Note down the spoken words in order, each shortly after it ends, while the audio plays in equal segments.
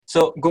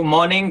So good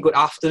morning, good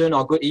afternoon,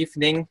 or good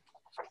evening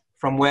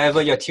from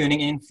wherever you're tuning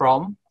in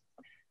from.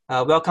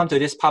 Welcome to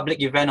this public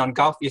event on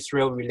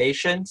Gulf-Israel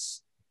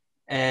relations,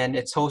 and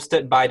it's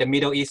hosted by the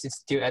Middle East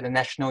Institute at the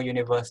National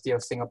University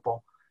of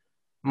Singapore.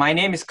 My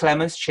name is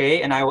Clemens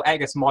Chay, and I will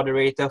act as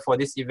moderator for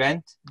this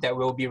event that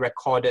will be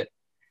recorded.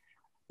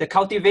 The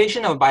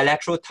cultivation of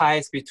bilateral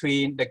ties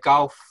between the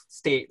Gulf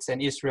states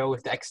and Israel,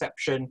 with the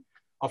exception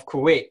of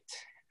Kuwait,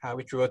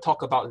 which we will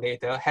talk about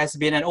later, has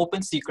been an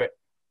open secret.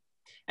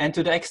 And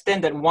to the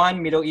extent that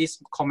one Middle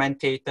East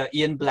commentator,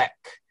 Ian Black,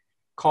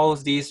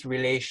 calls these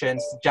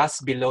relations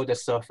just below the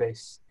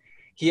surface.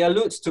 He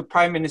alludes to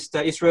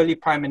Israeli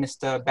Prime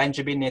Minister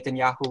Benjamin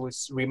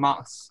Netanyahu's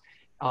remarks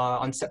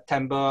on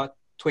September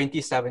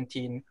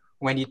 2017,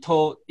 when he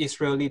told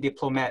Israeli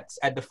diplomats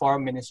at the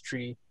Foreign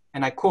Ministry,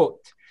 and I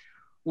quote,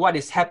 "What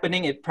is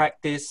happening in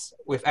practice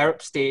with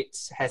Arab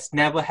states has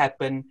never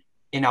happened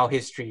in our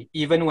history,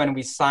 even when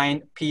we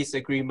signed peace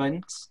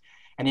agreements.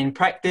 And in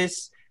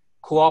practice,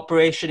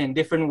 cooperation in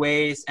different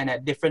ways and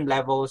at different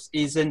levels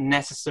isn't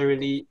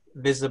necessarily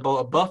visible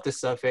above the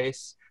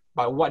surface,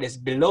 but what is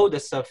below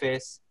the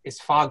surface is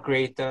far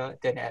greater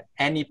than at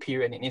any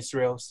period in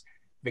Israel's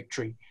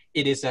victory.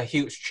 It is a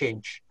huge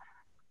change,"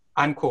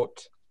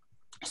 unquote.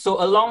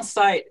 So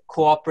alongside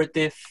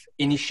cooperative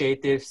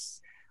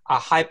initiatives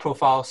are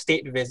high-profile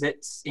state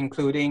visits,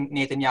 including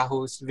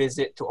Netanyahu's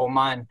visit to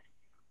Oman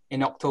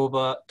in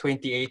October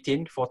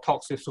 2018 for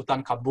talks with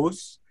Sultan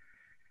Qaboos,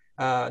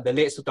 the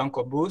late Sultan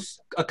Qaboos,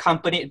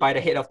 accompanied by the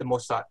head of the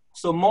Mossad.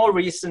 So more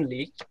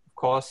recently, of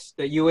course,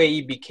 the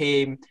UAE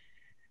became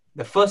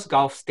the first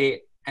Gulf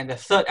state and the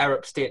third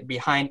Arab state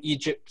behind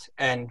Egypt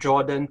and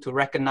Jordan to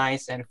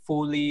recognize and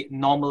fully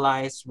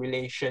normalize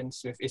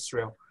relations with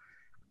Israel.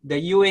 The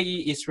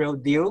UAE-Israel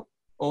deal,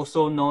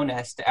 also known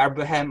as the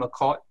Abraham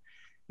Accord,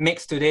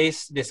 makes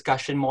today's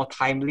discussion more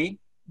timely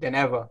than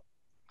ever.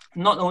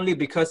 Not only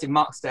because it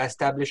marks the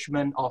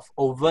establishment of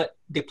overt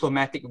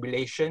diplomatic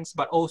relations,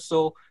 but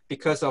also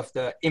because of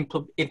the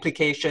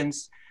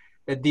implications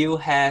the deal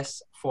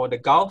has for the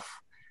Gulf,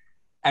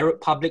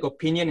 Arab public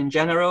opinion in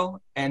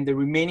general, and the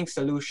remaining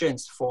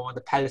solutions for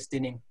the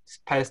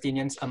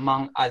Palestinians,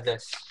 among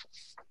others.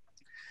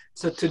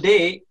 So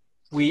today,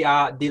 we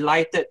are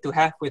delighted to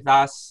have with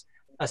us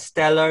a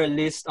stellar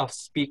list of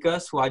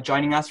speakers who are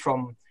joining us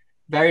from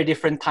very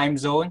different time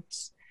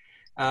zones.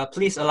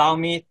 Please allow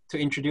me to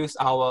introduce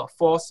our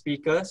four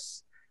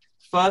speakers.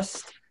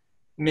 First,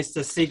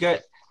 Mr.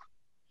 Sigurd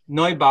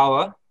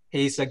Neubauer.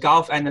 He's a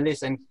Gulf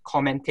analyst and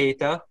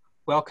commentator.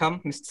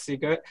 Welcome, Mr.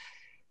 Sigurd.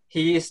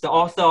 He is the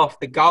author of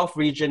The Gulf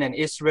Region and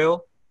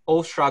Israel,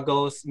 Old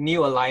Struggles,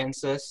 New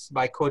Alliances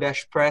by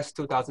Kodesh Press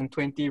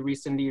 2020,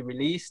 recently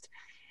released.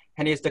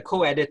 And he is the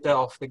co-editor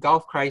of The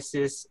Gulf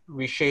Crisis,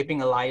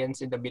 Reshaping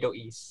Alliance in the Middle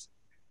East,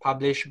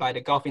 published by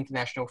the Gulf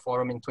International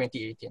Forum in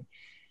 2018.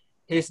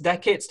 His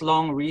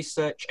decades-long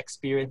research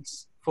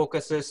experience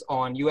focuses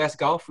on US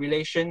Gulf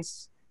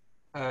relations,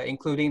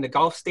 including the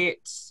Gulf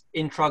states,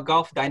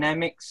 intra-Gulf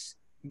dynamics,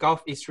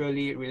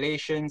 Gulf-Israeli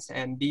relations,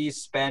 and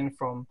these span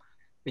from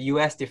the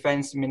US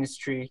Defense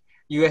Ministry,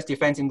 US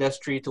defense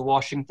industry to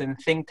Washington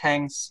think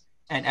tanks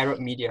and Arab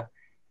media.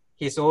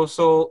 He's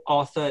also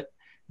authored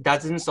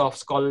dozens of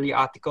scholarly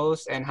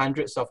articles and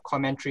hundreds of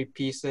commentary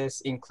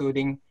pieces,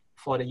 including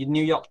for the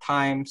New York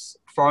Times,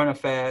 Foreign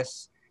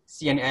Affairs,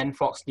 CNN,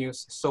 Fox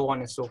News, so on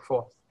and so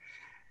forth.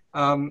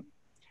 From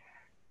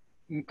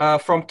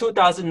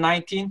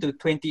 2019 to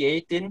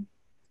 2018,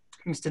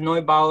 Mr.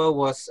 Neubauer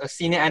was a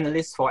senior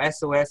analyst for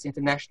SOS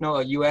International,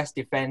 a US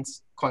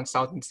defense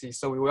consultancy.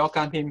 So we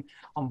welcome him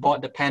on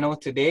board the panel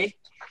today.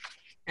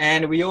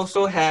 And we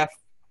also have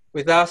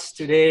with us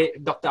today,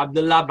 Dr.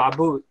 Abdullah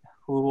Babood,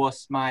 who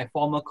was my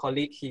former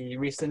colleague. He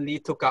recently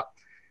took up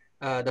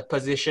the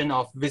position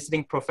of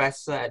visiting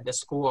professor at the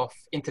School of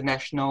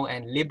International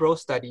and Liberal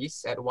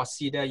Studies at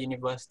Waseda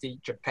University,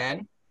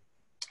 Japan.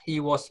 He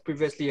was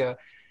previously a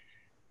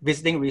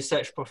visiting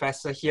research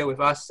professor here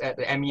with us at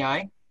the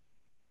MEI.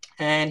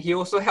 And he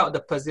also held the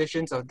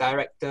positions of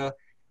director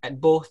at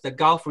both the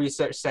Gulf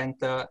Research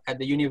Center at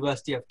the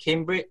University of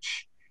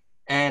Cambridge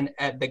and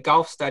at the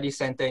Gulf Study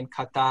Center in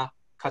Qatar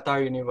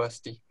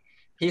University.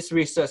 His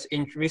research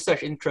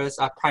interests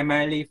are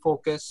primarily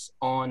focused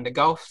on the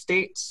Gulf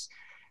states,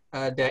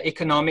 their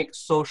economic,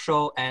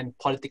 social, and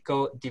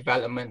political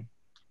development.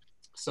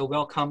 So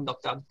welcome,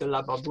 Dr.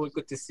 Abdullah Babood.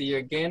 Good to see you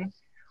again.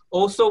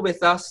 Also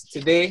with us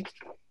today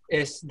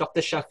is Dr.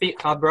 Shafiq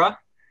Habra.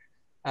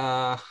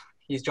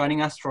 He's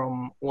joining us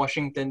from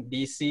Washington,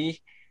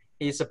 DC.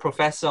 He's a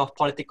professor of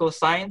political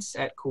science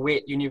at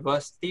Kuwait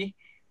University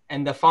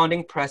and the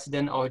founding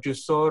president of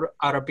Jusur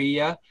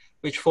Arabiya,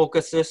 which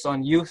focuses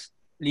on youth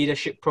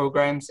leadership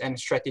programs and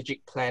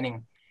strategic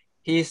planning.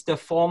 He is the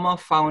former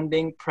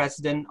founding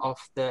president of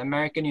the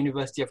American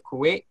University of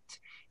Kuwait.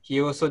 He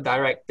also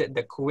directed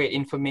the Kuwait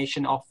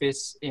Information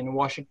Office in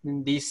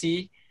Washington,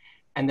 DC,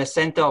 and the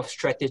Center of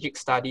Strategic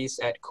Studies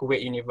at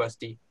Kuwait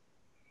University.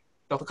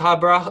 Dr.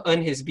 Habra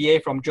earned his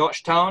BA from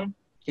Georgetown,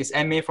 his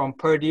MA from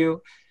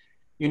Purdue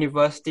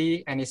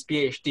University and his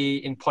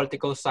PhD in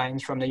political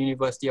science from the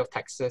University of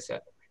Texas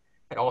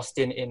at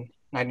Austin in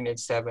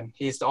 1987.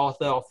 He is the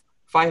author of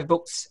 5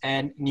 books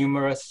and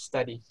numerous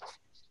studies.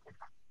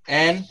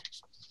 And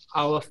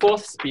our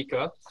fourth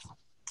speaker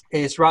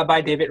is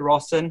Rabbi David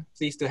Rawson.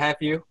 Pleased to have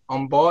you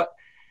on board.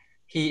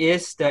 He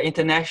is the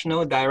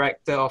International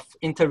Director of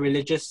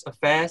Interreligious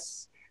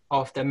Affairs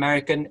of the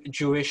American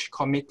Jewish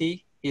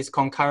Committee. He is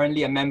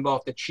concurrently a member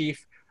of the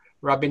Chief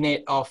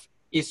Rabbinate of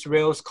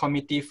Israel's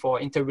Committee for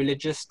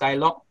Interreligious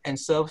Dialogue and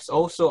serves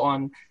also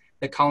on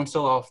the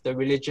Council of the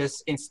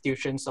Religious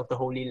Institutions of the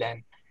Holy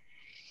Land.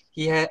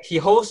 He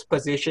holds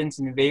positions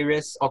in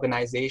various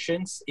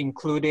organizations,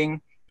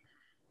 including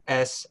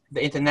as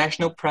the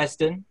International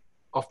President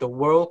of the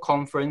World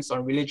Conference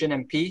on Religion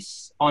and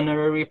Peace,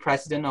 Honorary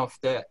President of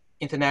the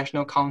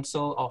International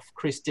Council of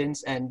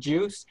Christians and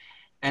Jews,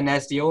 and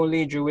as the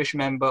only Jewish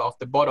member of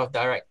the Board of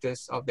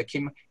Directors of the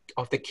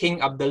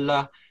King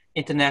Abdullah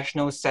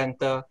International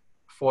Center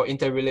for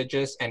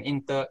Interreligious and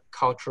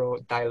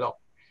Intercultural Dialogue,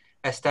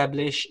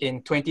 established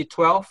in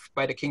 2012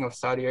 by the King of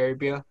Saudi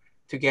Arabia,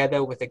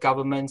 together with the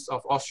governments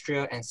of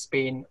Austria and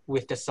Spain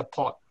with the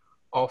support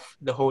of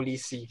the Holy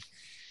See.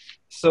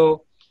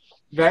 So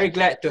very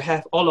glad to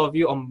have all of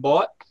you on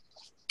board.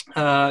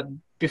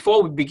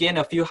 Before we begin,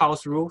 a few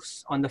house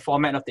rules on the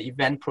format of the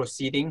event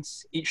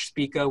proceedings. Each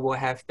speaker will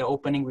have the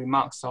opening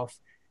remarks of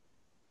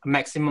a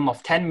maximum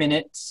of 10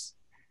 minutes,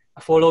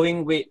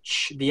 following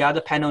which the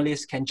other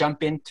panelists can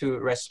jump in to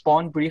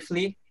respond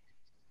briefly.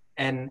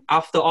 And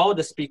after all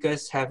the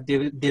speakers have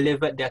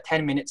delivered their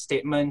 10-minute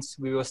statements,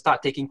 we will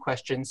start taking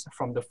questions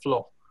from the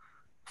floor.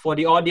 For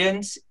the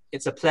audience,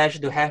 it's a pleasure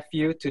to have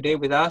you today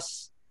with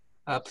us.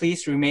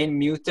 Please remain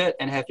muted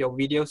and have your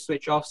video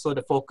switched off so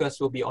the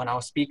focus will be on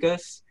our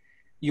speakers.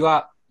 You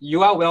are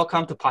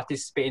welcome to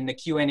participate in the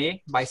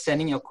Q&A by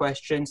sending your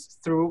questions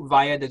through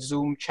via the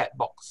Zoom chat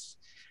box.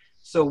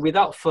 So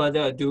without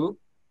further ado,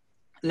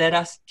 let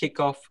us kick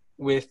off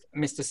with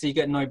Mr.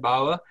 Sigurd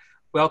Neubauer.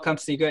 Welcome,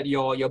 Sigurd.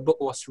 Your book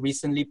was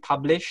recently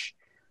published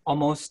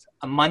almost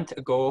a month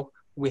ago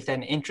with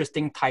an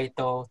interesting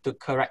title to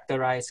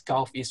characterize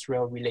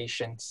Gulf-Israel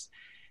relations.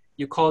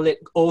 You call it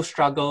Old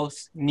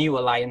Struggles, New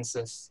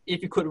Alliances.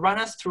 If you could run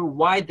us through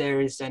why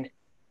there is an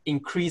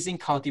increasing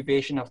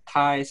cultivation of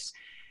ties,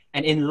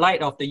 and in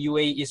light of the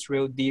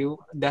UAE-Israel deal,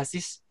 does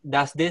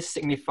this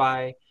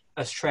signify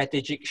a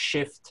strategic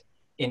shift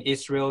in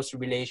Israel's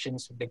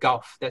relations with the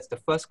Gulf? That's the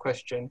first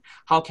question.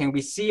 How can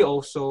we see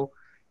also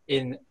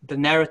in the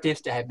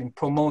narratives that have been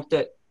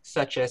promoted,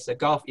 such as the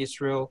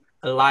Gulf-Israel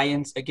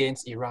alliance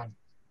against Iran?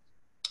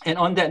 And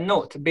on that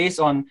note, based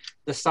on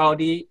the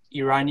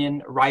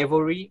Saudi-Iranian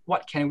rivalry,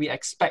 what can we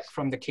expect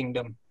from the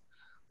kingdom?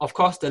 Of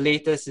course, the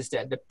latest is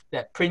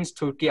that Prince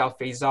Turki Al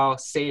Faisal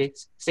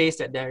says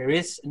that there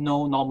is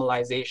no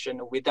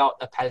normalization without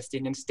a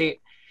Palestinian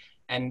state.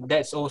 And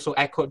that's also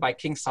echoed by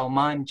King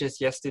Salman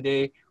just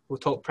yesterday, who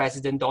told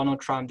President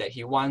Donald Trump that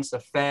he wants a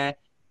fair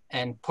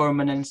and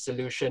permanent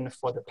solution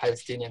for the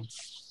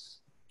Palestinians.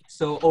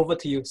 So over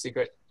to you,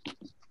 Sigurd.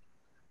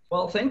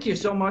 Well, thank you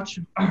so much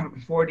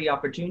for the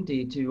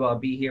opportunity to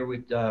be here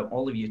with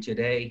all of you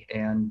today.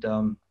 And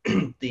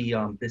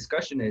the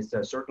discussion is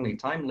certainly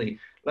timely.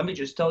 Let me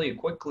just tell you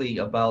quickly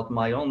about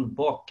my own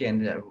book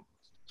and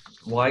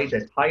why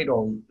the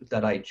title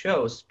that I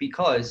chose,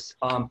 because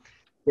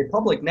the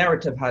public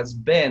narrative has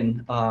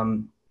been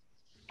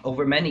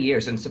over many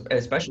years, and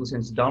especially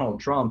since Donald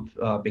Trump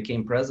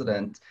became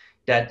president,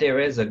 that there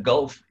is a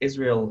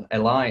Gulf-Israel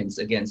alliance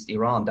against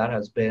Iran. That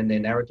has been a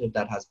narrative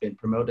that has been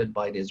promoted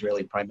by the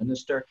Israeli Prime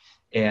Minister,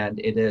 and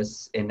it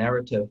is a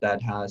narrative that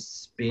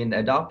has been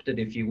adopted,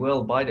 if you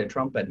will, by the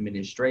Trump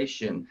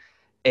administration.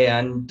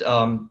 And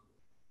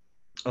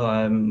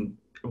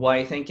why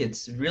I think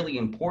it's really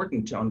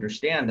important to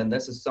understand, and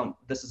this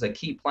is a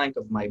key plank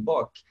of my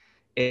book,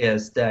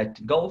 is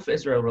that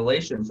Gulf-Israel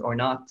relations are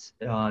not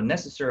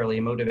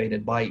necessarily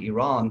motivated by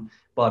Iran,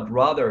 but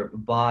rather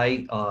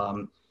by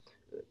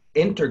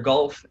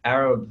inter-Gulf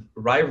Arab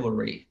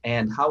rivalry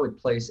and how it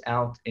plays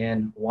out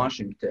in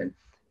Washington.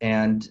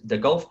 And the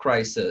Gulf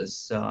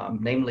crisis,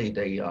 namely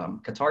the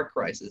Qatar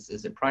crisis,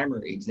 is a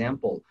primary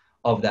example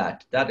of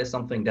that. That is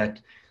something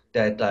that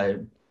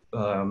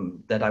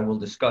I will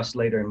discuss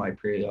later in my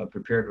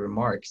prepared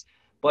remarks.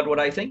 But what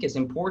I think is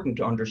important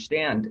to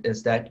understand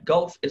is that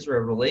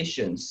Gulf-Israel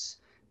relations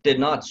did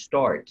not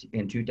start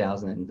in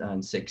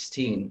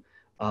 2016.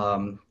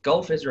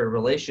 Gulf-Israel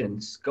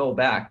relations go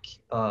back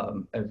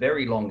a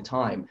very long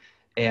time.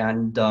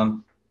 And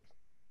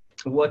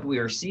what we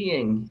are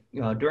seeing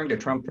during the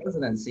Trump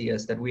presidency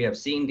is that we have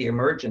seen the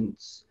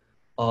emergence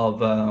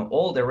of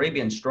all the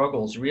Arabian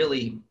struggles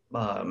really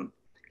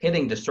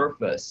hitting the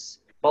surface,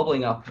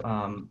 bubbling up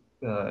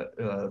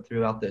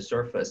throughout the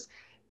surface.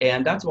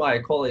 And that's why I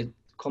call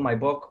my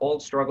book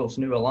Old Struggles,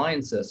 New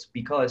Alliances,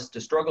 because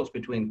the struggles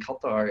between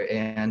Qatar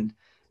and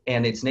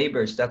its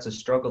neighbors, that's a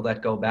struggle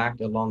that go back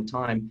a long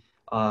time.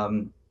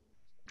 And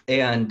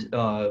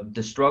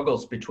the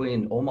struggles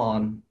between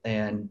Oman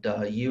and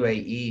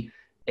UAE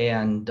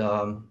and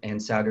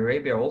Saudi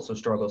Arabia also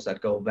struggles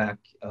that go back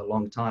a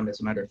long time.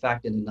 As a matter of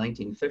fact, in the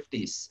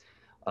 1950s,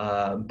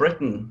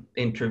 Britain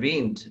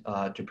intervened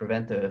to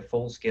prevent a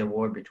full-scale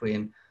war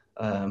between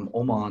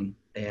Oman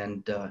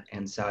and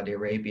Saudi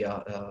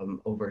Arabia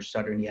over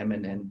southern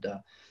Yemen and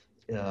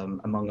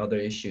among other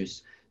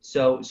issues.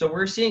 So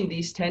we're seeing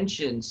these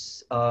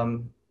tensions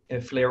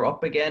flare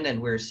up again,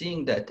 and we're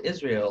seeing that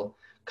Israel,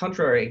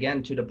 contrary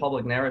again to the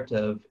public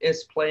narrative,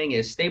 is playing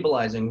a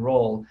stabilizing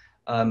role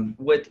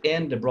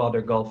within the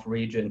broader Gulf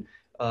region.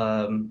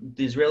 The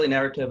Israeli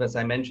narrative, as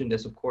I mentioned,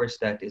 is of course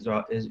that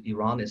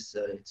Iran is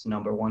its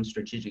number one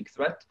strategic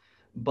threat,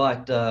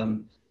 but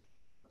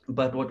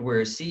what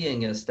we're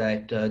seeing is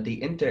that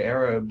the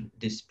inter-Arab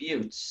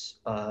disputes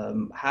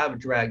have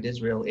dragged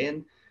Israel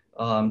in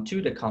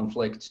to the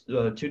conflict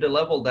to the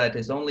level that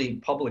is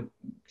only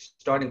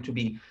starting to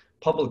be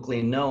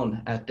publicly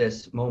known at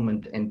this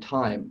moment in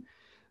time.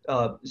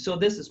 So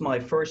this is my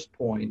first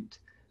point.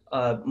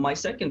 My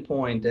second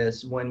point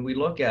is when we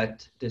look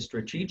at the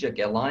strategic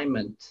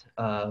alignment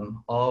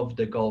of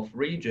the Gulf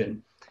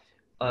region,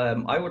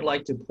 I would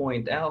like to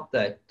point out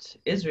that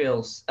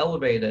Israel's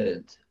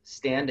elevated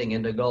standing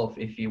in the Gulf,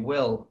 if you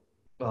will,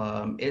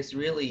 is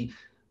really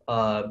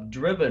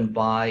driven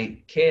by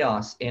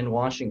chaos in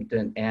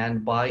Washington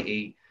and by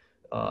a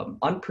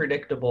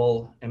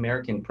unpredictable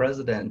American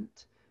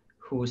president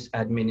whose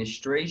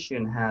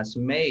administration has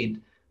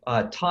made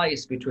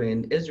ties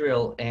between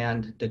Israel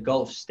and the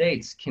Gulf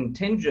states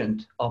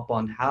contingent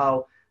upon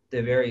how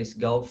the various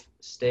Gulf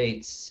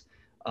states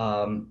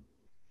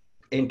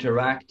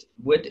interact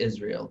with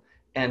Israel.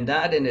 And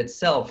that in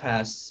itself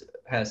has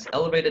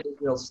elevated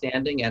Israel's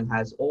standing and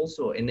has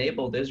also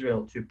enabled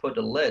Israel to put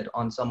a lid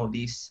on some of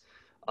these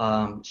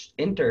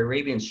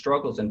inter-Arabian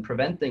struggles and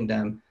preventing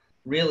them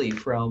really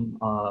from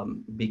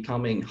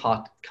becoming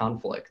hot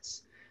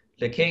conflicts.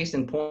 The case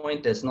in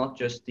point is not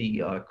just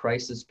the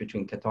crisis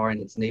between Qatar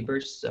and its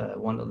neighbors.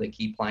 One of the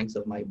key planks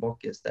of my book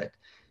is that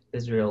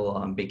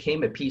Israel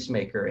became a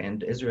peacemaker,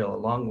 and Israel,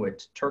 along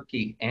with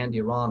Turkey and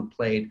Iran,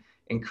 played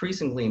an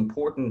increasingly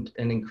important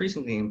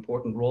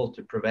role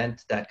to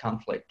prevent that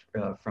conflict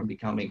from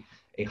becoming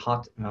a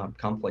hot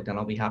conflict. And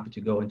I'll be happy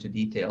to go into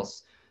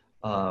details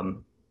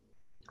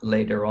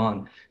later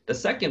on. The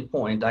second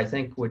point, I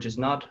think, which is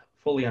not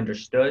fully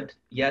understood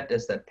yet,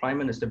 is that Prime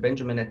Minister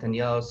Benjamin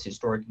Netanyahu's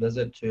historic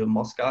visit to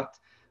Muscat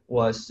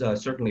was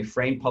certainly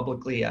framed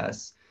publicly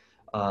as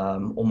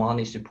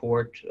Omani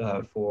support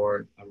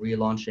for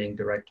relaunching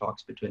direct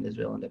talks between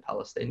Israel and the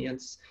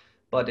Palestinians.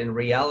 But in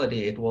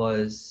reality, it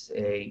was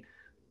an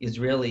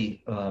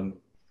Israeli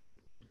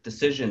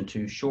decision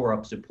to shore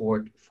up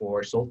support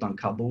for Sultan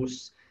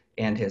Qaboos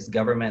and his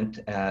government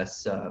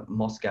as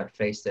Muscat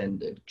faced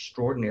an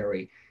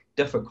extraordinary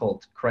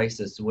difficult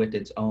crisis with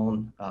its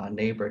own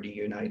neighbor, the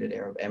United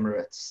Arab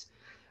Emirates.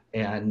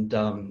 And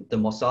the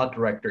Mossad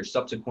director's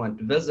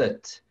subsequent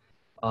visit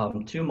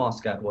to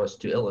Muscat was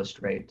to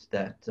illustrate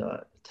that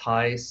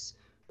ties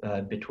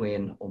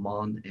between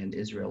Oman and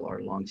Israel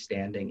are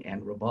longstanding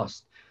and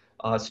robust.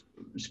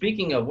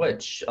 Speaking of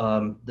which,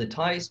 the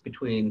ties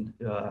between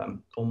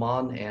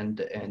Oman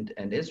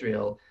and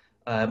Israel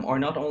are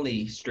not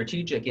only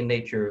strategic in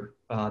nature,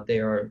 they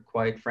are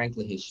quite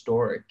frankly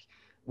historic.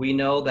 We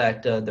know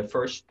that the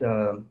first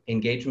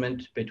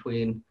engagement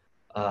between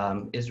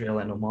Israel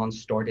and Oman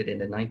started in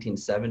the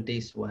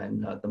 1970s when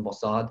the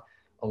Mossad,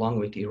 along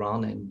with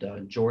Iran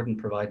and Jordan,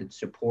 provided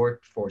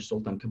support for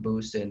Sultan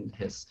Qaboos in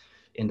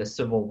the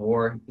civil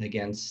war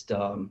against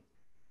the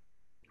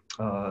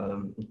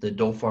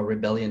Dhofar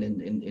rebellion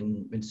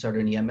in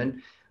southern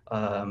Yemen.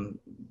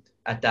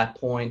 At that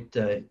point,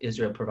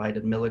 Israel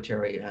provided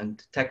military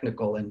and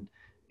technical and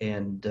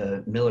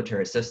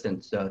military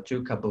assistance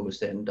to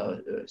Qaboos, and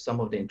some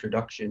of the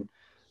introduction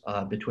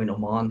between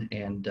Oman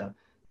and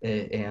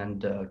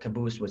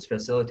Qaboos was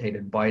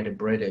facilitated by the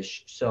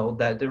British. So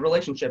that the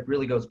relationship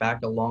really goes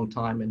back a long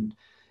time,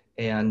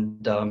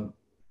 and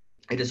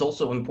it is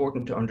also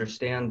important to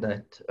understand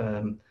that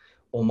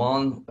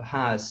Oman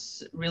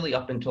has really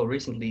up until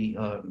recently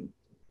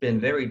been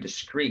very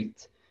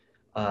discreet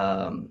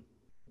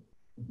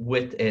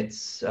with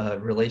its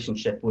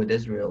relationship with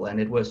Israel, and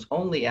it was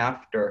only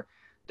after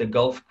the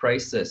Gulf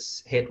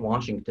crisis hit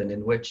Washington,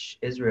 in which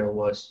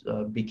Israel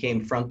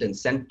became front and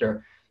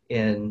center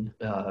in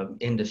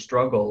the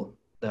struggle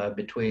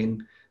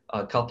between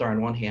Qatar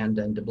on one hand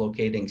and the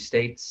blockading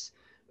states,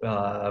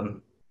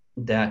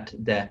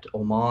 that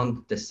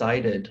Oman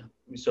decided,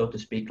 so to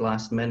speak,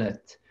 last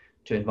minute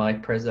to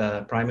invite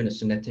Prime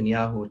Minister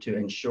Netanyahu to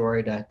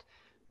ensure that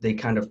the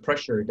kind of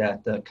pressure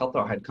that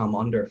Qatar had come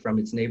under from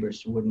its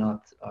neighbors would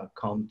not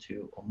come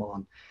to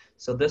Oman.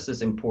 So this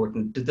is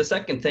important. The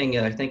second thing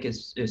I think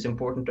is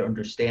important to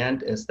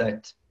understand is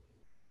that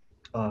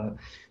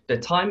the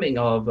timing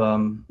of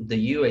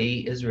the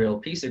UAE-Israel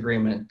peace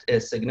agreement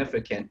is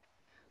significant,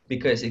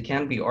 because it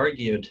can be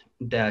argued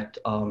that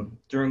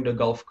during the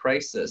Gulf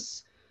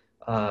crisis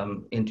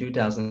in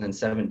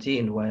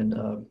 2017, when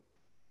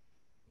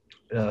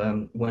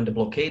the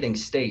blockading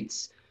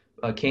states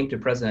came to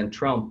President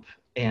Trump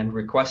and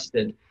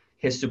requested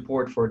his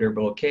support for their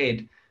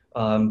blockade,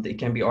 it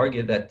can be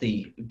argued that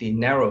the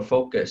narrow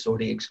focus or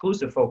the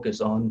exclusive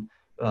focus on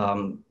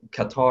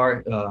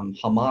Qatar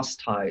Hamas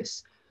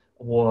ties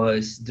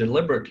was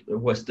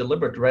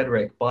deliberate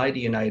rhetoric by the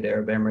United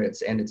Arab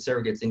Emirates and its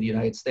surrogates in the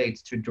United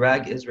States to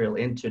drag Israel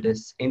into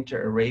this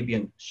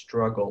inter-Arabian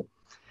struggle.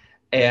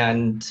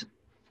 And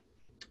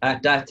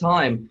at that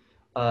time,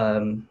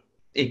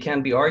 it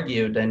can be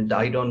argued, and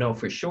I don't know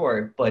for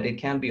sure, but it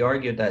can be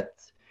argued that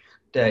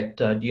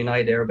the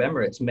United Arab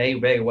Emirates may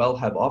very well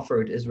have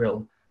offered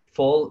Israel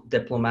full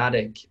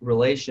diplomatic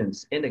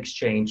relations in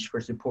exchange for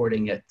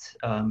supporting it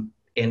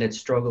in its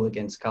struggle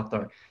against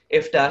Qatar.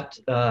 If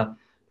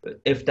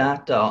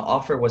that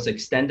offer was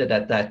extended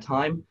at that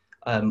time,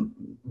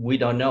 we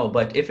don't know.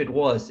 But if it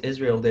was,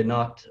 Israel did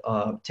not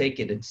take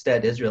it.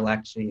 Instead, Israel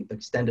actually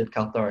extended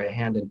Qatar a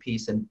hand in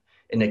peace and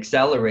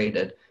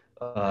accelerated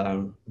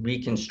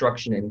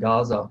reconstruction in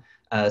Gaza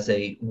as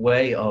a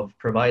way of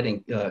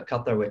providing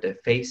Qatar with a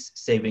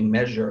face-saving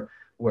measure,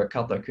 where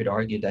Qatar could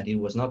argue that it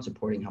was not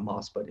supporting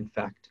Hamas, but in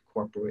fact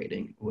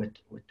cooperating with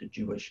the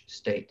Jewish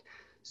state.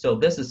 So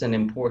this is an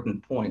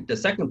important point. The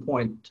second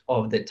point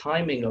of the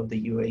timing of the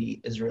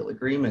UAE-Israel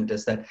agreement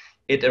is that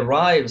it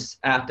arrives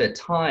at a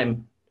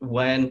time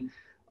when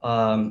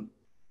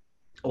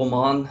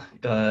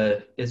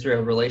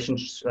Oman-Israel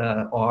relations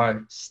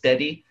are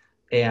steady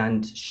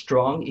and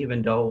strong,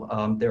 even though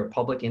there are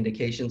public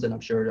indications, and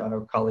I'm sure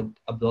our colleague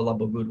Abdullah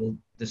Baboud will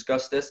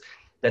discuss this,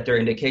 that there are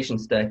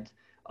indications that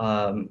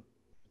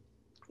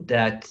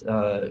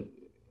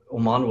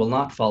Oman will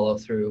not follow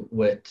through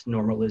with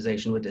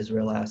normalization with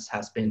Israel, as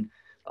has been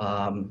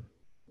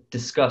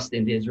discussed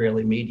in the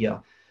Israeli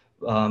media.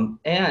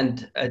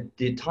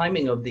 The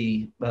timing of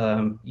the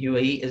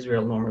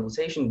UAE-Israel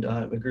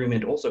normalization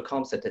agreement also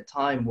comes at a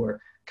time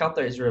where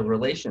Qatar-Israel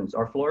relations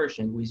are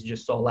flourishing. We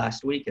just saw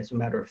last week, as a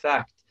matter of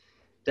fact,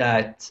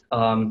 that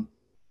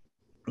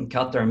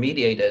Qatar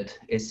mediated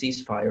a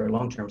ceasefire, a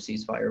long-term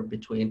ceasefire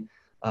between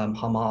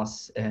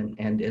Hamas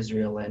and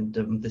Israel. And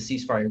the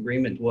ceasefire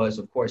agreement was,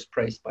 of course,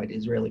 praised by the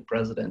Israeli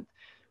president,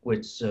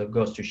 which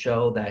goes to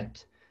show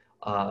that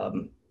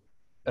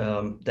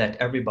that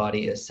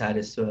everybody is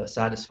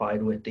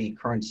satisfied with the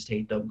current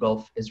state of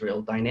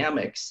Gulf-Israel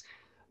dynamics.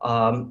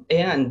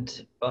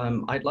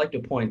 I'd like to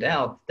point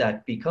out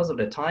that because of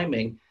the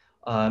timing,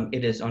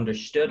 it is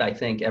understood, I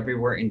think,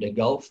 everywhere in the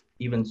Gulf,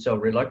 even so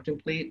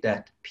reluctantly,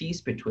 that peace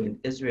between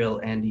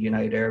Israel and the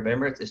United Arab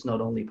Emirates is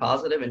not only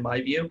positive, in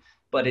my view,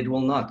 but it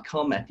will not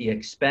come at the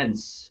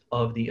expense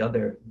of the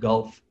other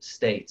Gulf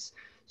states.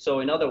 So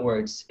in other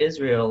words,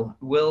 Israel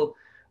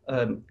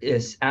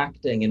is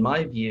acting, in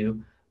my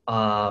view,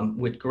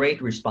 with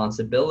great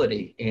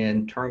responsibility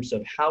in terms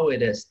of how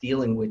it is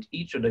dealing with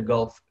each of the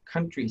Gulf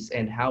countries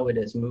and how it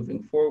is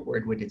moving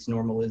forward with its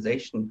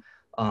normalization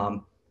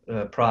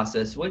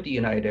process with the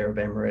United Arab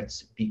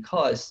Emirates,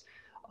 because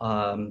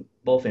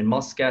both in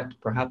Muscat,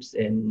 perhaps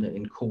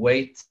in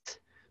Kuwait,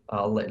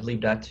 I'll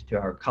leave that to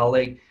our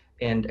colleague,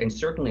 and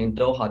certainly in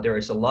Doha, there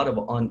is a lot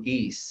of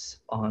unease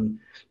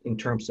in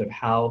terms of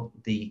how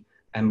the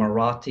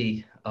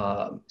Emirati,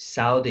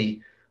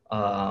 Saudi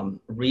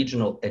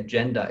regional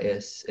agenda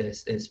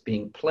is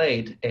being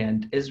played.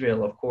 And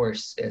Israel, of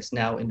course, is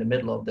now in the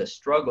middle of this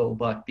struggle.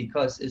 But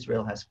because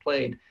Israel has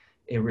played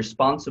a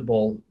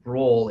responsible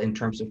role in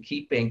terms of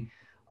keeping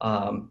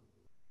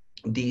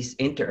these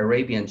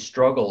inter-Arabian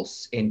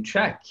struggles in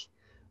check,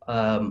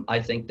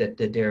 I think that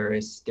there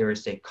is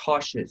a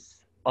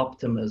cautious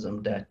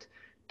optimism that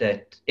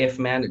if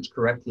managed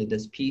correctly,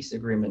 this peace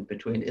agreement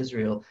between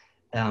Israel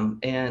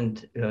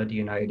and the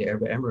United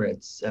Arab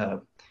Emirates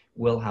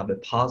will have a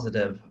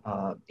positive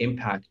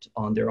impact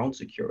on their own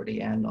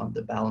security and on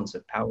the balance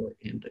of power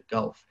in the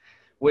Gulf.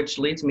 Which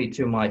leads me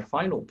to my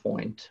final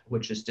point,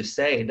 which is to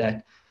say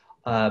that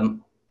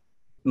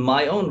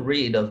my own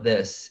read of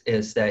this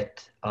is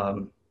that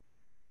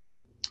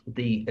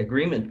the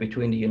agreement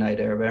between the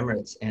United Arab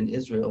Emirates and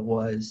Israel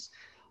was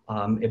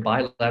a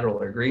bilateral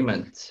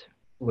agreement,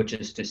 which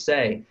is to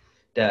say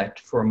that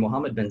for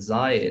Mohammed bin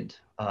Zayed,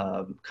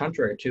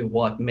 contrary to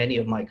what many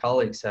of my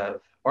colleagues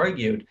have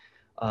argued,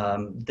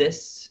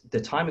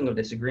 the timing of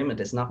this agreement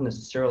is not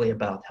necessarily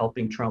about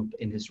helping Trump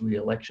in his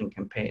re-election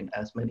campaign,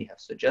 as many have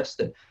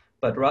suggested,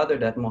 but rather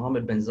that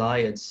Mohammed bin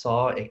Zayed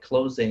saw a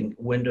closing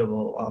window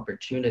of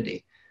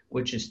opportunity,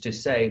 which is to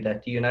say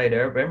that the United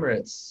Arab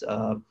Emirates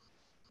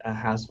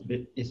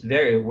is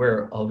very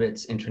aware of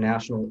its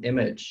international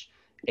image,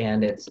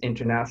 and its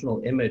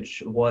international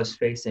image was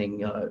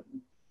facing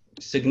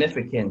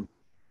significant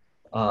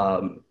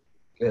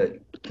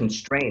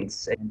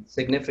constraints and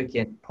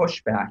significant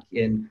pushback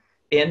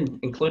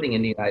including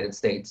in the United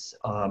States,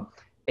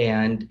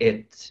 and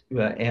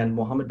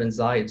Mohammed bin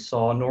Zayed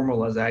saw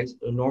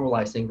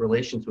normalizing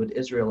relations with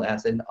Israel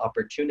as an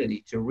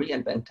opportunity to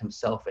reinvent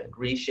himself and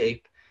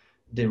reshape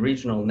the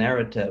regional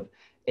narrative.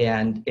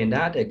 And in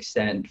that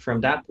extent, from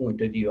that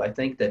point of view, I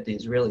think that the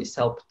Israelis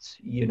helped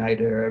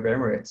United Arab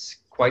Emirates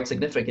quite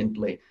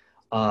significantly,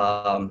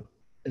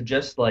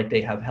 just like they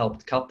have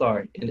helped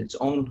Qatar in its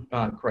own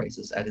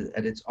crisis at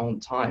its own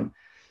time.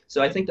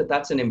 So I think that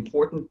that's an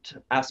important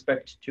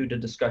aspect to the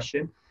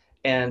discussion.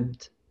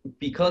 And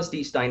because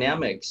these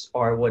dynamics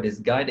are what is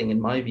guiding,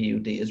 in my view,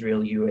 the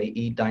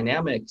Israel-UAE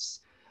dynamics,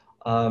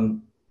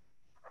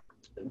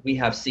 we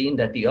have seen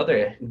that the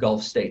other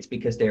Gulf states,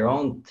 because their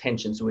own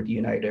tensions with the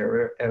United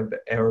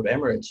Arab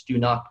Emirates, do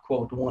not,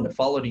 quote, want to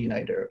follow the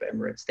United Arab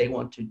Emirates. They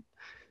want to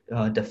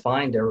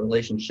define their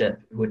relationship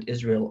with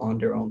Israel on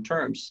their own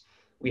terms.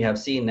 We have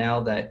seen now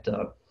that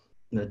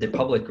the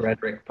public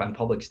rhetoric and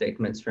public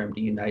statements from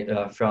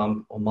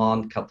from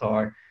Oman,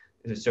 Qatar,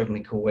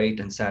 certainly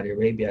Kuwait and Saudi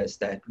Arabia, is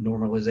that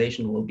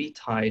normalization will be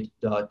tied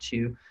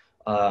to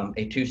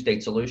a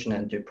two-state solution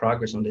and to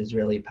progress on the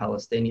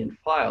Israeli-Palestinian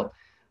file.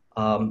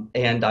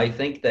 And I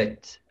think that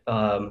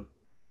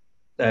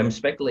I'm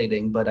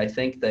speculating, but I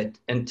think that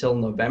until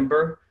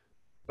November,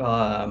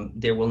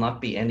 there will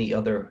not be any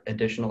other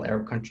additional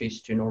Arab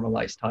countries to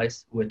normalize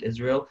ties with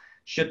Israel.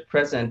 Should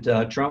President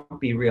Trump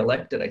be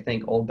reelected, I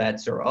think all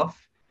bets are off.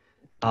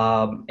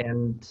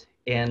 And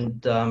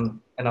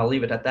I'll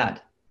leave it at that.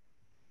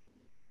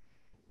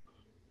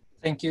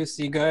 Thank you,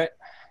 Sigurd.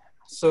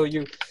 So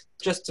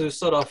just to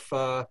sort of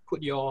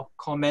put your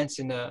comments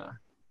in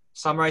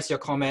summarize your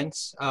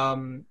comments.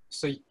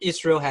 So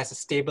Israel has a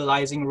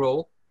stabilizing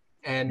role,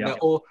 and the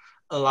all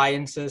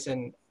alliances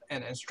and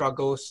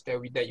struggles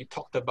that you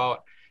talked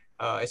about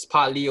is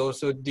partly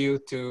also due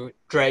to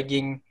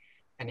dragging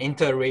an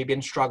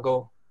inter-Arabian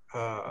struggle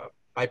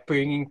by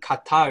bringing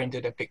Qatar into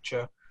the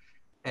picture,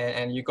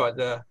 and you got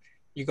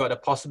the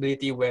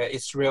possibility where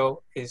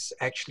Israel is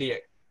actually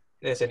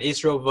there's an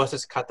Israel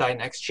versus Qatar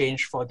in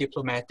exchange for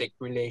diplomatic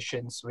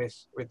relations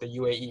with the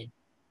UAE.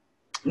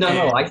 No,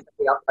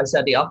 I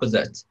said the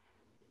opposite.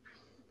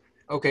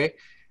 Okay.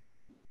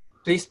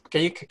 Please,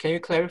 can you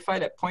clarify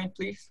that point,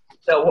 please?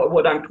 So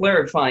what I'm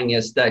clarifying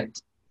is that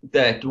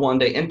when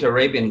the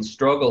inter-Arabian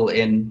struggle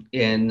in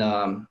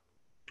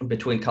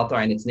between Qatar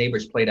and its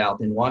neighbors played out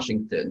in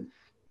Washington,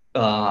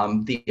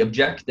 the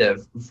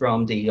objective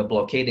from the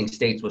blockading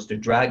states was to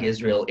drag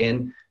Israel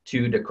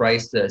into the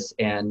crisis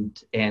and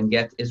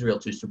get Israel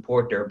to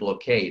support their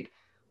blockade.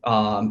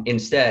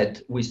 Instead,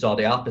 we saw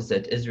the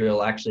opposite.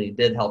 Israel actually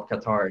did help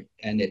Qatar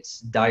and its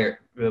dire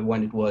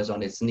when it was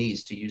on its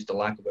knees, to use the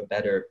lack of a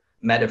better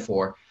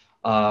metaphor,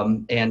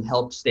 and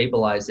help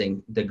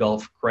stabilizing the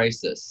Gulf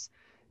crisis.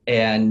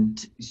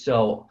 And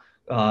so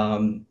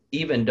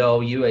even though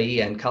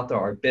UAE and Qatar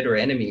are bitter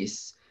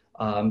enemies,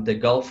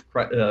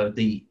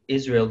 the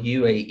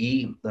Israel-UAE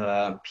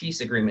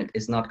peace agreement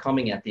is not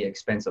coming at the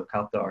expense of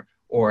Qatar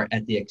or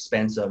at the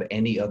expense of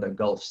any other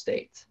Gulf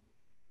state.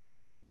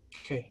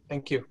 Okay,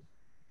 thank you.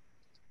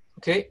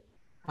 Okay,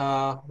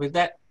 with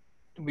that,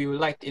 we would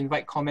like to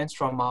invite comments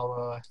from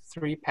our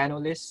three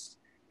panelists.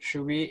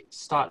 Should we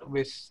start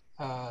with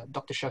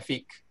Dr.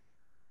 Shafiq?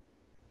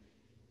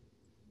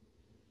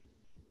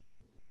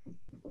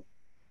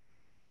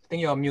 I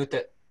think you're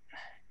muted.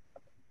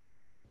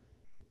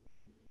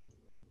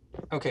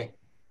 Okay.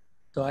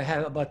 So I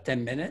have about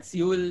 10 minutes.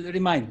 You will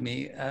remind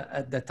me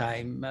at the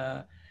time.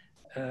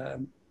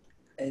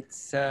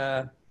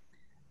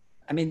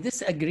 I mean,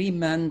 this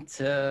agreement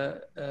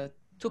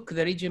took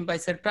the region by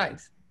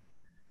surprise.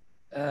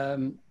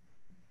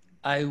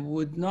 I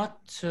would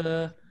not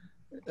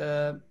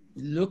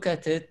look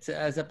at it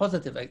as a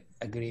positive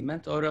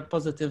agreement or a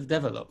positive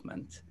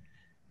development.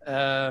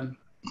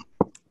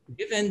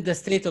 Given the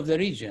state of the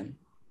region,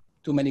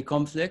 too many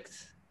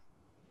conflicts,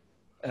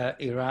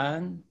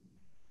 Iran,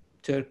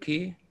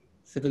 Turkey,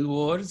 civil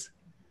wars,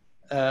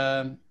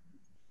 the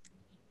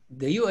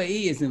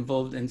UAE is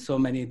involved in so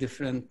many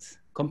different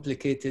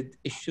complicated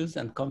issues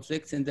and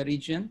conflicts in the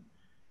region.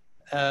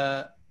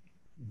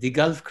 The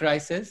Gulf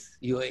crisis,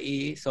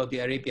 UAE, Saudi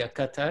Arabia,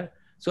 Qatar.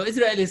 So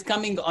Israel is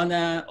coming on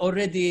a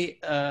already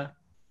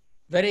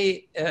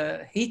very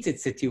heated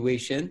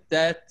situation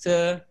that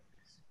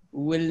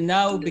will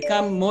now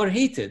become more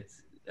heated,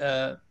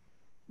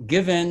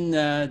 given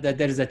that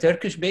there is a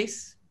Turkish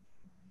base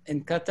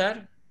in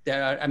Qatar.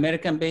 There are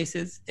American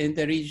bases in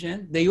the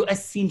region. The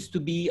US seems to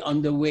be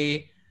on the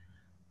way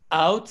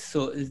out.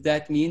 So does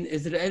that mean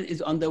Israel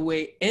is on the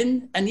way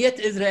in? And yet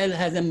Israel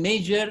has a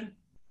major,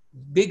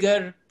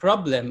 bigger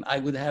problem. I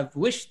would have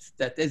wished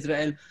that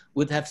Israel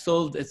would have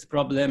solved its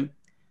problem,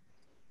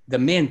 the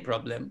main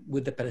problem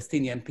with the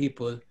Palestinian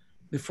people,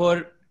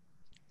 before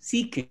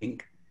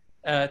seeking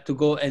to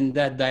go in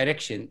that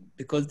direction.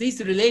 Because these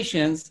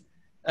relations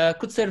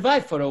could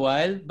survive for a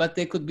while, but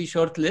they could be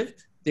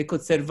short-lived. They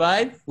could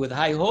survive with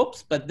high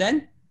hopes, but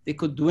then they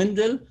could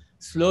dwindle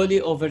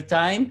slowly over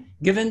time,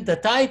 given the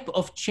type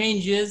of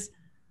changes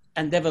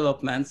and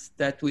developments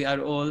that we are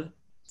all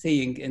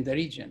seeing in the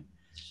region.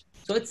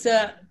 So it's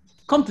a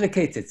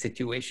complicated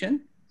situation.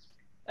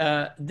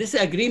 This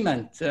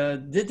agreement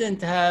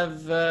didn't have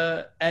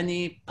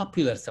any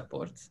popular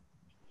support.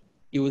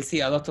 You will see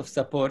a lot of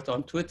support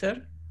on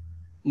Twitter,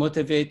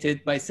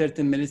 motivated by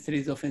certain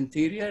ministries of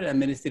interior and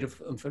Ministry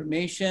of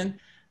Information,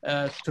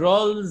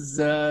 trolls,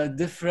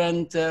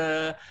 different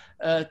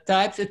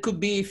types. It could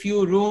be a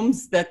few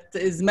rooms that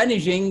is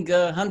managing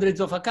hundreds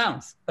of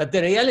accounts. But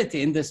the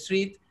reality in the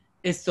street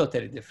is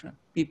totally different.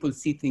 People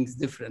see things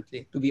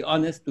differently, to be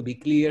honest, to be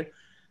clear,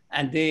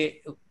 and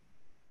they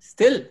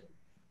still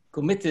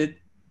committed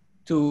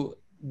to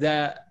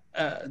the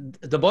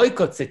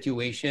boycott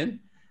situation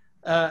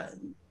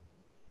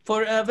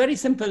for a very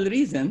simple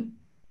reason: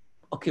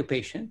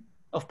 occupation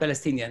of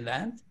Palestinian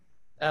land,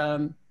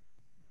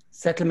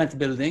 settlement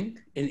building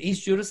in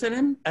East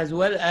Jerusalem as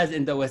well as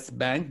in the West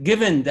Bank,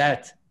 given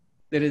that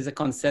there is a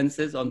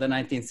consensus on the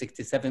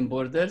 1967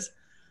 borders.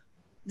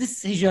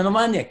 This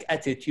hegemonic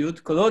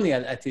attitude,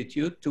 colonial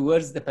attitude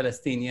towards the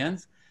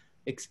Palestinians,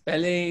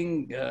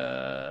 expelling,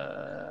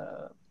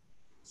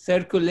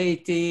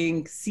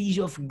 circulating, siege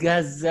of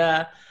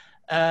Gaza,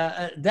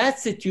 that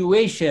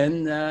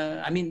situation,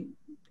 I mean,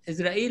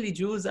 Israeli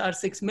Jews are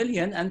 6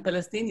 million and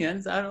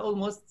Palestinians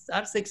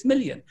are 6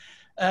 million.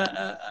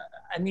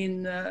 I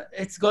mean,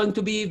 it's going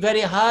to be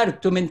very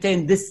hard to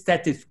maintain this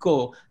status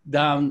quo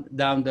down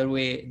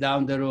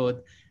the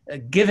road,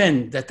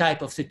 given the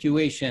type of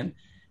situation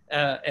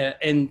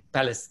in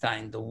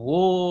Palestine. The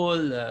wall,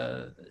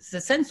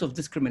 the sense of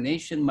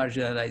discrimination,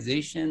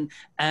 marginalization,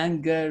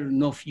 anger,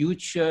 no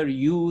future,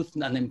 youth,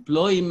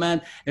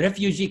 unemployment,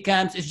 refugee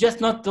camps. It's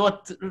just not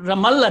what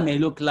Ramallah may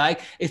look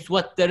like. It's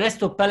what the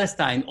rest of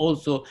Palestine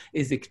also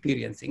is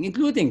experiencing,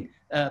 including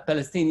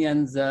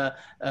Palestinians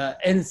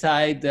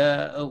inside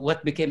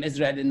what became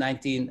Israel in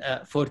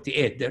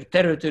 1948, their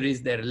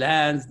territories, their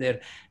lands, their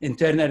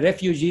internal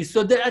refugees.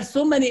 So there are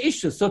so many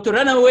issues. So to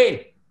run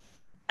away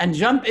and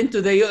jump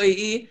into the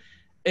UAE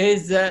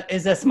is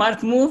a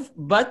smart move,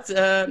 but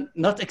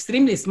not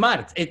extremely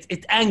smart.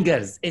 It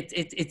angers.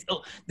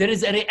 There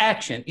is a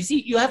reaction. You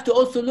see, you have to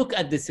also look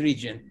at this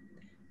region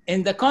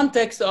in the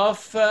context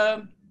of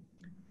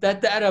that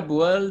the Arab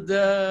world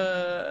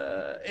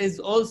is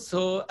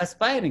also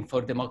aspiring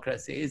for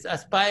democracy, is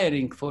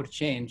aspiring for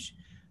change.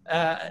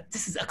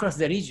 This is across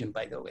the region,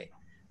 by the way.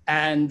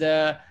 And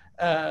a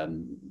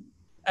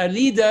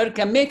leader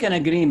can make an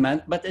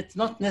agreement, but it's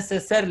not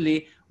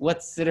necessarily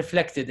what's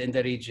reflected in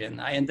the region.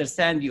 I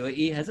understand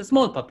UAE has a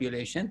small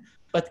population,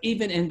 but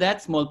even in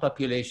that small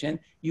population,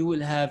 you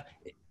will have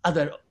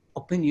other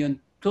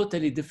opinion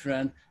totally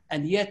different,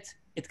 and yet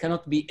it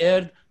cannot be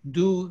aired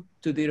due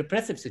to the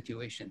repressive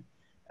situation.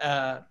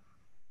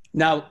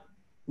 Now,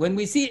 when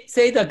we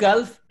say the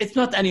Gulf, it's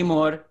not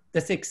anymore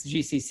the 6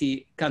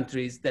 GCC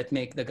countries that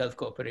make the Gulf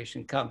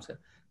Cooperation Council.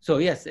 So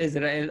yes,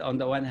 Israel on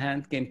the one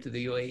hand came to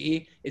the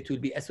UAE. It will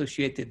be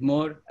associated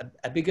more,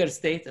 a bigger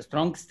state, a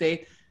strong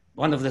state,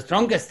 one of the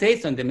strongest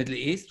states in the Middle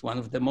East, one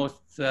of the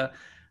most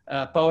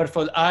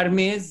powerful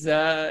armies,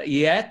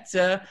 yet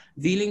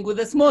dealing with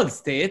a small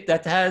state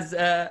that has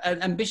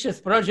an ambitious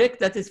project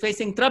that is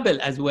facing trouble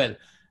as well.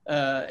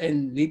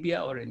 In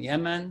Libya or in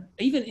Yemen,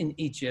 even in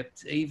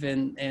Egypt,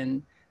 even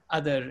in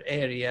other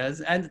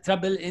areas, and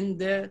trouble in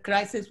the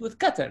crisis with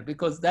Qatar,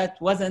 because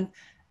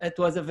it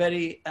was a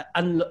very,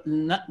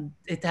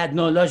 it had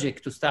no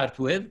logic to start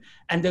with,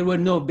 and there were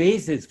no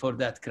bases for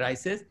that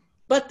crisis,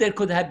 but there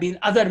could have been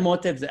other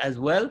motives as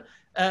well,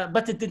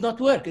 but it did not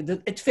work.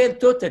 It failed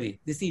totally.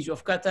 The siege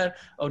of Qatar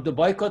or the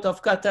boycott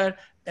of Qatar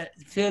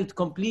failed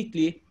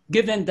completely,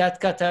 given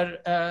that Qatar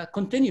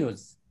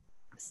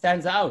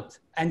stands out,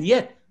 and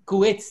yet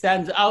Kuwait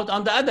stands out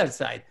on the other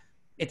side.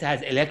 It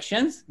has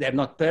elections. They're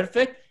not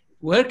perfect.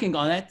 Working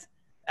on it.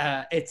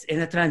 It's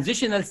in a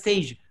transitional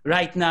stage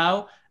right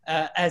now,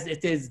 as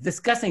it is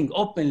discussing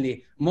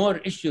openly more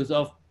issues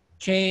of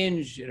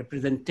change,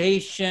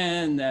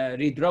 representation,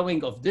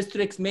 redrawing of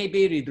districts,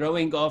 maybe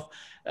redrawing of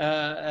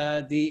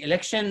the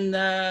election.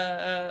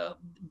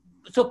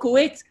 So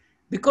Kuwait,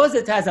 because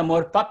it has a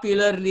more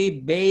popularly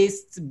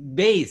based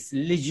base,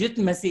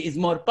 legitimacy is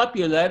more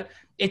popular,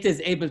 it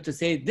is able to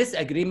say this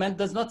agreement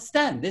does not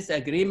stand. This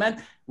agreement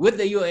with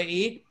the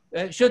UAE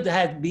should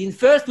have been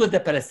first with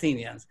the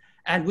Palestinians.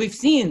 And we've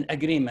seen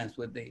agreements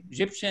with the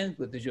Egyptians,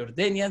 with the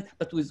Jordanians,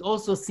 but we've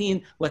also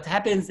seen what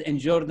happens in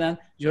Jordan.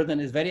 Jordan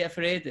is very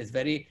afraid,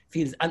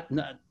 feels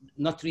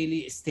not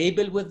really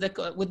stable with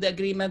the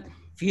agreement,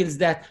 feels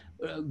that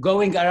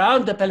going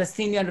around the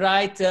Palestinian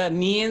right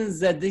means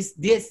that this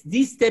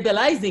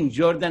destabilizing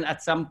Jordan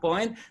at some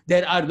point.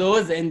 There are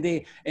those in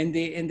the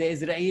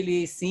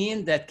Israeli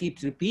scene that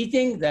keeps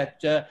repeating that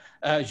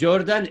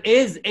Jordan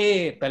is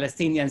a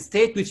Palestinian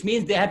state, which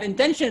means they have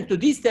intention to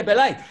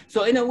destabilize.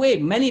 So in a way,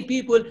 many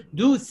people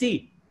do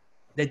see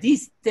the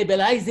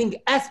destabilizing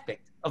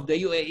aspect of the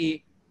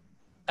UAE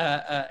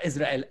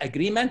Israel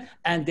agreement,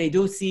 and they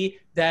do see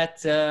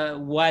that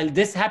while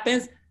this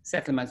happens,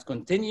 settlements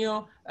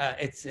continue.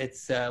 It's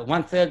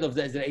 1/3 of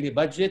the Israeli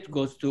budget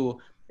goes to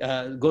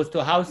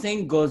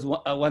housing, goes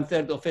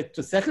 1/3 of it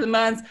to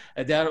settlements.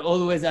 There are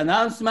always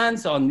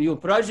announcements on new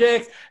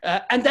projects,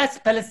 and that's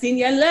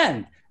Palestinian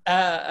land.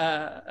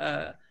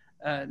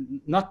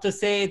 Not to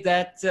say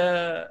that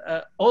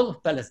all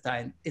of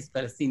Palestine is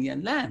Palestinian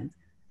land,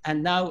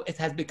 and now it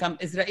has become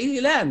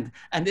Israeli land,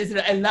 and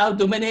Israel now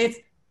dominates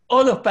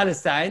all of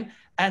Palestine,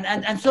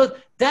 and so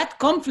that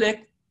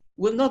conflict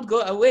will not go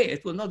away.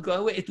 It will not go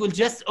away. It will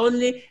just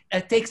only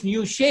takes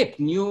new shape,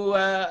 new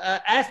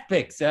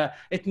aspects.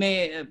 It may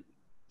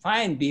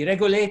fine, be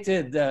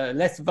regulated,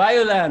 less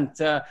violent,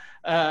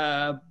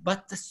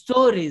 but the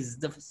stories,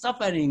 the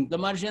suffering, the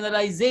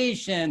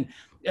marginalization,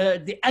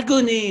 the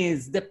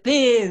agonies, the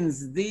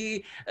pains,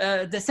 the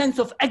sense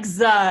of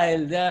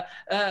exile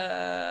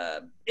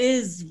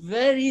is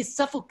very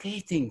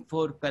suffocating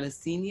for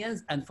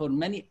Palestinians and for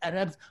many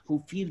Arabs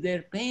who feel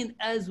their pain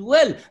as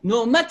well,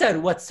 no matter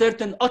what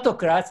certain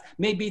autocrats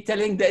may be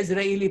telling the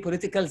Israeli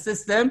political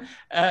system,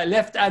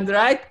 left and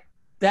right.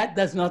 That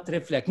does not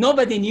reflect.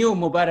 Nobody knew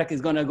Mubarak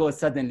is going to go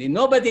suddenly.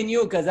 Nobody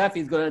knew Gaddafi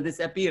is going to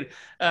disappear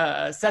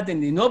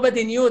suddenly.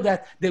 Nobody knew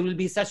that there will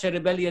be such a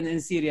rebellion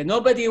in Syria.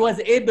 Nobody was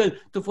able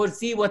to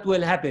foresee what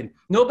will happen.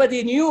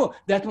 Nobody knew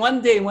that one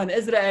day when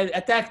Israel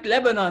attacked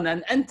Lebanon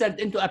and entered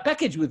into a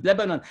package with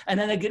Lebanon and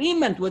an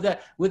agreement with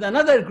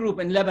another group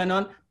in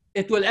Lebanon,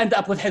 it will end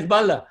up with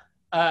Hezbollah.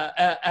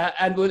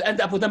 And will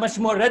end up with a much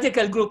more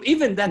radical group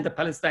even than the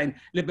Palestine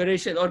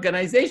Liberation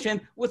Organization,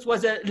 which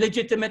was a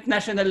legitimate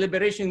national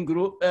liberation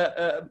group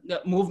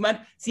movement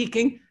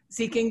seeking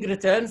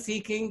return,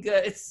 seeking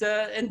its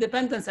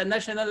independence and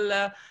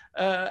national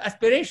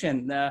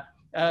aspiration.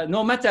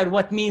 No matter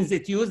what means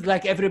it used,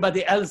 like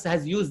everybody else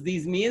has used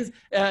these means,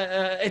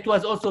 it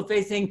was also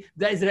facing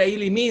the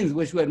Israeli means,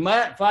 which were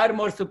far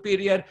more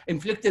superior,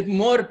 inflicted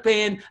more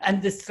pain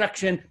and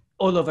destruction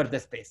all over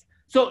the space.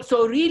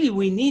 So really,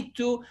 we need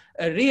to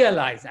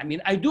realize, I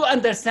mean, I do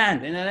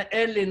understand in the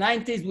early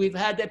 90s, we've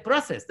had a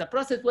process. The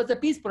process was a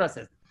peace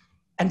process,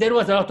 and there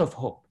was a lot of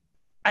hope.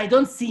 I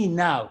don't see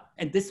now,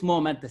 at this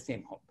moment, the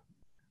same hope.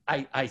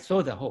 I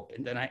saw the hope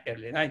in the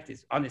early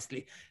 90s,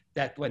 honestly,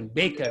 that when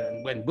Baker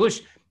and when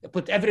Bush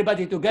put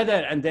everybody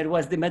together, and there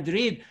was the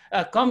Madrid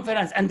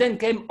conference, and then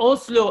came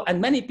Oslo,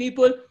 and many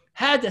people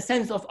had a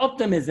sense of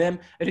optimism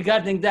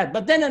regarding that.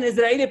 But then an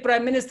Israeli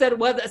prime minister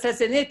was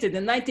assassinated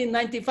in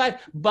 1995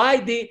 by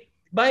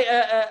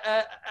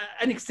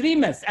an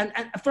extremist. And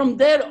from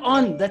there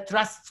on, the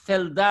trust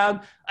fell down.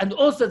 And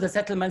also the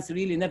settlements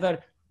really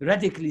never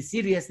radically,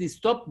 seriously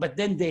stopped. But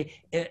then they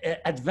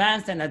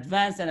advanced and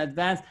advanced and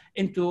advanced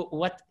into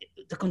what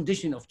the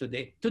condition of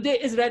today. Today,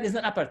 Israel is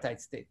an apartheid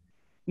state.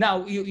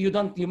 Now, you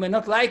may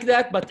not like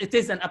that, but it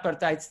is an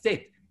apartheid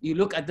state. You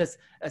look at this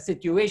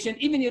situation,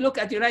 even you look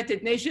at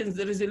United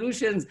Nations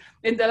resolutions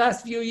in the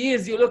last few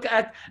years, you look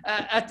at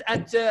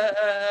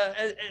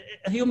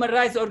human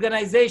rights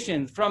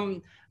organizations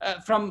from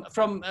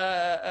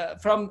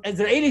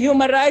Israeli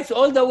human rights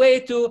all the way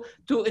to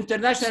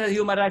international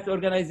human rights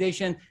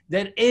organizations.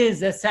 There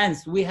is a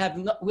sense we have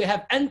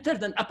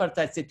entered an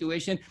apartheid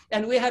situation,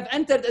 and we have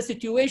entered a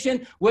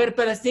situation where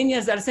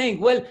Palestinians are saying,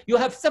 well, you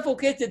have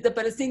suffocated the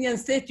Palestinian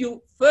state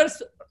you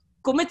first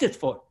committed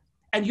for,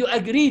 and you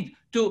agreed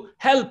to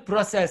help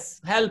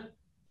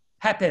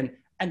happen,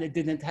 and it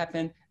didn't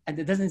happen, and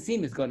it doesn't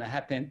seem it's going to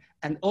happen,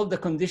 and all the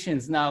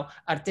conditions now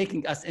are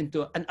taking us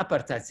into an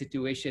apartheid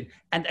situation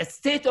and a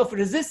state of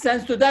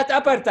resistance to that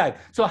apartheid.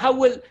 So how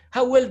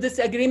will this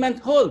agreement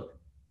hold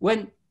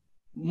when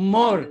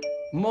more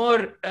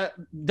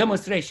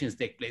demonstrations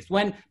take place,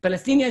 when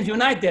Palestinians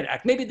unite their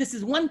act? Maybe this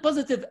is one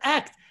positive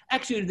act,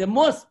 actually the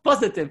most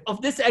positive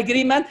of this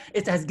agreement.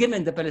 It has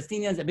given the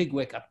Palestinians a big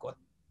wake-up call.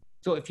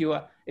 So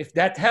if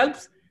that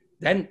helps,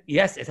 then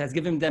yes, it has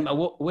given them a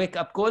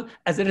wake-up call.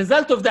 As a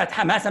result of that,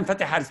 Hamas and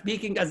Fatah are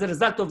speaking. As a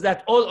result of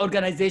that, all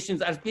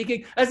organizations are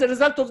speaking. As a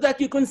result of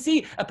that, you can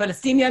see a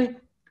Palestinians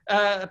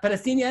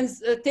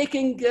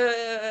taking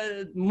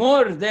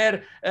more,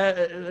 they're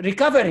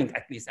recovering,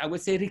 at least I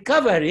would say,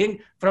 recovering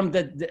from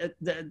the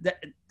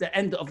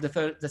end of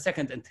the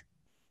second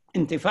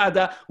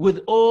intifada,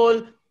 with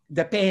all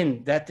the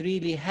pain that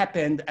really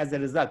happened as a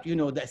result. You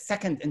know, the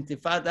second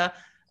intifada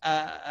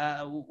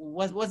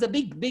was a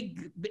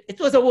big, it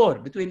was a war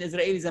between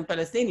Israelis and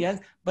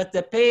Palestinians, but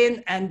the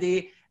pain and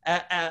the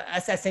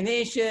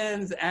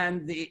assassinations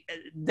and the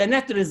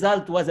net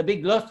result was a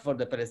big loss for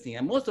the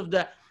Palestinians. Most of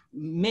the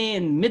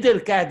main middle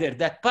cadre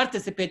that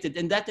participated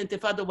in that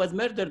intifada was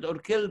murdered or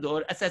killed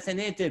or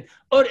assassinated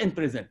or in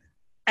prison.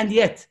 And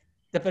yet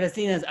the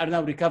Palestinians are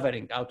now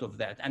recovering out of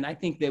that. And I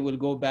think they will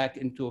go back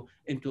into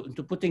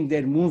putting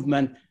their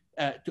movement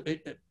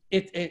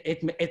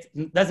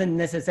It doesn't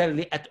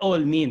necessarily at all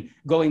mean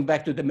going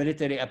back to the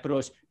military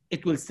approach.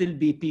 It will still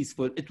be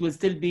peaceful. It will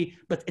still be,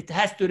 but it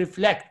has to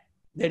reflect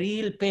the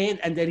real pain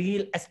and the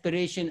real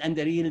aspiration and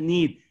the real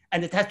need.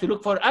 And it has to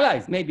look for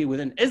allies, maybe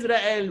within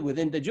Israel,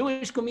 within the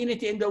Jewish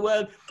community in the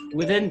world,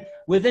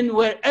 within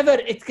wherever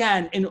it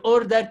can, in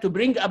order to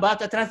bring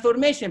about a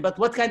transformation. But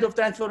what kind of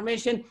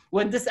transformation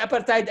when this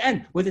apartheid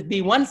ends? Would it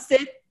be one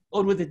state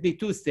or would it be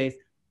two states?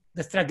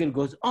 The struggle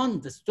goes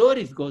on, the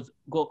stories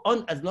go on,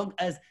 as long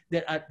as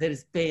there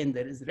is pain,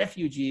 there is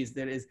refugees,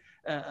 there is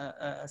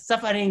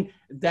suffering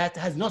that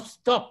has not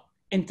stopped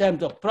in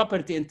terms of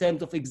property, in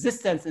terms of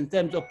existence, in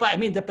terms of, I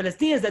mean, the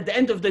Palestinians at the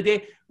end of the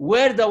day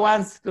were the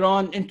ones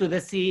thrown into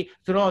the sea,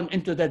 thrown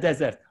into the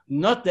desert,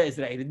 not the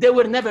Israelis. They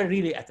were never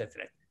really at a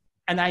threat.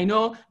 And I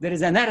know there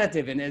is a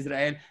narrative in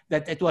Israel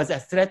that it was a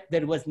threat.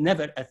 There was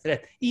never a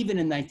threat. Even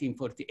in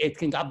 1948,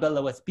 King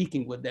Abdullah was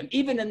speaking with them.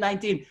 Even in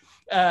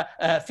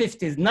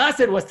 1950s,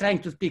 Nasser was trying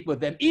to speak with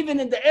them. Even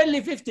in the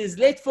early 50s,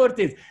 late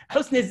 40s,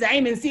 Hosni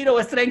Zaim in Syria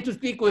was trying to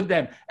speak with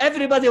them.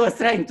 Everybody was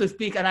trying to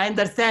speak. And I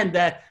understand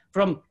that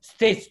from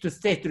state to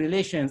state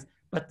relations,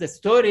 but the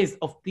stories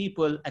of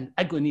people and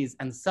agonies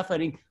and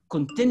suffering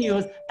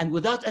continues. And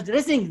without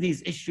addressing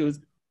these issues,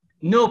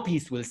 no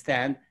peace will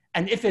stand.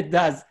 And if it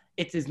does,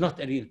 it is not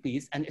a real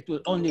peace, and it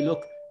will only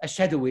look a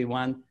shadowy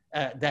one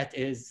that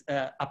is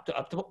up to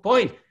a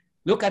point.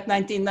 Look at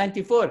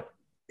 1994.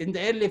 In the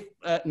early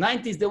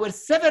 90s, there were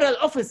several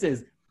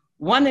offices,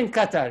 one in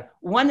Qatar,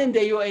 one in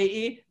the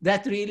UAE,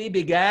 that really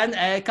began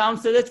a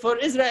consulate for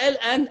Israel,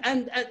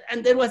 and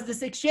there was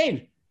this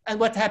exchange. And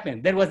what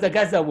happened? There was the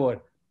Gaza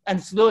war,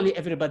 and slowly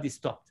everybody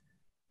stopped.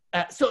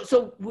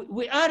 So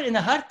we are in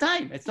a hard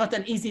time. It's not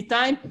an easy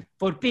time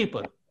for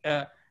people.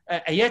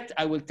 Yet,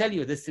 I will tell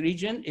you, this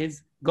region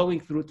is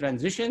going through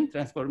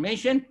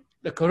transformation.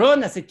 The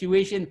corona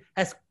situation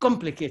has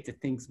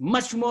complicated things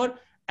much more.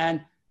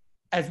 And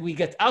as we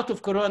get out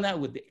of corona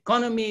with the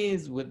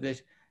economies, with the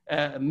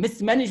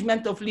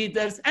mismanagement of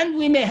leaders, and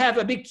we may have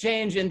a big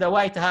change in the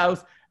White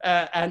House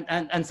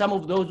and some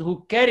of those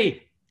who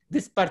carry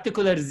this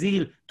particular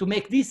zeal to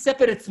make these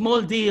separate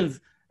small deals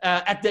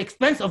at the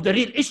expense of the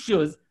real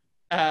issues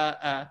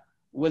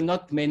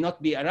may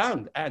not be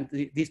around, and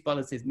these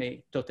policies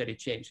may totally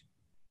change.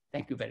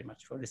 Thank you very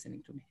much for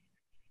listening to me.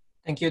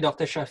 Thank you,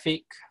 Dr.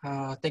 Shafiq.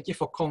 Thank you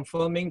for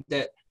confirming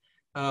that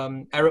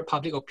Arab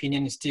public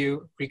opinion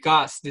still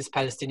regards this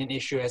Palestinian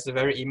issue as a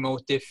very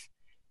emotive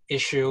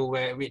issue,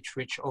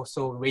 which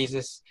also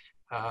raises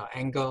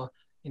anger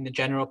in the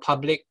general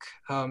public.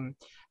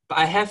 But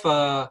I have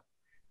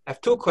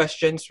two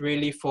questions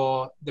really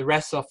for the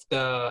rest of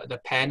the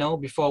panel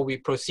before we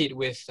proceed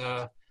with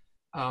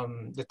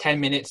the 10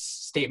 minutes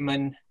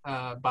statement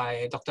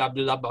by Dr.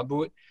 Abdullah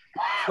Babood.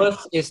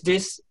 First, is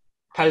this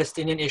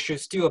Palestinian issue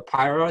still a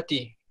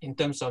priority in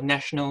terms of in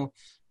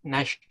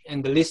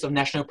the list of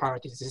national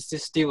priorities?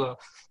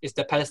 Is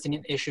the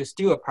Palestinian issue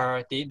still a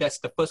priority? That's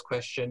the first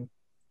question.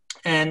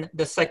 And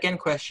the second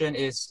question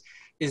is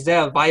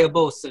there a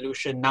viable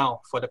solution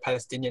now for the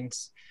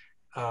Palestinians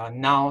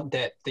now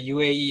that the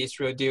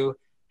UAE-Israel deal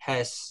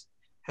has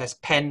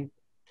penned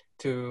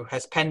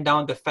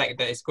down the fact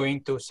that it's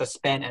going to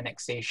suspend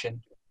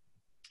annexation?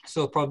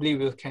 So probably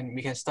we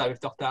can start with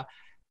Dr.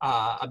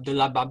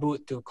 Abdullah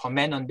Babood to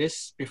comment on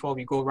this before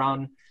we go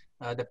around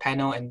the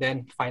panel, and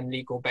then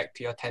finally go back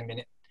to your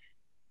 10-minute.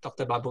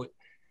 Dr. Babood.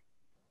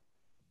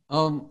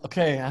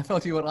 Okay, I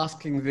thought you were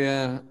asking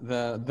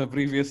the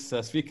previous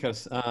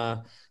speakers.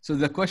 So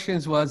the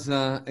questions was,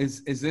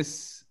 is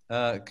this,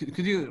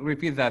 could you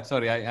repeat that?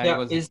 Sorry,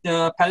 Is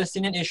the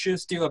Palestinian issue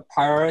still a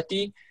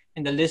priority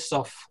in the list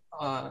of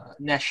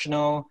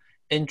national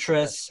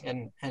interests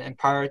and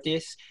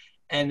priorities?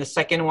 And the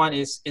second one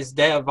is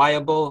there a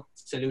viable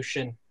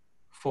solution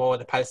for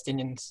the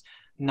Palestinians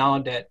now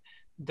that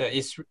the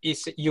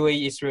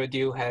UAE-Israel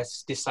deal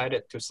has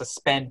decided to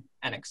suspend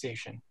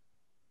annexation?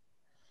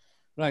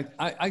 Right.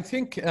 I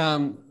think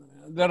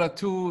there are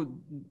two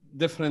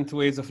different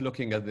ways of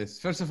looking at this.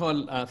 First of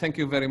all, thank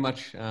you very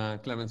much,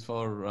 Clemens,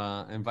 for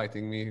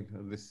inviting me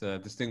to this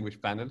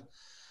distinguished panel.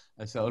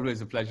 It's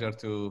always a pleasure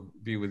to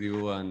be with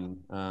you and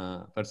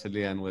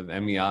personally, and with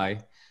MEI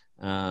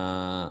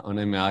on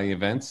MEI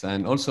events,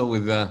 and also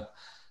with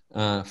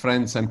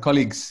friends and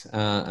colleagues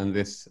in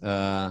this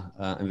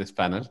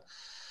panel.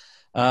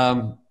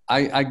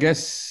 I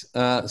guess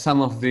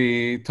some of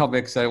the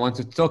topics I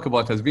wanted to talk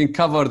about has been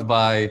covered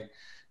by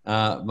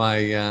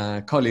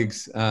my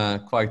colleagues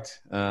quite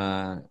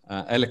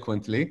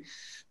eloquently.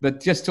 But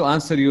just to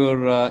answer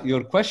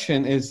your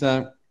question is,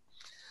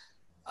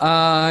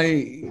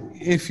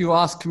 if you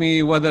ask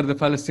me whether the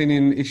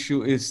Palestinian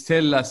issue is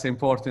still as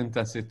important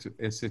as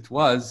it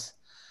was,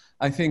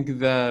 I think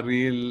the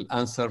real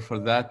answer for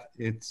that,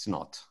 it's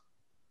not.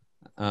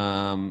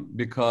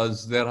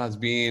 Because there has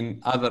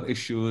been other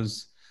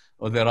issues,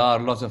 or there are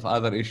lots of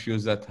other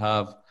issues that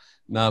have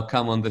now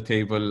come on the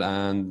table,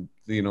 and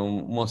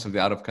most of the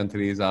Arab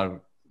countries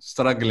are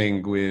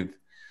struggling with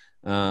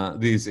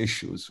these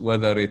issues,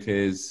 whether it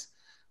is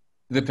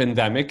the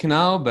pandemic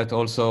now, but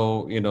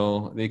also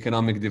the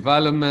economic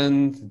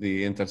development,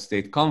 the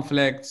interstate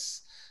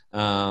conflicts,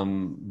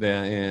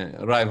 the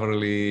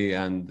rivalry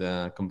and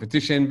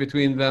competition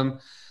between them,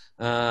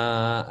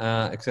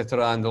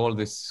 etc., and all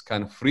this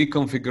kind of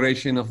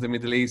reconfiguration of the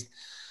Middle East.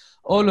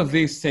 All of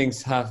these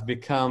things have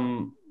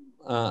become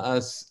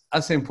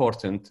as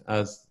important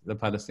as the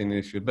Palestinian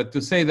issue. But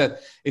to say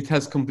that it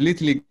has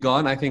completely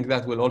gone, I think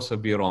that will also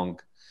be wrong,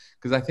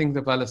 because I think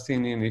the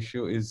Palestinian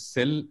issue is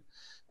still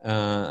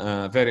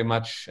very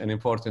much an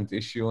important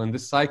issue in the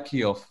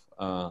psyche of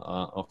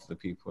the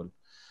people.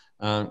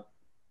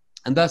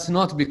 And that's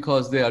not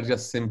because they are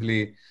just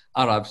simply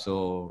Arabs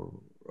or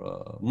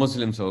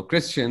Muslims or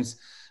Christians,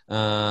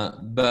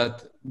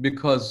 but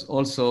because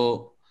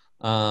also,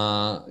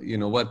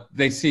 what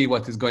they see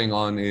what is going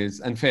on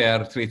is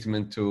unfair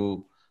treatment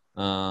to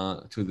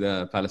to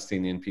the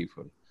Palestinian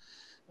people.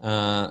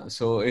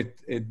 So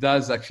it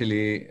does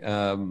actually,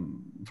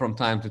 from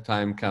time to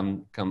time,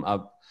 come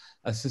up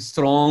as a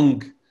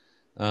strong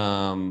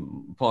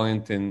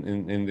point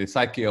in the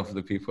psyche of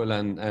the people,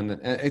 and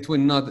it will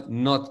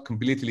not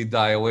completely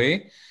die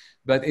away,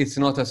 but it's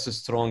not as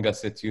strong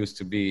as it used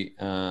to be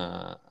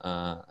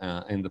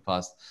in the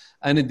past.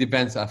 And it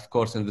depends, of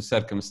course, on the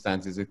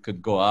circumstances. It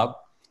could go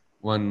up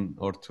 1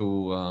 or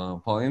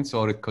 2 points,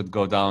 or it could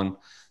go down,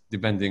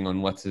 depending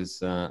on what is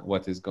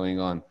going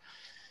on.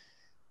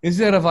 Is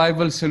there a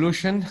viable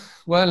solution?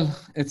 Well,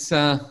 it's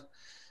a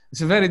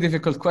very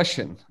difficult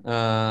question.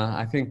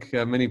 I think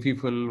many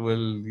people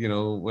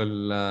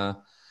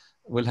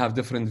will have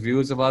different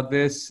views about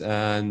this,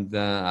 and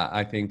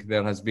I think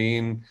there has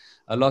been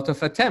a lot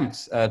of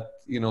attempts at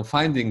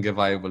finding a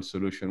viable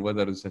solution,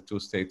 whether it's a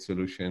two-state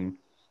solution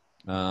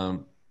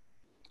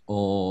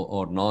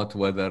or not,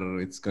 whether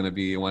it's going to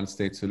be a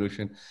one-state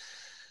solution.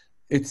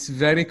 It's a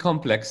very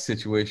complex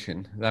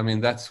situation. I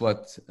mean, that's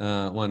what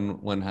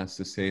one has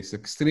to say. It's an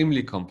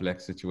extremely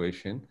complex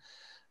situation,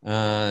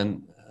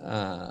 and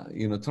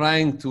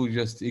trying to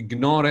just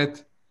ignore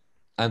it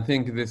and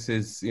think this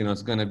is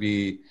it's going to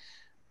be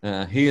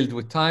healed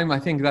with time, I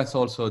think that's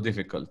also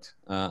difficult,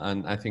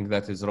 and I think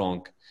that is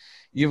wrong.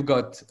 You've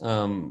got, as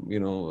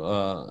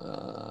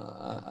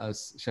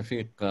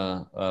Shafiq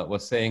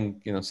was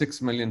saying,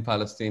 6 million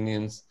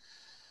Palestinians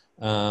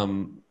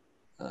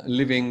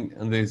living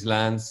in these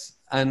lands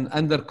and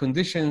under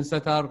conditions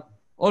that are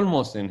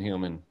almost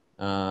inhuman,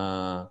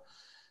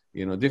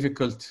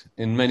 difficult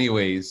in many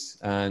ways,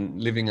 and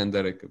living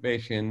under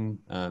occupation.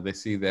 They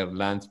see their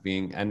lands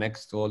being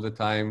annexed all the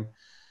time,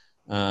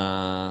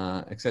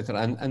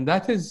 etc. And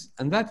that is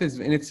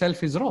in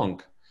itself is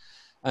wrong.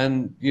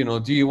 And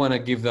do you want to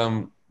give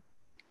them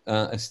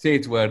a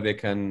state where they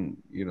can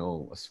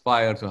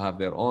aspire to have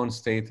their own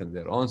state and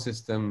their own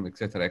system,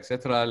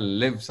 etc.,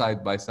 live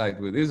side by side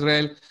with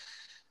Israel?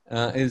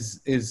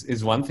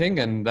 Is one thing,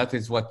 and that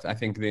is what I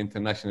think the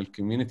international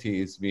community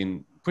has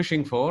been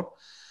pushing for.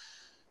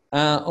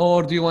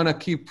 Or do you want to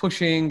keep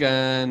pushing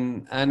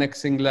and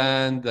annexing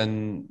land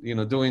and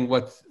doing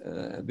what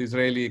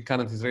the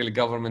current Israeli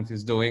government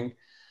is doing,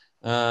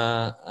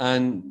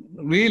 and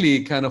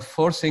really kind of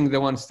forcing the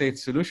one-state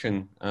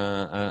solution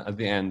at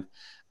the end?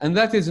 And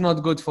that is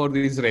not good for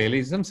the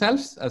Israelis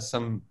themselves, as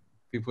some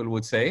people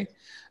would say.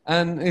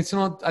 And it's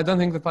not, I don't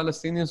think the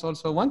Palestinians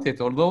also want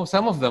it, although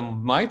some of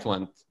them might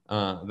want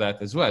that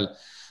as well.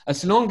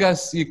 As long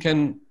as you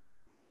can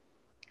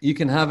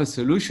have a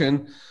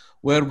solution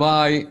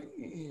whereby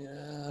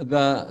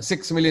the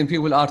 6 million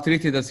people are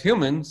treated as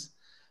humans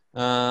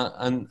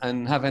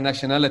and have a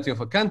nationality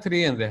of a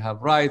country, and they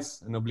have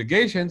rights and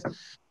obligations,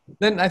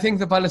 then I think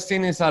the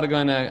Palestinians are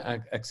going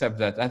to accept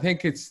that. I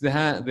think it's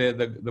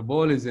the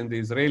ball is in the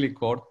Israeli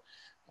court,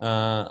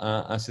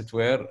 as it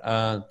were,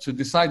 to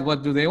decide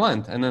what do they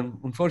want. And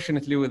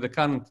unfortunately, with the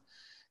current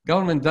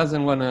government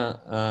doesn't want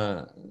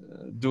to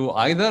do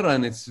either,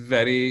 and it's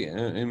very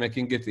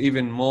making it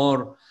even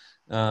more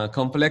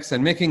complex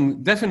and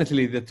making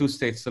definitely the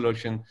two-state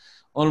solution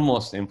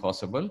almost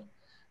impossible,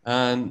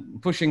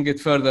 and pushing it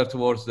further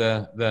towards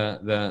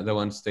the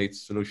one-state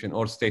solution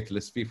or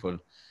stateless people.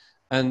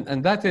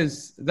 And that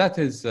is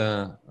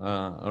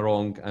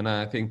wrong. And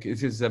I think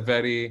it is a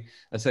very,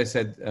 as I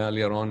said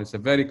earlier on, it's a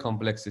very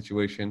complex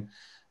situation,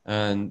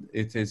 and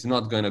it is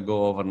not going to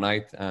go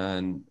overnight.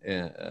 And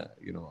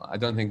I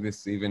don't think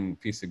this even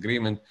peace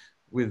agreement,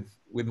 with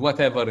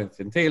whatever it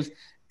entails,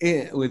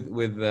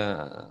 with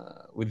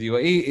the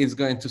UAE, is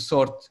going to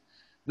sort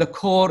the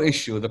core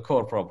issue, the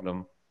core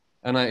problem.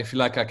 And I feel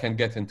like I can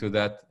get into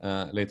that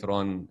later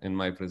on in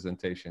my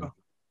presentation.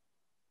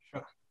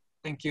 Sure.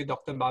 Thank you,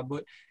 Dr.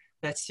 Mahmoud.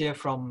 Let's hear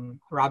from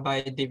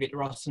Rabbi David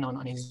Rosnan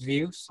on his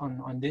views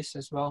on this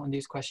as well, on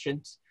these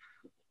questions.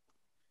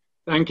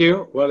 Thank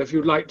you. Well, if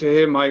you'd like to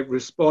hear my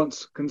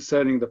response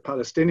concerning the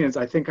Palestinians,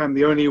 I think I'm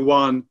the only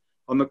one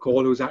on the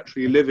call who's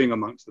actually living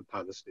amongst the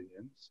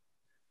Palestinians.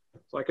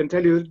 So I can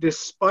tell you that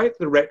despite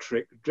the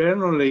rhetoric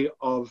generally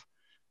of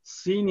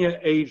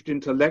senior-aged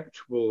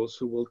intellectuals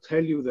who will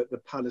tell you that the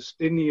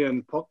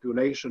Palestinian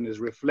population is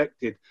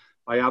reflected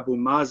by Abu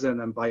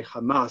Mazen and by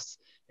Hamas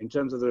in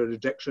terms of the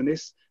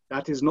rejectionists,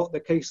 that is not the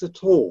case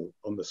at all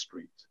on the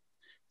street.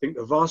 I think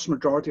the vast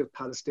majority of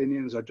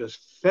Palestinians are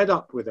just fed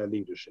up with their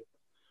leadership.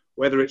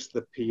 Whether it's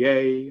the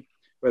PA,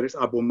 whether it's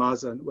Abu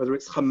Mazen, whether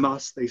it's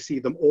Hamas, they see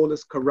them all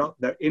as corrupt.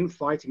 Their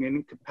infighting and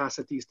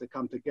incapacities to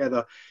come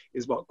together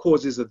is what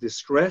causes the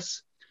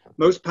distress.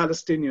 Most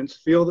Palestinians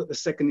feel that the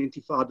Second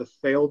Intifada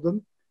failed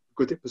them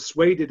because it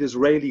persuaded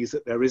Israelis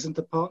that there isn't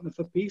a partner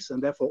for peace,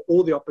 and therefore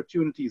all the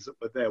opportunities that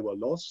were there were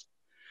lost,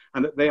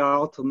 and that they are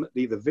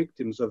ultimately the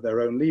victims of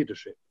their own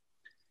leadership.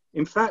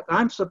 In fact,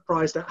 I'm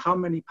surprised at how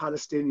many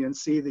Palestinians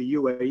see the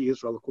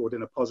UAE-Israel Accord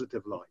in a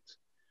positive light,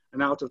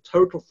 and out of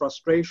total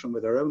frustration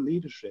with their own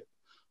leadership,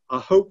 are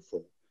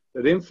hopeful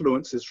that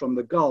influences from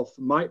the Gulf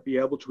might be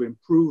able to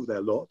improve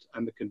their lot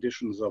and the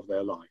conditions of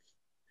their life.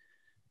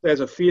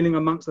 There's a feeling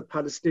amongst the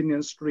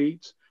Palestinian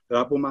street that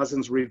Abu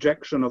Mazen's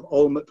rejection of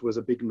Olmert was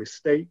a big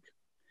mistake,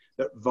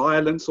 that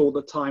violence all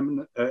the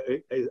time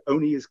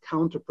only is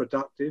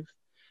counterproductive,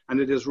 and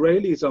that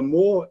Israelis are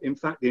more, in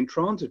fact,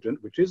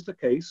 intransigent, which is the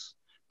case,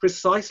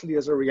 precisely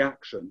as a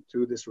reaction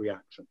to this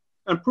reaction.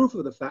 And proof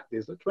of the fact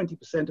is that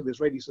 20% of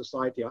Israeli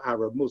society are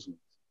Arab Muslims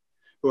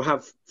who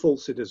have full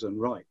citizen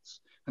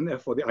rights. And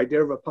therefore, the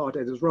idea of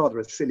apartheid is rather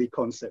a silly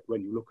concept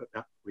when you look at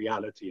that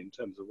reality in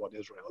terms of what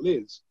Israel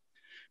is.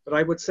 But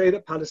I would say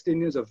that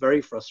Palestinians are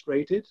very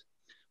frustrated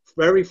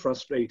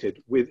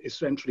with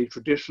essentially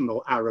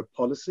traditional Arab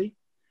policy,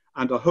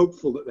 and are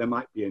hopeful that there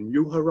might be a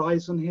new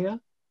horizon here.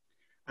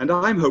 And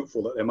I'm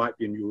hopeful that there might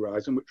be a new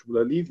horizon which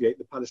will alleviate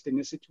the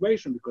Palestinian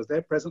situation, because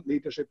their present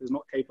leadership is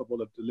not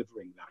capable of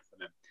delivering that for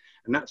them.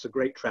 And that's a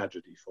great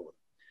tragedy for them.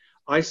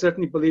 I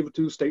certainly believe a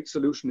two-state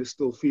solution is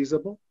still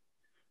feasible.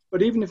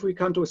 But even if we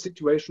come to a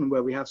situation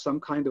where we have some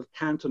kind of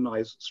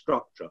cantonized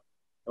structure,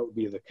 that would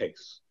be the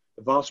case.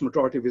 The vast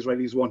majority of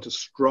Israelis want a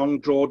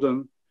strong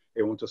Jordan,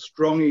 they want a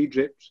strong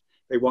Egypt,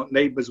 they want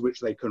neighbors which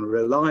they can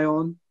rely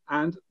on.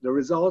 And the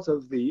result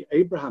of the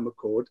Abraham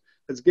Accord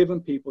has given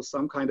people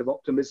some kind of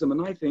optimism,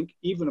 and I think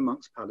even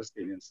amongst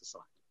Palestinian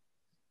society.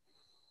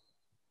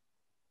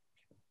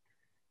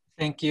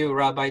 Thank you,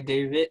 Rabbi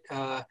David.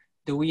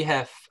 Do we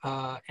have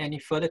any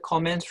further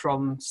comments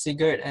from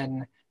Sigurd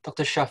and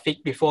Dr.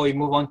 Shafiq before we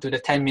move on to the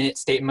 10-minute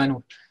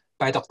statement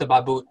by Dr.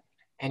 Babood?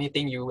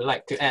 Anything you would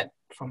like to add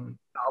from?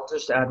 I'll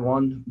just add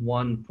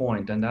one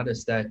point, and that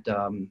is that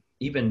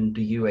even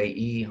the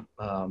UAE,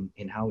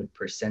 in how it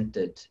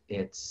presented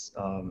its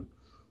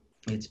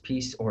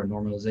peace or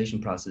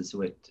normalization process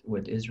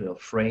with Israel,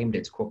 framed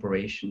its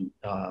cooperation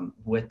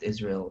with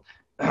Israel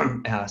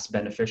as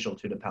beneficial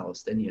to the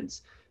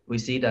Palestinians. We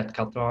see that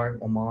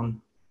Qatar,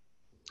 Oman,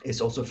 is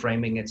also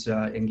framing its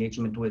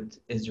engagement with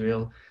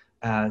Israel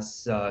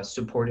as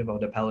supportive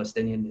of the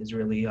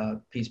Palestinian-Israeli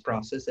peace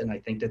process. And I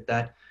think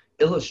that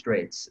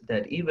illustrates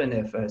that even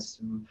if, as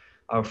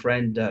our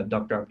friend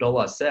Dr.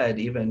 Abdullah said,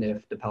 even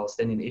if the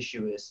Palestinian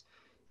issue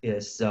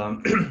is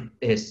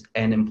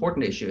an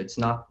important issue, it's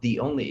not the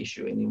only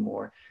issue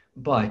anymore,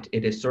 but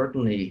it is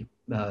certainly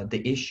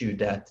the issue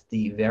that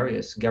the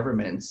various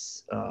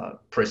governments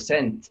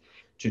present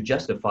to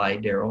justify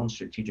their own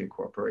strategic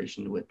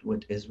cooperation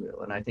with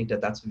Israel. And I think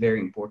that that's very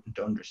important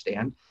to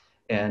understand.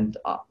 And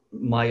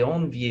my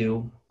own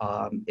view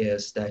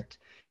is that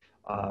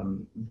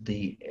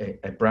the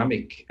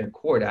Abrahamic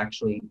Accord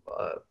actually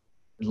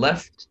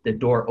left the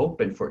door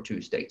open for a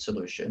two-state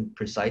solution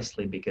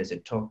precisely because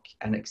it took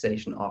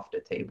annexation off the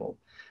table.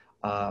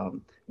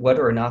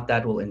 Whether or not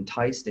that will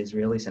entice the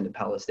Israelis and the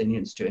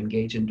Palestinians to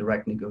engage in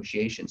direct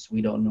negotiations,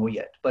 we don't know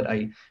yet. But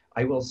I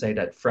will say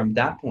that from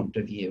that point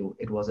of view,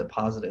 it was a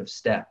positive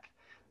step,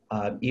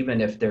 even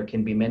if there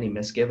can be many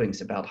misgivings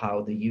about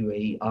how the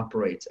UAE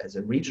operates as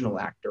a regional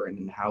actor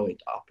and how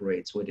it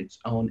operates with its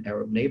own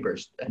Arab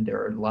neighbors. And there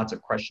are lots of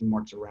question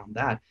marks around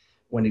that.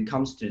 When it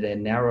comes to the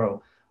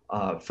narrow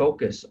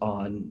focus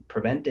on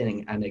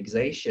preventing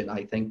annexation,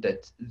 I think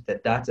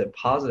that's a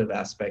positive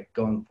aspect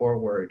going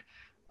forward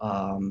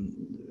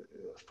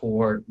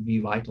for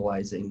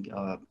revitalizing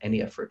any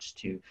efforts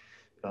to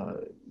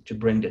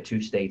bring the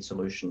two-state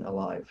solution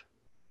alive.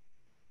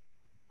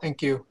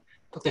 Thank you.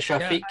 Dr.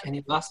 Shafiq,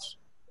 any last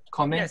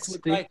comments? Yes,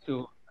 we'd like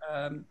to.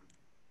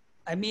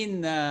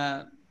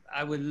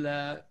 I will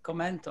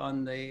comment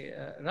on the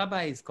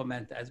rabbi's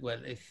comment as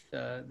well, if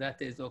that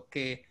is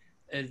okay.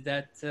 Is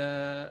that,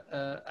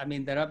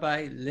 the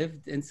rabbi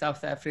lived in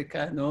South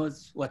Africa,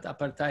 knows what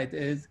apartheid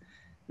is,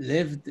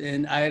 lived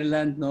in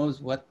Ireland,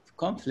 knows what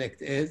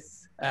conflict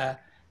is,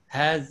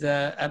 has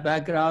a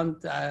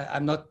background,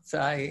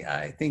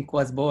 I think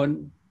was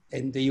born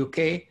in the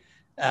UK,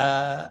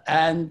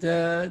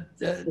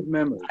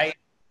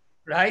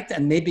 right?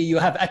 And maybe you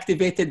have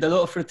activated the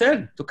law of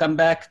return to come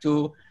back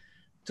to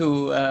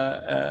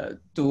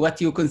what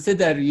you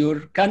consider your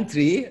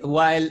country,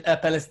 while a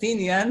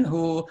Palestinian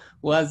who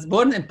was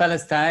born in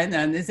Palestine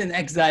and is in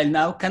exile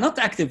now cannot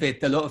activate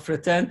the law of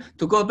return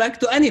to go back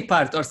to any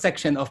part or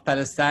section of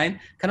Palestine,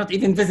 cannot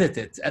even visit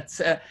it.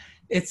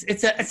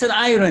 It's an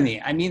irony.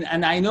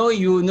 And I know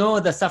you know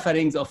the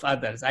sufferings of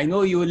others. I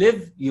know you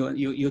live,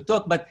 you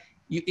talk, but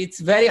it's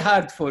very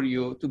hard for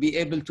you to be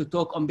able to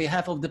talk on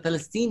behalf of the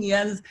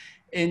Palestinians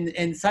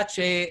in such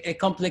a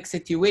complex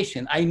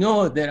situation. I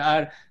know there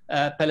are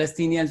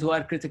Palestinians who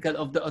are critical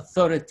of the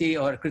authority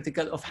or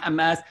critical of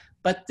Hamas,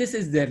 but this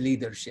is their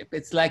leadership.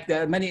 It's like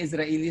there are many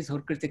Israelis who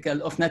are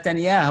critical of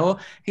Netanyahu.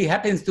 He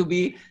happens to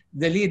be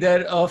the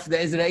leader of the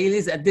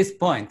Israelis at this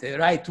point,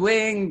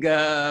 right-wing,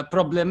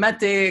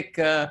 problematic.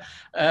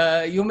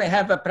 You may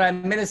have a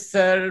prime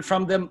minister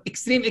from the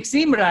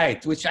extreme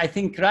right, which I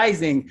think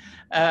rising,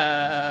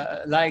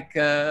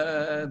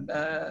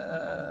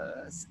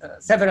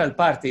 several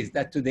parties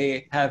that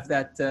today have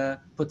that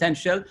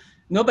potential.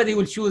 Nobody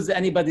will choose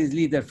anybody's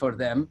leader for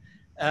them.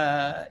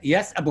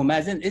 yes, Abu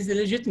Mazen is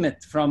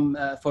legitimate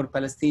for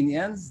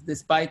Palestinians,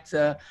 despite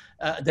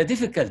the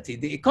difficulty.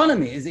 The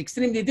economy is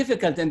extremely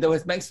difficult in the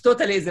West Bank. It's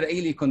totally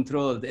Israeli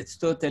controlled. It's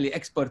totally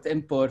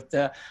export-import,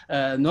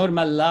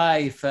 normal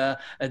life,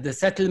 the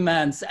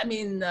settlements. I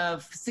mean,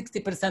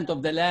 60%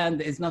 of the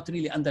land is not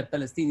really under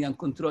Palestinian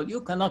control.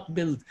 You cannot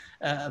build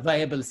a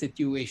viable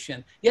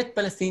situation. Yet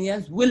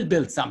Palestinians will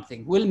build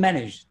something, will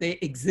manage. They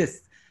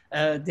exist.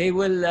 They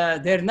will.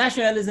 Their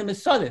nationalism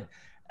is solid.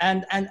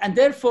 And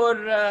therefore,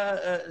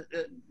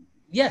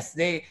 yes,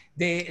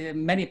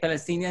 many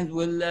Palestinians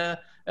will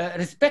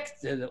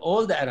respect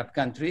all the Arab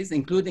countries,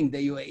 including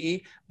the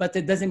UAE, but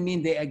it doesn't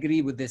mean they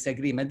agree with this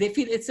agreement. They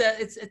feel it's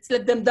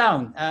let them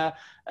down.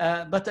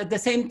 But at the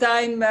same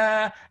time,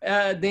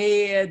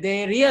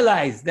 they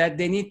realize that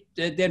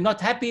they're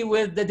not happy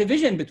with the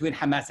division between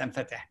Hamas and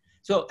Fatah.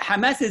 So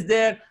Hamas is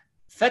there,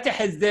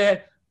 Fatah is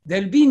there.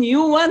 There'll be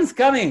new ones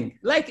coming,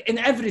 like in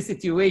every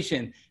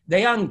situation. The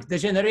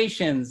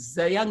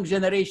young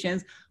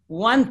generations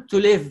want to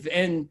live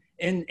in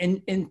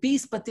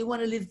peace, but they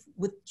want to live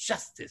with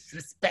justice,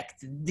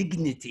 respect,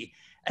 dignity,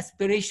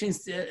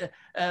 aspirations.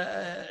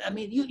 I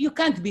mean, you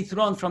can't be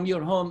thrown from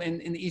your home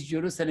in East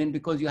Jerusalem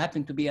because you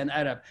happen to be an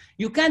Arab.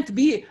 You can't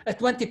be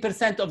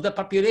 20% of the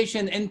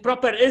population in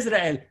proper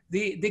Israel,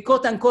 the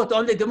quote unquote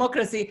only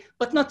democracy,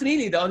 but not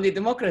really the only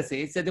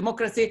democracy. It's a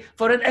democracy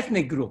for an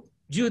ethnic group.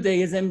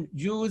 Judaism,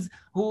 Jews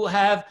who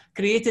have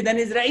created an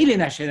Israeli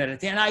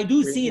nationality. And I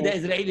do see the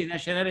Israeli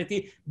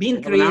nationality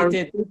being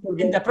created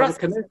in the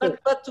process.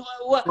 But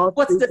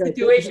what's the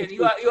situation?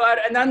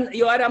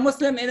 You are a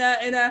Muslim in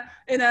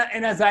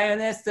a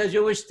Zionist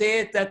Jewish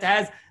state that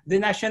has the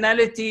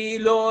nationality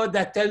law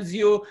that tells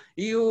you're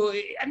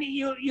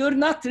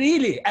not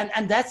really,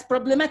 and that's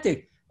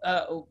problematic.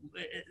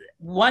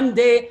 One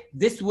day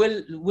this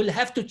will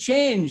have to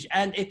change,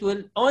 and it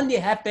will only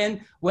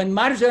happen when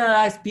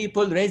marginalized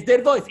people raise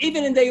their voice.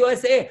 Even in the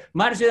USA,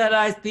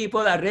 marginalized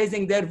people are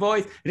raising their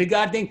voice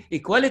regarding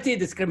equality,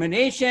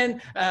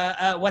 discrimination,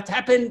 what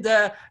happened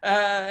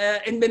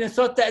in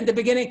Minnesota in the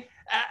beginning.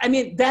 I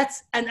mean,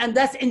 that's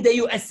in the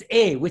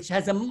USA, which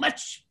has a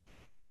much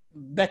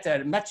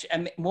better, much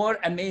more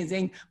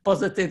amazing,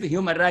 positive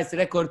human rights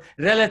record,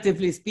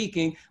 relatively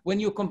speaking, when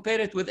you compare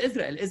it with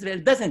Israel. Israel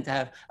doesn't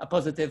have a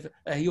positive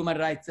human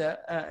rights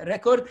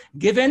record,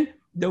 given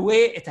the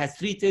way it has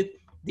treated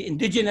the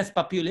indigenous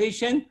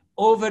population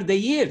over the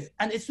years.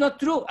 And it's not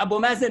true. Abu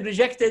Mazen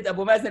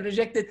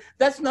rejected.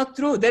 That's not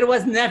true. There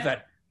was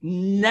never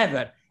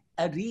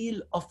a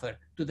real offer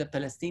to the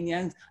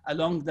Palestinians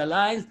along the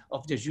lines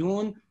of the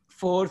June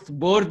 4th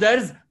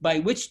borders, by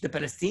which the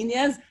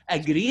Palestinians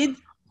agreed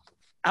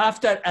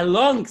after a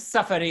long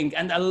suffering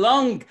and a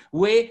long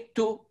way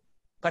to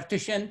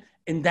partition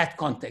in that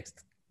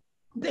context.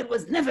 There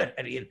was never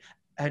a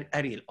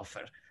real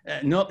offer.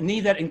 No,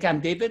 neither in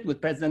Camp David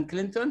with President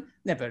Clinton,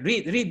 never.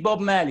 Read Bob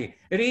Malley,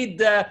 read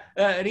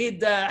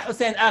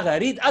Hussein Agha,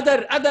 read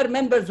other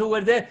members who were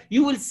there.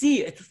 You will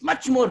see it was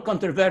much more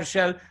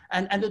controversial,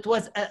 and it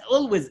was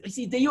always, you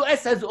see, the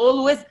US has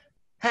always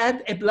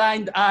had a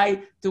blind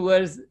eye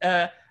towards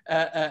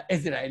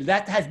Israel.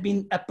 That has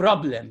been a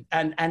problem.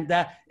 And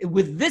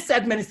with this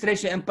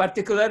administration in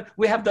particular,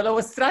 we have the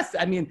lowest trust.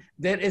 I mean,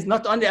 there is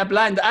not only a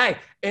blind eye,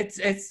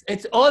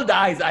 it's all the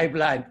eyes are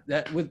blind.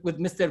 With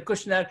Mr.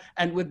 Kushner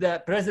and with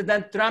the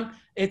President Trump,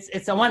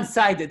 it's a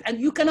one-sided. And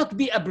you cannot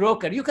be a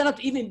broker. You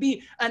cannot even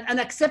be an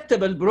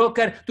acceptable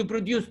broker to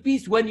produce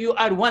peace when you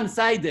are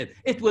one-sided.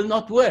 It will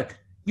not work.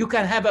 You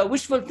can have a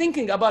wishful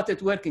thinking about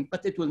it working,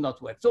 but it will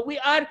not work. So we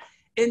are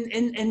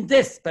in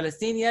this.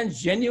 Palestinians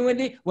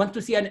genuinely want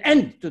to see an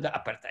end to the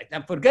apartheid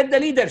and forget the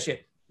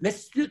leadership.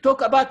 Let's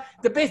talk about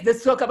the base.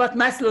 Let's talk about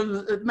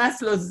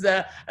Maslow's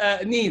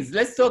needs.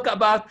 Let's talk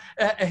about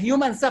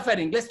human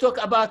suffering. Let's talk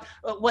about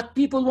what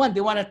people want.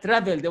 They want to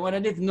travel. They want to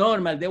live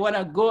normal. They want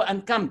to go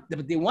and come.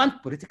 But they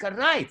want political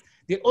rights.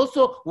 They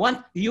also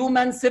want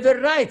human civil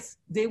rights.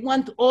 They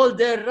want all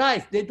their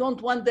rights. They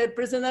don't want their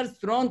prisoners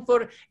thrown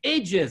for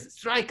ages,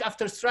 strike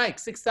after strike,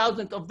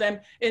 6,000 of them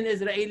in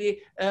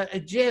Israeli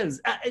jails.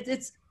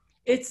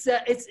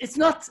 It's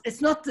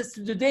not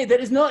today. There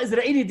is no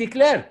Israeli de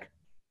Klerk.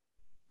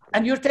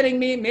 And you're telling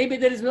me maybe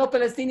there is no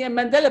Palestinian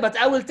Mandela, but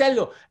I will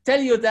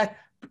tell you that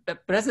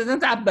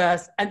President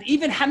Abbas and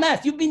even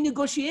Hamas, you've been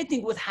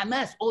negotiating with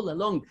Hamas all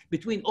along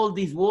between all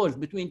these wars,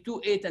 between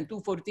 2008 and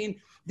 2014.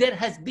 There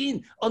has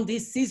been on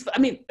these ceasefire. I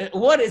mean,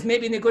 war is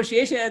maybe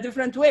negotiation in a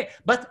different way,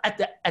 but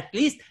at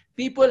least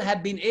people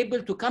have been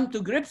able to come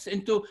to grips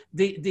into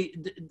the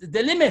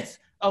limits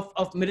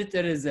of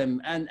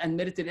militarism and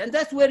military. And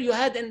that's where you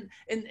had in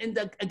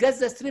the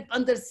Gaza Strip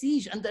under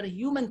siege, under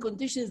human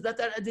conditions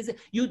that are,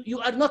 you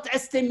are not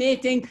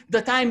estimating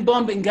the time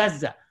bomb in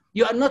Gaza.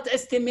 You are not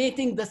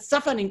estimating the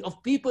suffering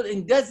of people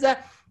in Gaza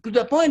to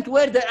the point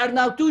where there are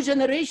now 2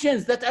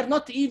 generations that are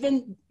not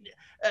even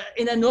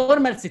in a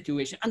normal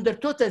situation, under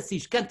total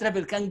siege, can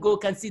travel, can go,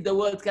 can see the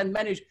world, can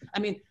manage. I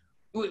mean,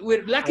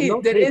 we're lucky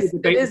there is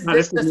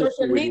the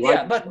social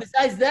media, but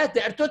besides that,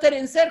 they are totally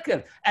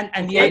encircled.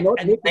 And yet,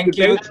 thank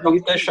you,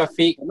 Dr.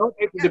 Shafiq. I'm not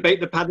here to debate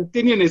the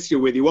Palestinian issue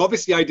with you.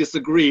 Obviously, I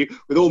disagree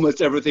with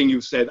almost everything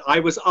you've said. I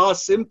was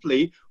asked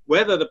simply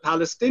whether the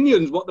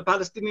Palestinians, what the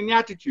Palestinian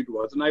attitude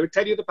was. And I would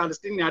tell you the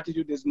Palestinian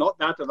attitude is not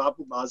that of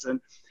Abu Mazen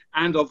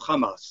and of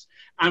Hamas.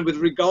 And with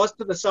regards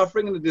to the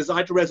suffering and the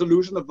desire to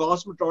resolution, the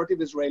vast majority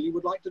of Israeli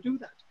would like to do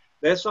that.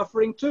 They're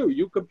suffering too.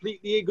 You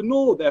completely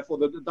ignore, therefore,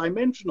 the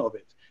dimension of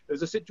it.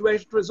 There's a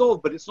situation to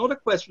resolve, but it's not a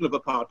question of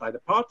apartheid.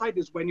 Apartheid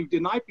is when you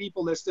deny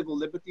people their civil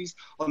liberties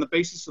on the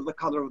basis of the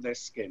color of their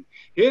skin.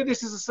 Here,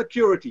 this is a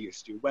security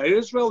issue, where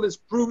Israel is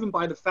proven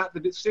by the fact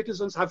that its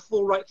citizens have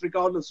full rights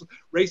regardless of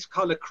race,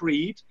 color,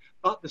 creed,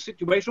 but the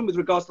situation with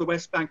regards to the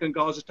West Bank and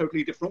Gaza is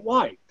totally different.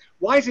 Why?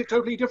 Why is it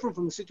totally different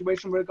from the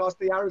situation with regards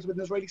to the Arabs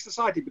within Israeli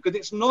society? Because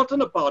it's not an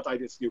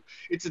apartheid issue.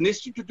 It's an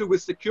issue to do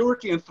with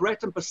security and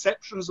threat and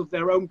perceptions of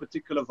their own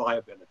particular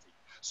viability.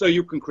 So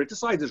you can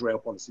criticize Israel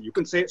policy. You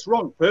can say it's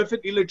wrong,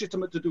 perfectly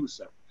legitimate to do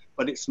so.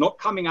 But it's not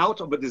coming out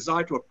of a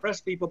desire to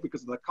oppress people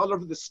because of the color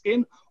of the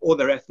skin or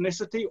their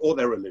ethnicity or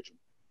their religion.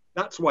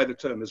 That's why the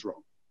term is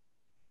wrong.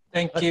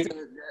 Thank you.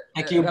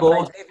 Thank you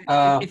both.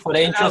 For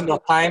the interest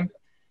of time,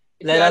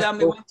 let us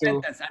go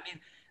to...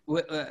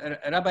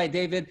 Rabbi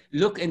David,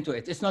 look into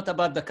it. It's not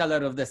about the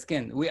color of the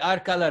skin. We are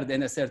colored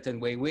in a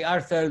certain way. We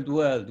are third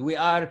world. We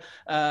are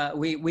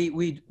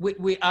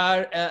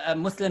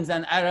Muslims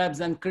and Arabs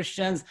and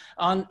Christians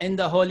in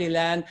the Holy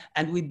Land,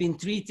 and we've been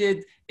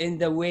treated in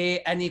the way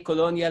any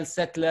colonial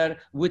settler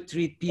would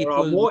treat people.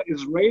 There are more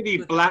Israeli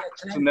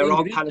blacks than there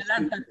are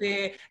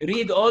Palestinians.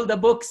 Read all the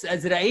books,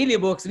 Israeli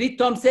books. Read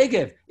Tom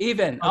Segev,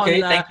 even.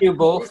 Okay, thank you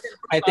both.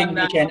 I think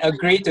we can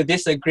agree to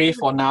disagree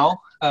for now.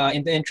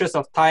 In the interest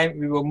of time,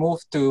 we will move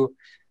to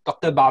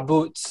Dr.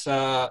 Babout's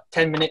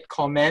 10-minute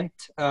comment.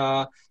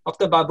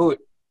 Dr. Babout,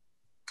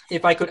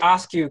 if I could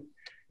ask you,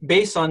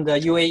 based on the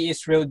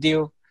UAE-Israel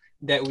deal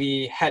that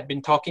we had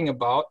been talking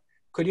about,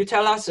 could you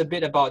tell us a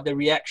bit about the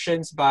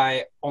reactions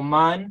by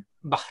Oman,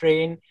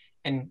 Bahrain,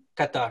 and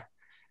Qatar,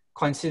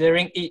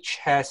 considering each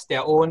has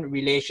their own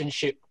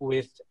relationship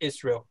with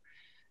Israel?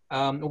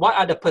 What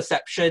are the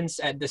perceptions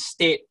at the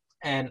state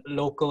and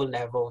local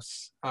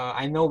levels?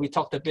 I know we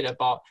talked a bit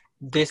about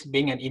this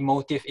being an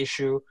emotive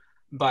issue,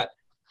 but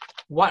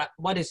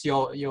what is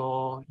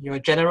your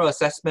general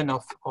assessment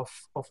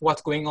of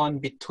what's going on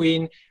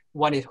between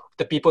what is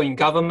the people in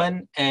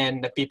government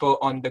and the people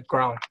on the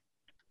ground?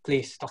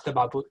 Please, Dr.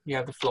 Babout, you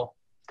have the floor.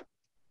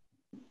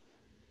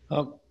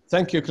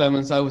 Thank you,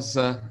 Clemens. I was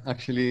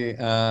actually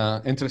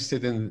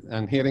interested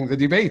in hearing the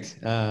debate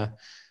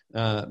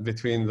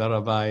between the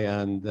Rabbi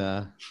and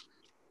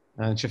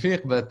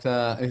Shafiq, but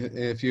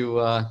if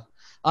you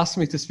asked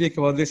me to speak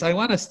about this, I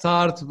want to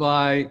start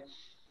by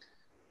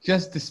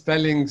just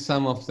dispelling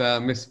some of the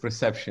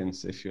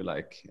misperceptions, if you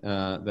like,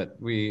 that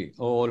we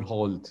all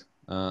hold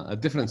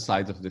at different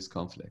sides of this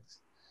conflict.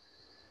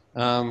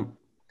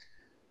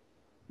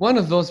 One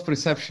of those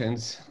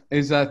perceptions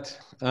is that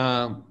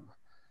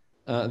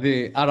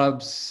the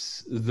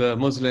Arabs, the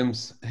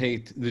Muslims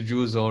hate the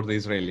Jews or the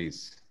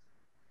Israelis.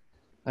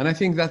 And I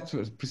think that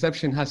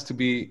perception has to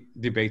be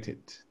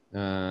debated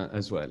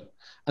as well.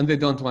 And they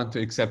don't want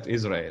to accept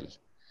Israel.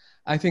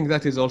 I think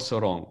that is also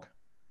wrong.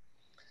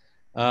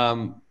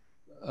 One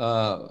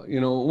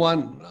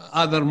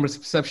other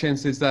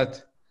misperception is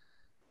that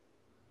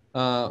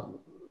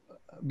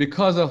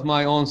because of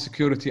my own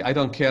security, I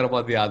don't care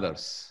about the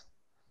others.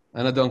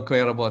 And I don't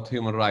care about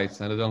human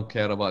rights, and I don't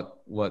care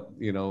about what,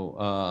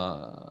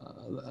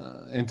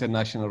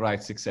 international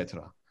rights,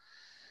 etc.,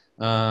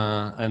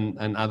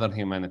 and other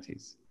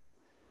humanities.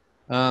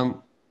 The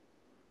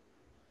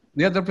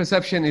other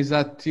perception is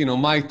that,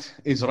 might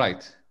is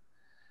right.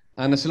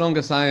 And as long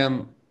as I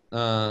am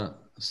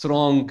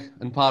strong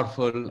and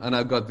powerful, and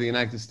I've got the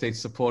United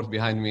States support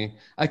behind me,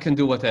 I can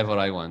do whatever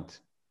I want.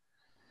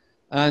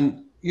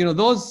 And,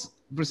 those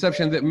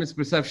perceptions,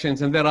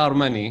 misperceptions, and there are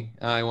many,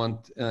 I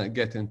won't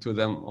get into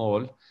them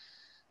all,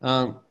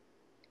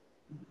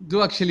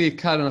 do actually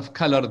kind of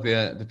color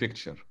the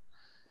picture.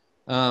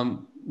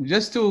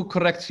 Just to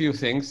correct a few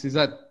things is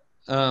that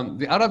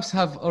the Arabs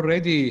have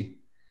already,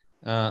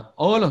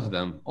 all of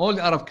them, all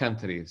the Arab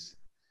countries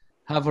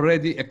have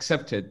already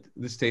accepted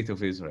the state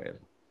of Israel.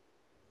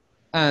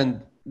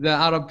 And the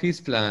Arab Peace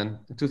Plan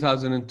in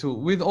 2002,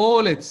 with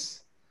all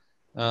its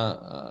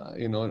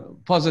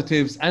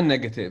positives and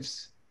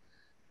negatives,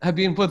 have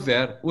been put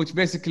there, which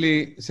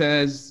basically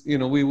says,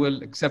 we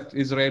will accept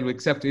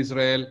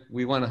Israel,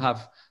 we want to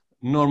have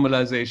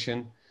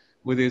normalization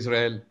with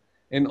Israel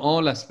in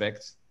all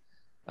aspects,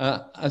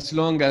 as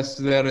long as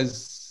there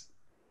is,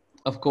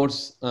 of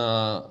course,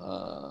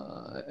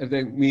 if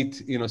they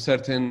meet,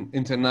 certain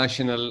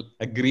international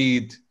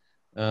agreed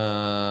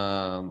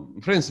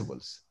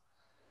principles.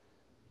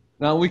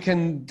 Now we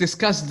can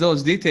discuss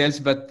those details,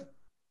 but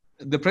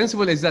the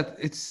principle is that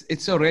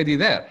it's already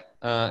there.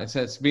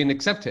 It's been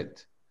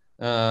accepted.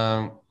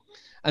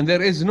 And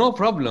there is no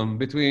problem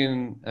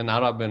between an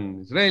Arab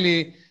and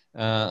Israeli,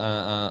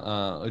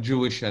 a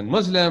Jewish and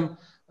Muslim,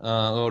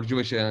 or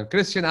Jewish and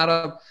Christian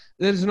Arab.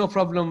 There is no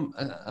problem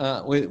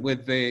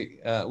with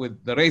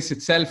the race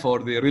itself or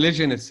the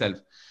religion itself.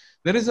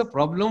 There is a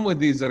problem with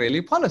the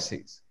Israeli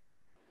policies.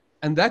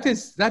 And that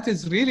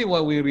is really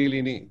what we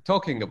really need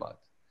talking about.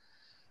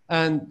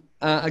 And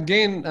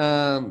again,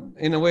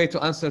 in a way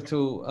to answer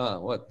to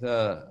what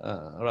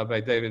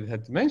Rabbi David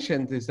had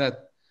mentioned is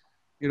that,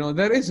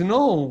 there is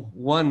no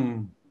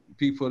one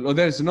people, or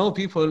there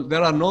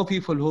are no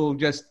people who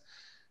just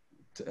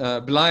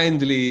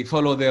blindly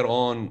follow their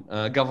own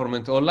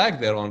government or like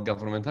their own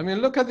government. I mean,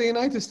 look at the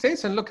United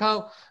States and look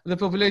how the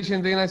population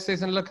in the United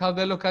States and look how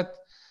they look at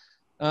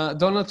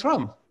Donald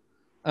Trump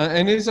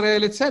and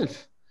Israel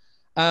itself.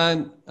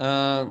 And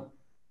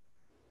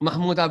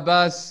Mahmoud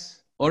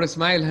Abbas or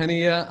Ismail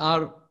Haniyeh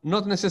are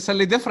not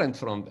necessarily different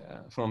from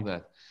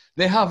that.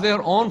 They have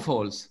their own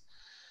faults.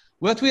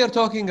 What we are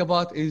talking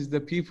about is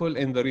the people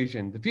in the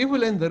region. The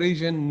people in the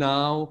region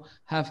now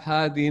have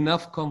had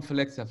enough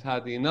conflicts, have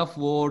had enough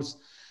wars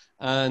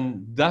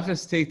and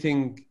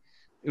devastating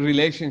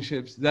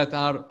relationships that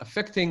are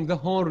affecting the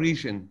whole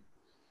region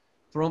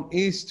from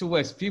east to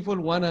west. People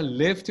want to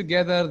live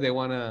together. They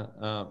want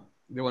to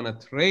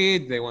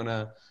trade. They want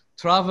to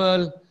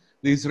travel.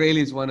 The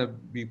Israelis want to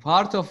be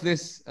part of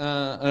this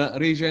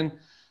region.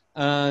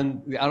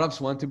 And the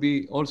Arabs want to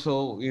be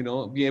also,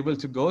 be able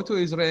to go to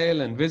Israel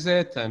and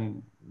visit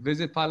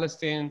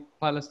Palestine,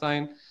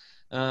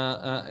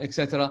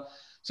 etc.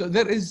 So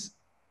there is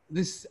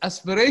this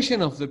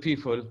aspiration of the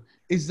people.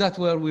 Is that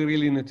where we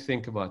really need to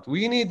think about?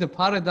 We need a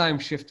paradigm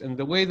shift in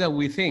the way that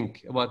we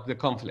think about the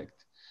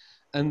conflict,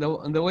 and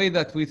the way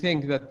that we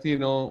think that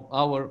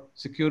our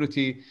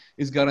security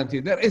is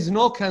guaranteed. There is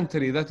no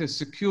country that is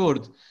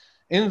secured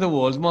in the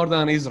world more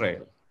than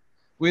Israel,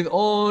 with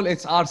all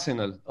its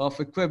arsenal of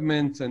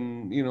equipment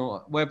and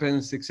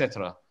weapons,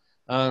 etc.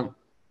 And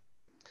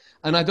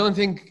I don't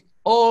think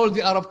all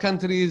the Arab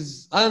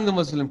countries and the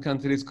Muslim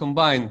countries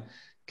combined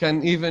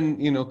can even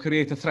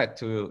create a threat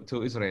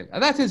to Israel.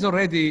 And that is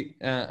already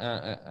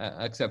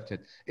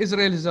accepted.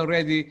 Israel is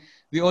already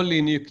the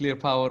only nuclear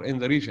power in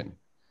the region.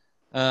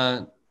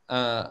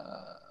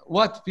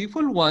 What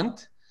people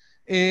want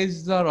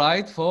is the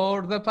right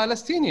for the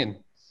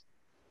Palestinians.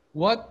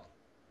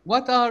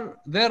 What are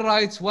their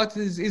rights? What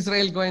is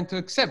Israel going to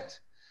accept?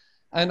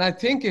 And I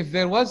think if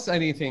there was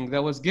anything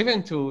that was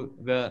given to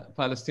the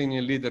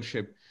Palestinian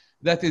leadership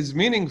that is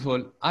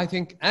meaningful, I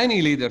think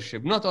any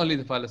leadership, not only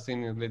the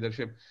Palestinian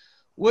leadership,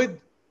 would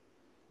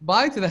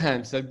bite the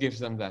hands that gives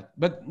them that.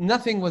 But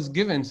nothing was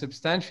given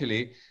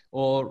substantially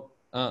or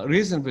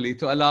reasonably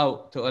to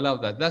allow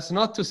that. That's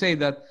not to say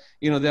that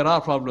there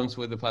are problems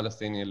with the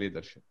Palestinian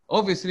leadership.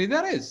 Obviously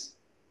there is,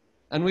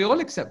 and we all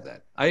accept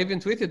that. I even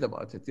tweeted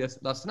about it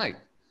last night.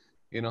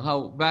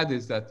 How bad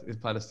is that the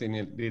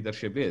Palestinian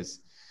leadership is.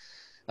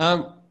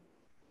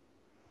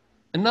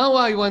 And now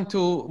I want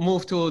to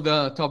move to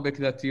the topic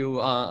that you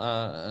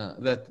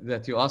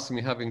that you asked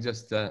me, having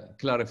just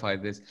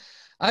clarified this.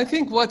 I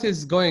think what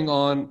is going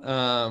on,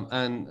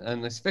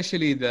 and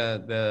especially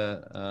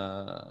the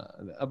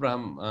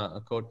Abraham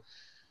Accord,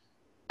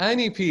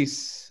 any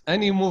peace,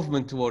 any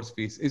movement towards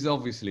peace is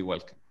obviously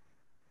welcome.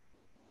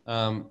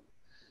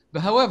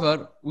 But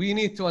however, we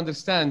need to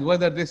understand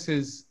whether this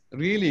is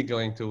really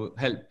going to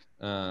help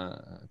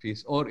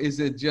peace, or is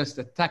it just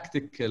a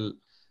tactical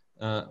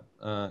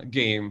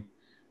game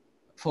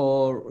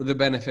for the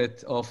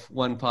benefit of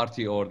one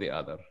party or the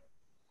other.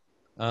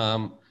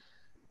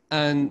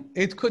 And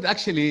it could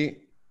actually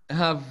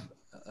have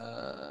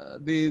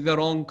the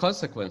wrong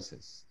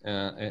consequences,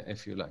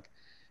 if you like.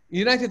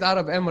 United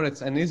Arab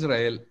Emirates and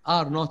Israel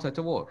are not at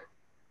a war.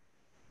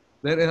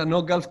 There are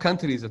no Gulf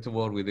countries at a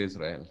war with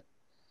Israel.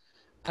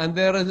 And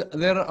there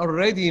are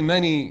already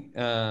many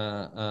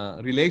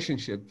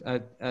relationships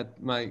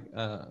at my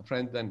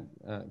friend and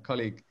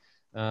colleague,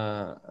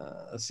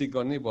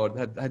 Sigon Nibord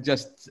had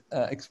just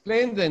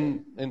explained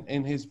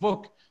in his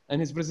book and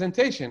his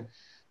presentation.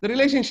 The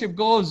relationship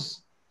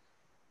goes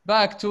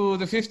back to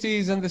the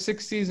 50s and the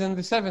 60s and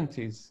the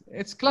 70s.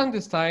 It's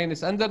clandestine,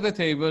 it's under the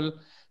table,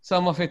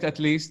 some of it at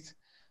least,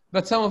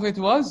 but some of it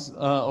was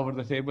over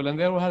the table, and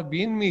there have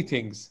been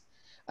meetings,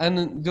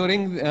 and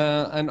during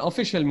and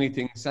official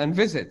meetings and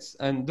visits,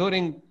 and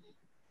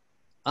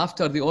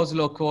after the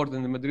Oslo Accord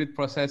and the Madrid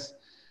process,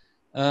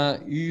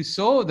 you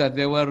saw that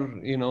there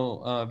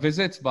were,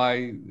 visits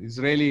by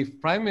Israeli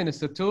Prime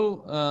Minister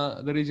to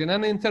the region,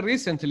 and until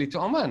recently to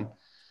Oman.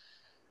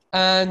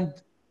 And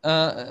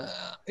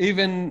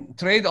even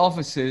trade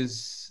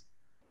offices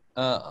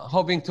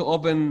hoping to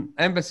open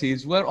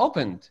embassies were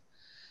opened.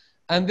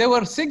 And there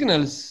were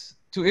signals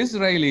to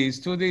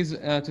Israelis, to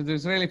the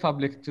Israeli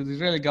public, to the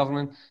Israeli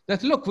government,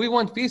 that look, we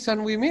want peace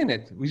and we mean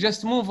it. We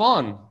just move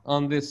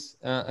on this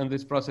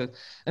process.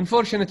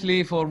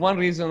 Unfortunately, for one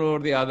reason or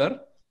the other,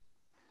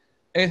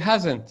 it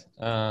hasn't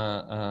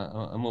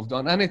moved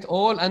on, and it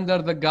all under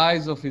the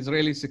guise of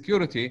Israeli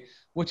security,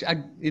 which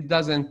it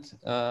doesn't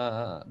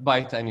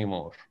bite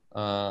anymore,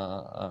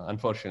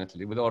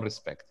 unfortunately, with all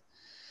respect.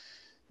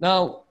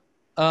 Now,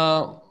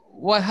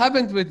 what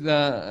happened with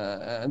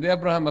the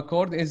Abraham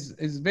Accord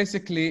is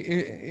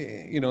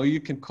basically, you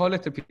can call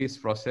it a peace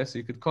process,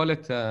 you could call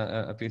it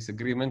a peace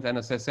agreement, and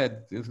as I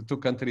said, the two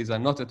countries are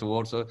not at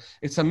war, so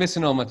it's a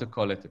misnomer to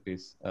call it a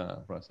peace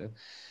process.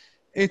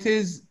 It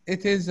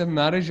is a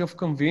marriage of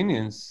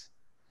convenience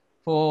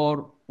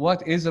for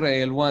what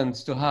Israel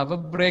wants to have a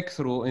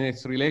breakthrough in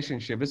its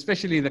relationship,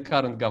 especially the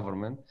current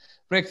government,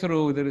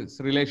 breakthrough with its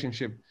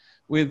relationship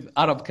with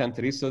Arab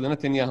countries, so the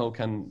Netanyahu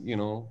can,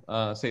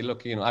 say,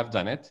 look, I've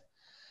done it.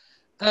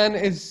 And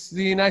it's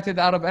the United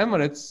Arab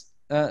Emirates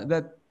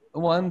that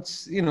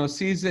wants,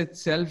 sees it,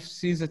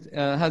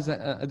 has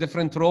a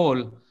different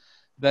role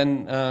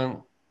than,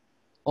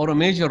 or a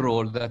major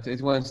role that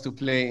it wants to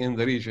play in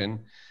the region,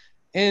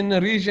 in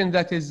a region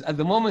that is at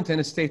the moment in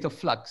a state of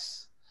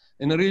flux,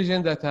 in a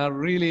region that are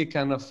really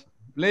kind of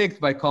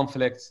plagued by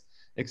conflicts,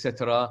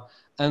 etc.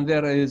 And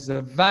there is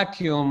a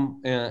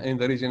vacuum in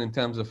the region in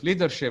terms of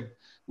leadership,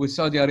 with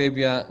Saudi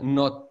Arabia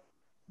not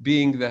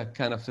being the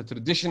kind of the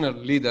traditional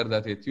leader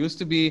that it used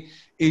to be.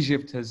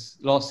 Egypt has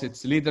lost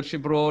its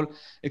leadership role,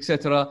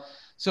 etc.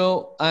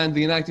 So, and the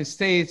United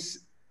States,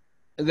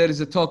 there is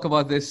a talk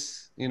about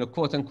this,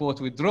 quote unquote,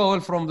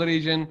 withdrawal from the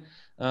region,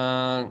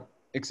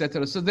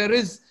 etc. So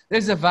there's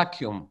a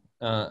vacuum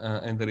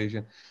in the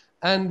region.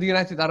 And the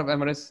United Arab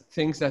Emirates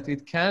thinks that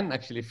it can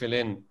actually fill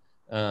in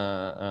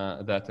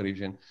that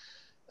region.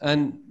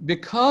 And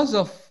because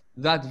of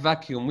that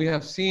vacuum, we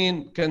have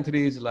seen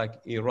countries like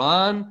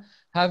Iran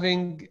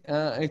having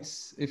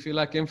its, if you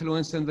like,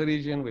 influence in the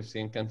region. We've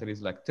seen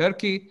countries like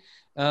Turkey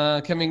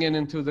coming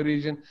into the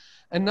region.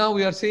 And now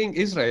we are seeing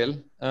Israel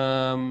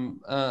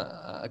kind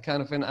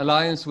of an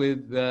alliance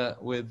with the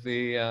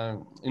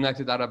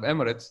United Arab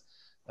Emirates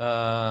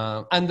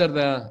under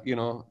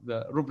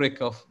the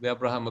rubric of the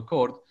Abraham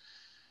Accord.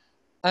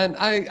 And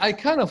I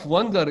kind of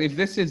wonder if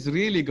this is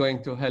really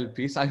going to help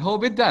peace. I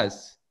hope it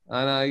does.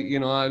 And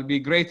it'll be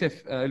great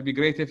if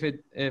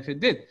it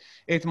did.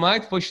 It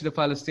might push the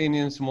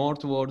Palestinians more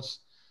towards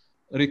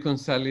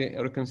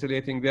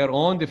reconciliating their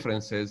own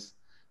differences.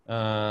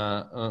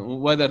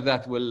 Whether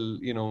that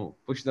will,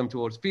 push them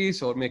towards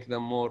peace or make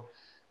them more,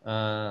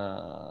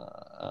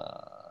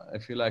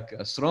 if you like,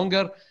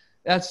 stronger.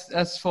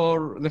 That's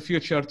for the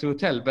future to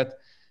tell. But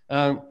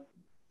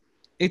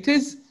it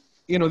is,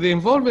 the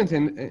involvement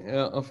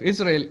of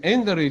Israel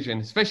in the region,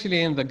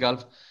 especially in the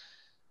Gulf,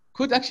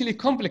 could actually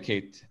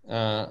complicate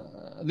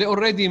the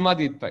already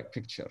muddied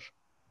picture.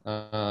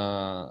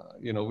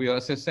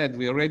 As I said,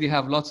 we already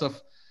have lots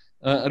of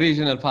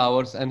regional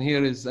powers, and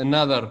here is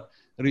another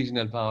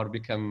regional power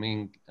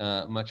becoming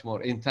much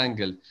more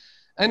entangled.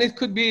 And it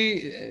could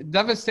be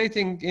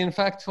devastating, in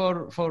fact,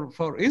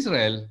 for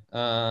Israel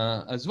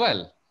as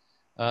well.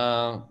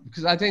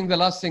 Because I think the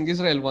last thing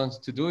Israel wants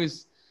to do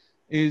is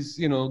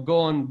go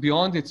on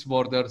beyond its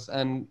borders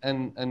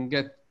and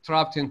get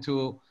trapped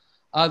into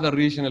other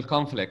regional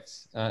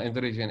conflicts in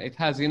the region. It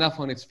has enough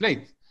on its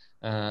plate,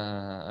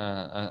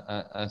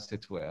 as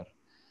it were.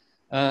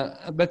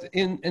 But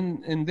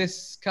in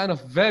this kind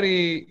of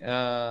very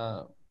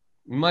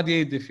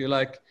muddied, if you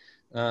like,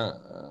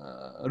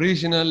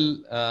 regional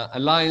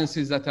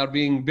alliances that are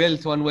being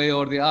built one way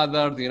or the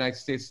other, the United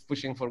States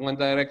pushing for one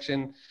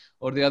direction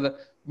or the other,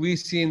 we've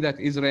seen that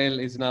Israel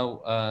is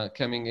now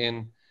coming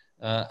in,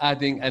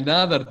 adding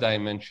another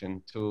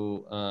dimension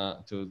to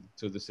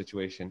the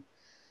situation.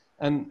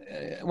 And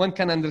one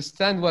can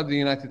understand what the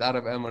United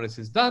Arab Emirates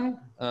has done.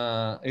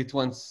 It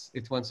wants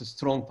a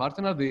strong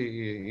partner.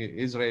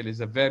 Israel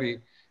is a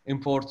very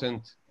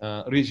important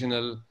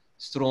regional,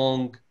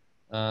 strong,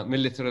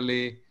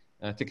 militarily,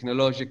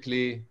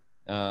 technologically,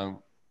 in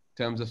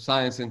terms of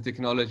science and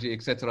technology,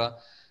 etc.,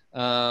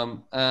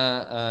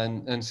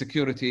 and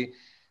security.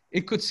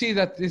 It could see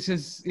that this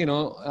is,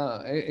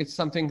 it's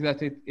something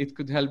that it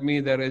could help me.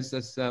 There is,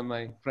 as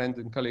my friend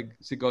and colleague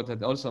Sigurd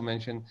had also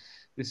mentioned,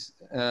 this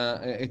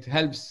it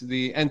helps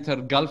the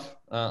inter-Gulf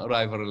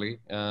rivalry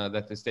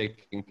that is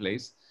taking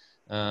place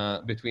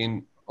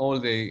between all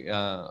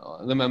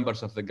the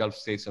members of the Gulf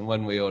states in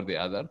one way or the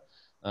other.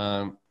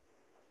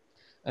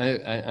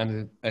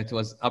 And it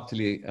was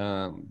aptly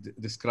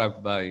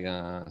described by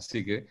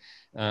Sige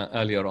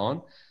earlier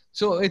on.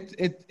 So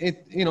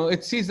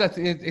it sees that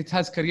it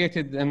has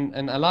created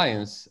an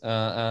alliance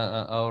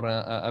or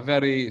a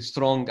very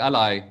strong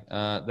ally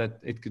that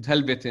it could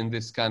help it in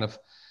this kind of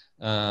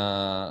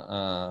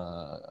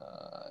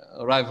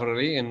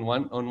rivalry on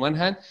one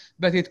hand,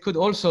 but it could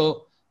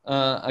also,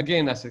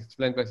 again, as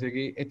explained by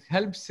Sige, it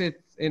helps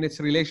it in its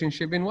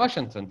relationship in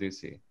Washington,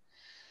 D.C.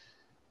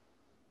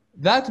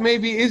 That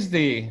maybe is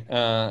the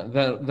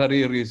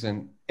real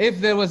reason. If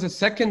there was a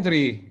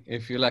secondary,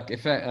 if you like,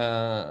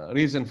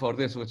 reason for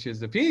this, which is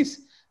the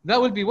peace, that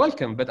would be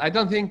welcome. But I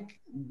don't think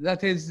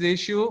that is the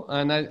issue.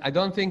 And I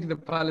don't think the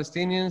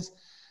Palestinians,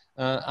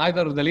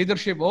 either the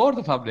leadership or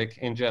the public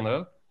in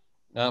general,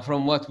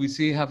 from what we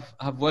see, have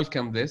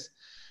welcomed this.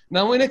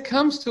 Now, when it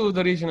comes to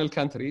the regional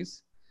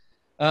countries,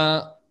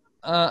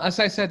 as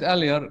I said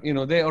earlier,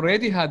 they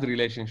already had a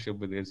relationship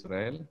with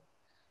Israel.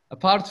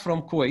 Apart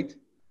from Kuwait,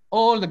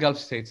 all the Gulf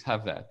states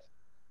have that.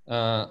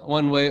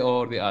 one way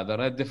or the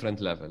other at different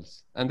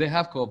levels. And they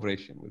have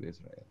cooperation with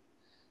Israel.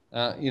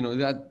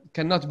 That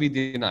cannot be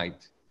denied.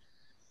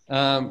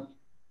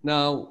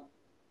 Now,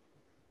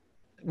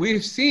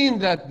 we've seen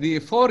that the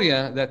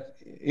euphoria that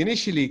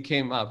initially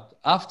came up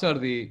after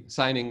the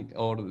signing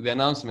or the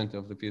announcement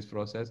of the peace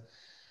process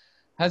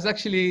has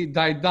actually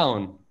died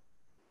down.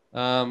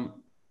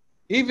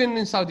 Even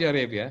in Saudi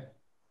Arabia,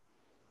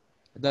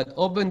 that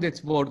opened its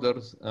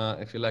borders,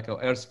 if you like,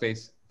 or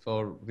airspace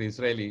for the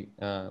Israeli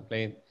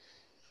plane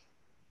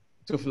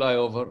to fly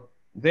over,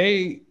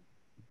 they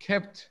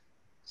kept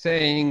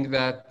saying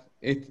that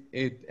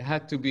it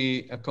had to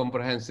be a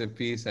comprehensive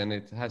peace and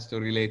it has to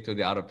relate to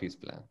the Arab peace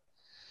plan.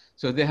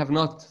 So they have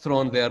not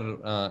thrown their,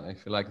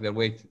 if you like, their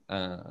weight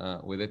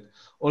with it.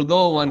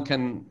 Although one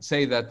can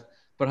say that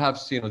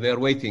perhaps they're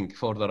waiting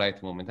for the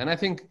right moment. And I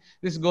think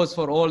this goes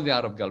for all the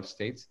Arab Gulf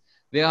states.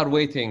 They are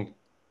waiting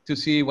to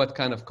see what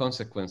kind of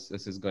consequence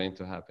this is going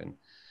to happen.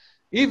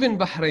 Even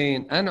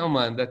Bahrain and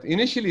Oman that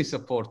initially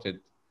supported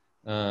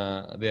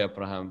the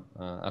Abraham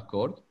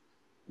Accord,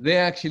 they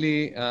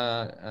actually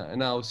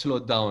now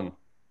slowed down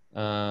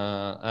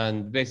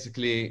and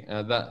basically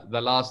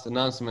the last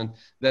announcement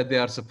that they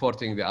are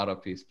supporting the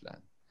Arab peace plan.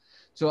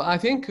 So I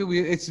think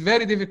it's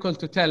very difficult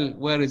to tell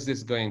where is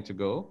this going to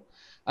go.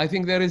 I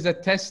think there is a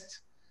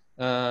test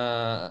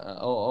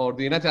or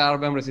the United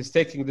Arab Emirates is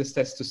taking this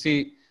test to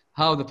see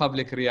how the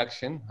public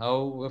reaction,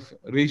 how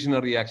regional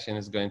reaction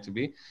is going to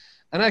be.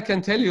 And I can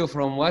tell you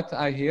from what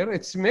I hear,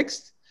 it's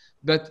mixed,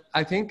 but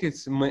I think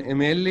it's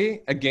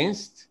mainly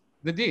against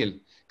the deal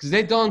because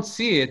they don't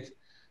see it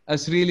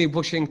as really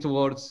pushing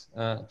towards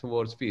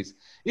peace.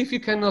 If you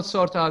cannot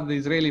sort out the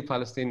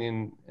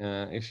Israeli-Palestinian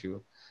issue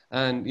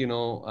and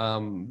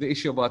the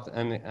issue about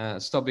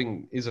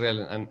stopping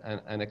Israel and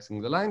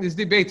annexing the land is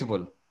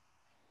debatable.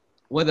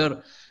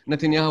 Whether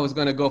Netanyahu is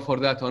going to go for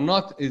that or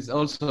not is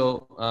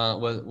also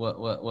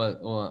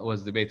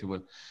was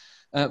debatable.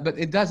 But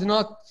it does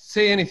not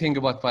say anything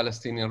about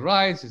Palestinian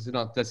rights. It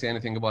does say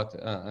anything about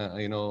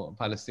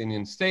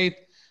Palestinian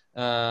state,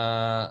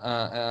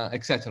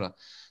 etc.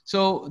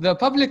 So the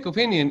public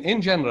opinion in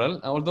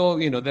general, although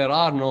there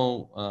are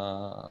no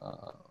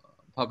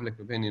public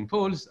opinion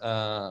polls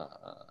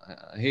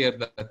here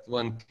that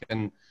one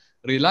can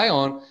rely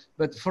on,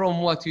 but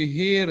from what you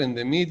hear in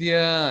the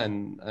media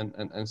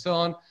and so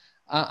on,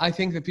 I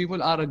think the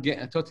people are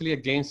totally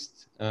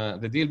against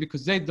the deal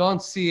because they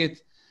don't see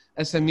it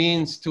as a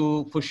means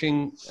to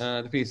pushing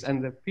the peace.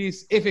 And the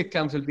peace, if it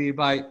comes, will be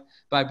by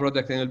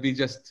product, and it will be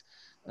just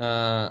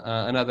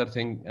another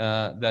thing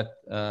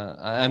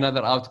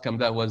another outcome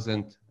that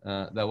wasn't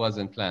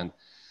planned.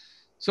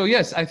 So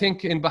yes, I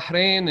think in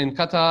Bahrain, in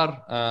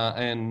Qatar,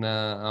 and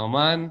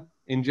Oman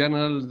in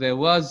general, there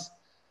was,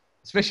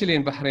 especially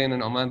in Bahrain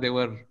and Oman, they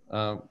were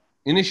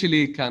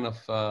initially kind of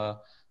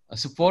a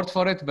support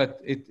for it, but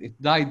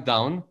it died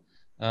down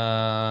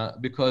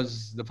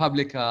because the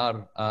public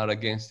are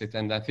against it,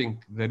 and I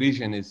think the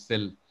region is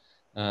still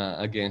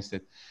against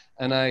it.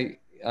 And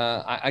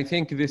I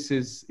think this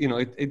is,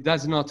 it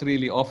does not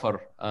really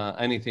offer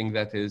anything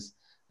that is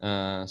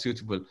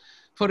suitable.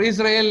 For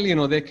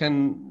Israel, they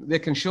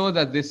can show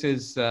that this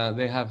is,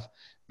 they have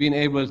been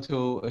able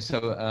to, so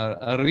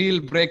a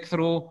real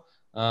breakthrough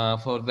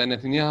for the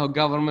Netanyahu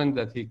government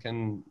that he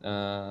can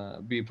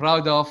be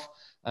proud of,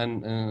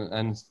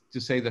 and to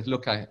say that,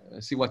 look, I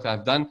see what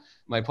I've done.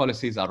 My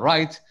policies are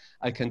right.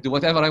 I can do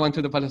whatever I want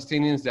to the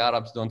Palestinians. The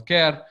Arabs don't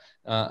care.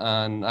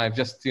 And I've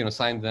just,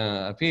 signed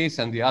a peace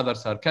and the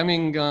others are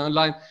coming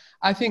online.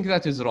 I think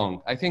that is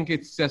wrong. I think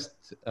it's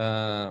just,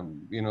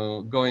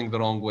 going the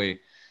wrong way.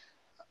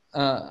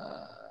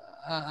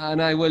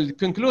 And I will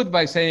conclude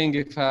by saying,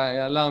 if I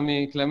allow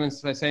me,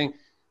 Clemens, by saying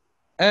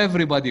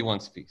everybody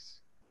wants peace.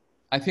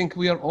 I think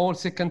we are all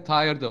sick and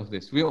tired of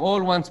this. We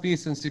all want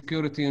peace and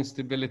security and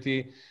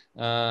stability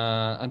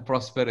and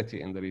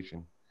prosperity in the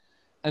region.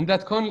 And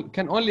that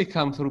can only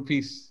come through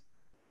peace.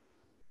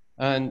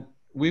 And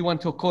we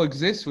want to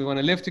coexist. We want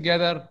to live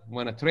together. We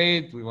want to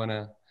trade. We want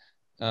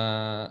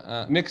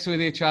to mix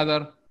with each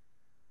other.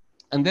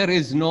 And there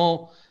is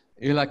no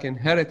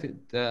inherited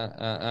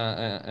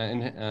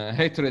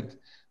hatred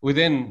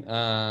within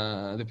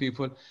the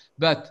people.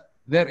 But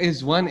there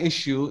is one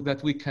issue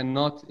that we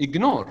cannot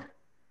ignore.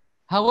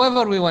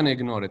 However we want to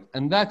ignore it,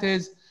 and that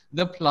is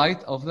the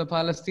plight of the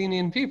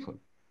Palestinian people.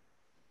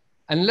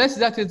 Unless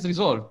that is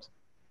resolved,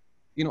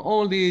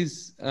 all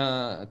these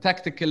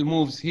tactical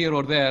moves here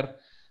or there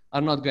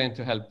are not going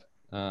to help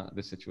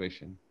the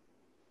situation.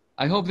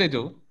 I hope they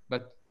do,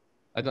 but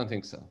I don't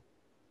think so.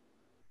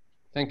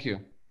 Thank you.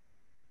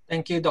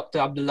 Thank you, Dr.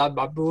 Abdullah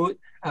Babood.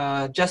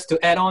 Just to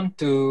add on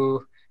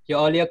to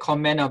your earlier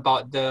comment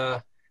about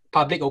the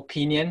public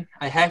opinion,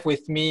 I have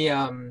with me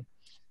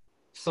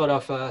sort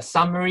of a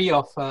summary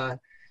of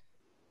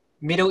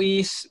Middle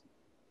East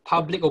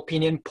public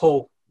opinion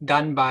poll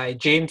done by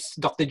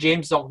Dr.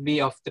 James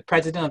Zogby, of the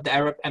president of the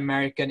Arab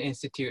American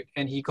Institute.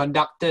 And he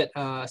conducted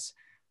a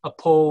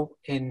poll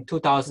in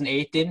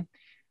 2018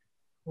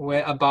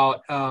 where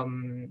about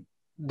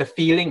the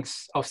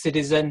feelings of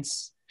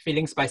citizens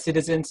feelings by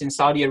citizens in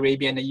Saudi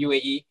Arabia and the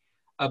UAE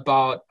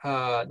about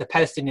the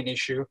Palestinian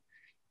issue.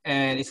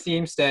 And it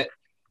seems that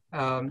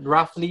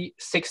roughly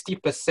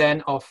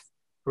 60% of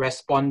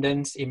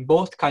respondents in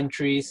both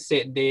countries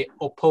said they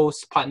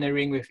oppose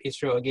partnering with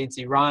Israel against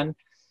Iran,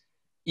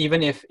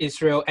 even if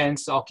Israel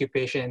ends the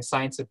occupation and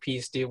signs a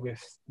peace deal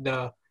with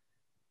the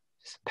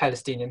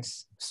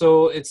Palestinians.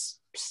 So it's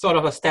sort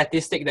of a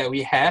statistic that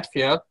we have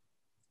here.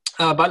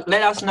 But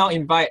let us now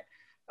invite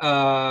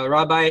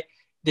Rabbi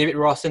David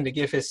Rawson to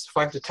give his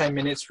 5 to 10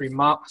 minutes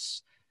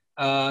remarks.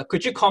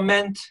 Could you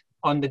comment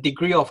on the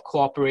degree of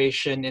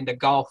cooperation in the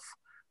Gulf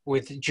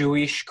with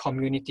Jewish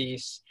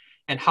communities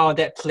and how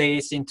that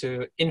plays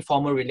into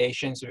informal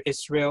relations with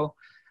Israel?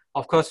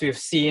 Of course, we've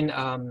seen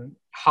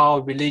how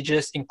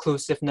religious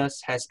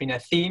inclusiveness has been a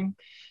theme.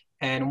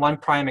 And one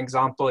prime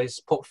example is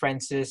Pope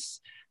Francis'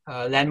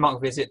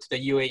 landmark visit to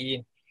the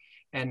UAE,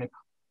 and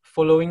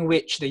following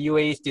which the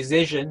UAE's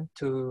decision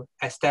to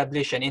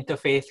establish an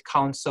interfaith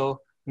council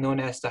known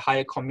as the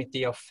Higher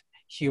Committee of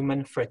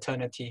Human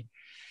Fraternity.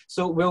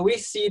 So will we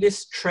see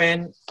this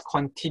trend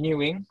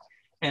continuing,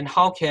 and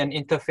how can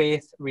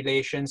interfaith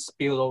relations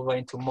spill over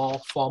into more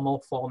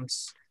formal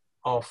forms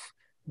of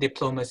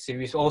diplomacy?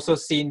 We've also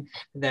seen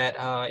that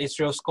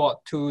Israel scored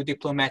 2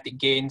 diplomatic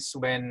gains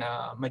when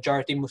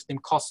majority Muslim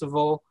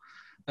Kosovo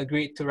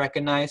agreed to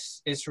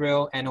recognize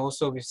Israel, and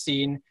also we've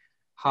seen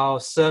how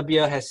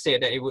Serbia has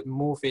said that it would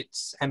move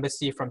its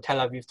embassy from Tel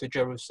Aviv to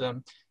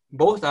Jerusalem.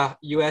 Both are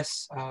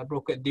US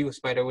brokered deals,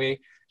 by the way,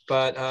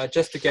 but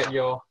just to get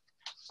your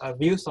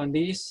views on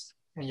these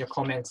and your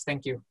comments.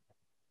 Thank you.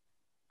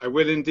 I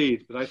will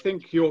indeed, but I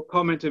think your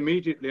comment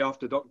immediately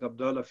after Dr.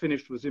 Abdullah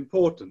finished was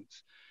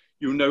important.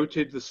 You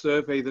noted the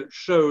survey that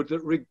showed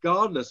that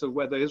regardless of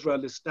whether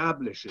Israel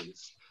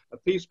establishes a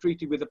peace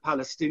treaty with the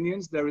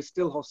Palestinians, there is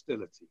still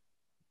hostility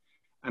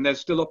and there's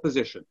still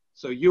opposition.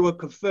 So you have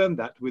confirmed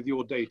that with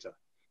your data.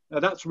 Now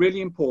that's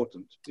really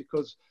important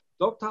because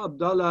Dr.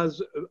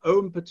 Abdullah's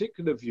own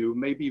particular view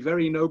may be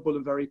very noble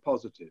and very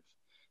positive,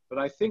 but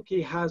I think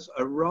he has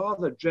a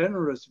rather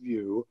generous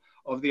view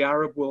of the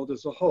Arab world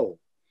as a whole.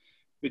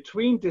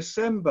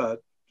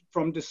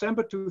 From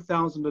December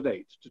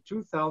 2008 to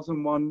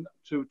 2001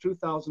 to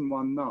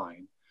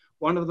 2019,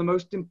 one of the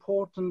most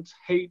important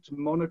hate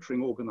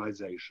monitoring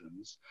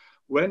organizations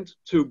went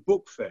to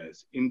book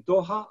fairs in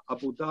Doha,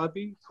 Abu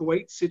Dhabi,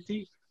 Kuwait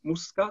City,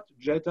 Muscat,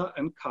 Jeddah,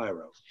 and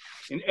Cairo.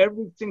 In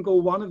every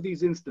single one of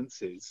these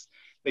instances,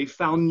 they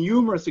found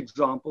numerous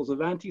examples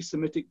of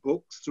anti-Semitic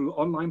books through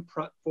online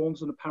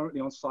platforms and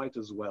apparently on site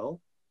as well.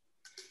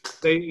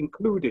 They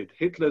included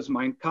Hitler's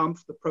Mein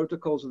Kampf, the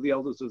Protocols of the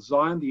Elders of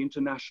Zion, the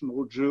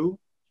International Jew,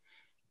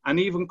 and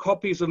even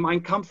copies of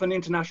Mein Kampf and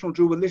International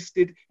Jew were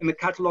listed in the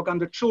catalogue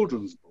under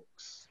children's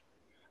books.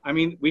 I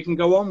mean, we can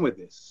go on with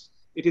this.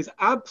 It is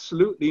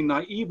absolutely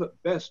naive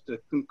at best to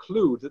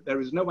conclude that there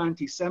is no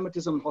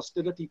anti-Semitism and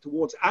hostility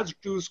towards as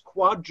Jews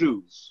qua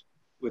Jews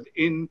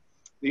within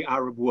the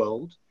Arab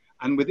world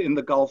and within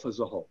the Gulf as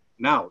a whole.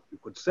 Now, you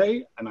could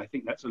say, and I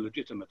think that's a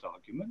legitimate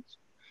argument,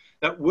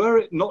 that were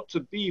it not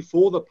to be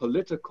for the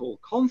political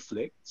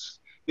conflicts,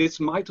 this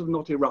might have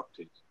not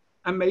erupted.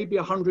 And maybe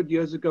 100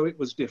 years ago it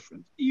was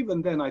different.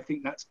 Even then, I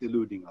think that's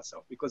deluding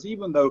ourselves, because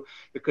even though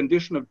the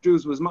condition of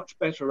Jews was much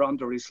better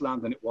under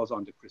Islam than it was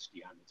under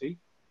Christianity,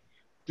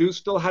 Jews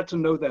still had to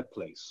know their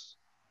place.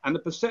 And the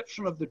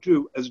perception of the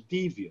Jew as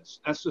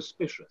devious, as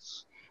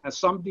suspicious, as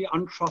somebody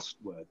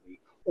untrustworthy,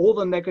 all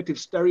the negative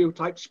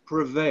stereotypes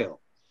prevail.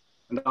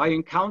 And I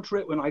encounter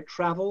it when I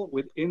travel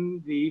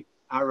within the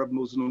Arab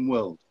Muslim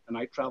world, and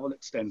I travel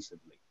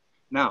extensively.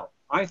 Now,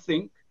 I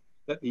think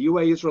that the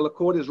UAE-Israel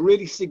Accord is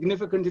really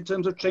significant in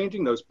terms of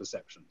changing those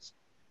perceptions.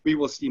 We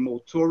will see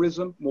more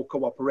tourism, more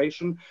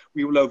cooperation.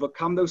 We will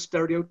overcome those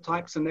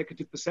stereotypes and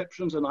negative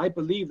perceptions, and I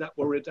believe that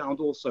will redound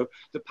also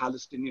to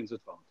Palestinians'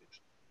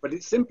 advantage. But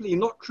it's simply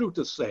not true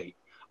to say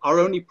our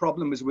only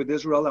problem is with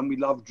Israel and we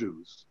love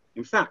Jews.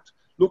 In fact,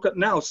 look at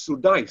now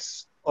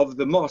Sudais of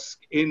the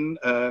mosque in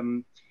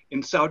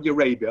Saudi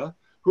Arabia,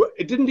 who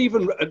it didn't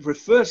even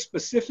refer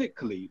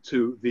specifically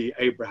to the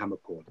Abraham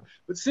Accord,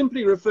 but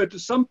simply referred to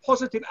some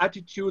positive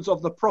attitudes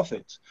of the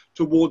Prophet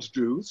towards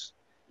Jews.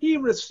 He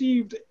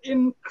received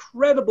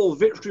incredible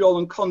vitriol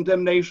and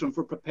condemnation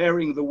for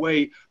preparing the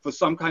way for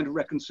some kind of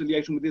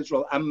reconciliation with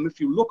Israel. And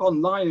if you look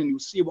online and you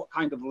see what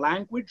kind of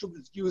language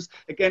was used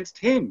against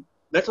him,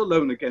 let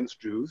alone against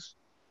Jews,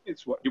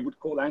 it's what you would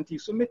call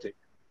anti-Semitic.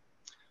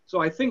 So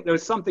I think there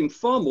is something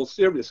far more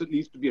serious that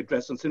needs to be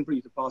addressed than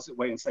simply to pass it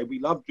away and say, we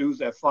love Jews,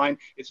 they're fine,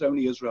 it's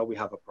only Israel we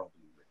have a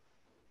problem with.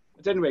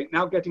 At any rate,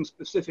 now getting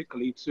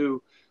specifically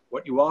to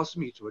what you asked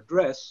me to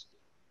address,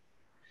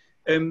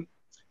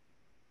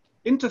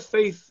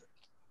 interfaith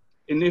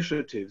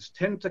initiatives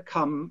tend to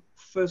come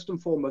first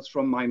and foremost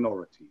from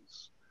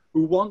minorities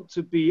who want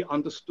to be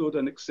understood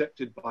and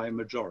accepted by a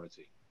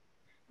majority.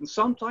 And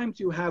sometimes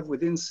you have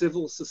within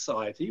civil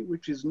society,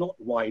 which is not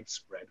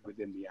widespread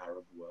within the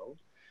Arab world,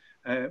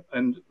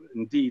 and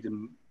indeed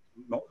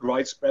not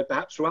widespread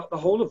perhaps throughout the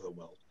whole of the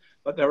world,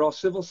 but there are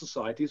civil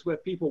societies where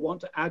people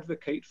want to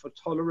advocate for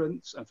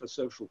tolerance and for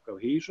social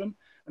cohesion,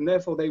 and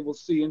therefore they will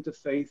see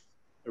interfaith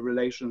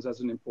relations as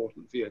an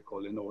important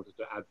vehicle in order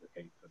to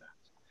advocate for that.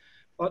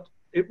 But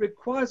it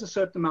requires a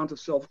certain amount of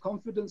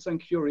self-confidence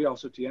and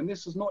curiosity, and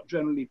this has not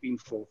generally been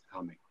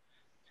forthcoming.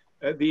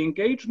 The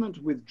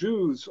engagement with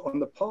Jews on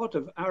the part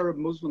of Arab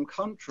Muslim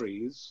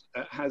countries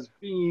has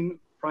been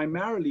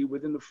primarily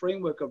within the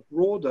framework of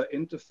broader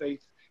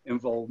interfaith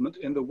involvement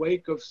in the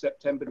wake of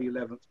September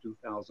 11th,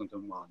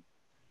 2001.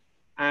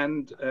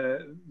 And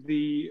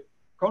the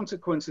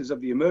consequences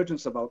of the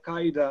emergence of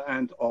Al-Qaeda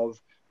and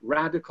of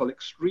radical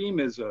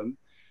extremism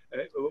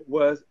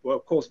were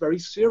of course very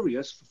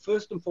serious,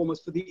 first and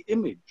foremost for the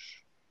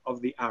image of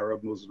the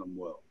Arab Muslim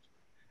world,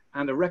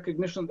 and a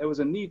recognition that there was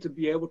a need to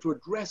be able to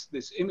address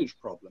this image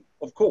problem.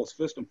 Of course,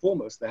 first and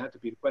foremost, there had to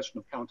be the question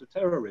of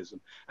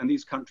counterterrorism, and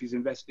these countries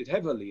invested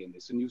heavily in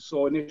this, and you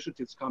saw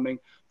initiatives coming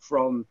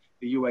from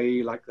the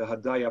UAE like the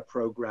Hadaya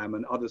program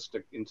and others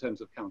in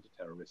terms of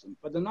counterterrorism,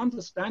 but an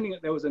understanding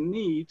that there was a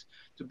need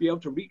to be able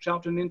to reach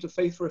out and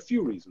interfaith for a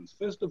few reasons.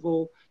 First of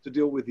all, to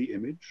deal with the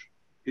image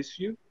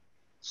issue.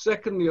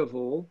 Secondly of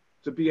all,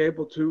 to be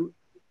able to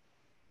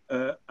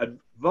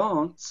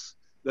advance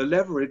the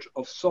leverage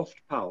of soft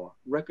power,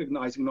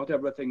 recognizing not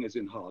everything is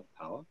in hard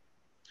power.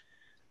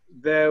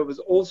 There was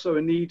also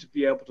a need to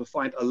be able to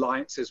find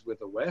alliances with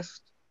the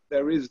West.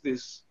 There is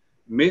this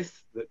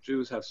myth that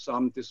Jews have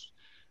some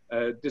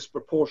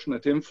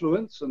disproportionate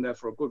influence, and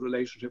therefore a good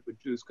relationship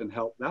with Jews can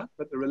help that.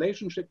 But the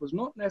relationship was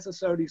not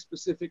necessarily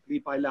specifically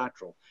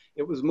bilateral.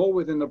 It was more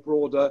within a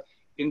broader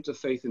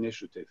interfaith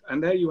initiative.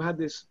 And there you had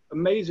this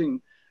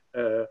amazing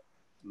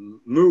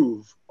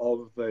move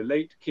of the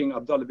late King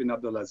Abdullah bin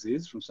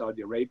Abdulaziz from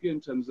Saudi Arabia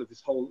in terms of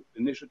this whole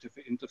initiative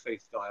for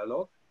interfaith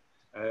dialogue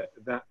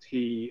that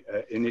he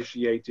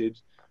initiated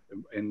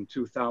in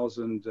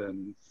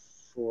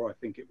 2004, I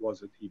think it was,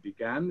 that he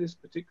began this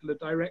particular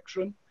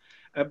direction.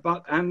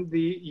 And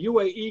the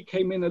UAE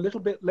came in a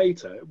little bit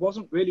later. It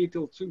wasn't really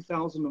till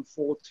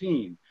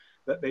 2014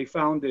 that they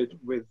founded,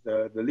 with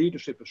the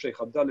leadership of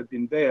Sheikh Abdullah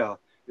bin Bayer,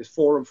 this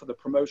Forum for the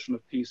Promotion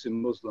of Peace in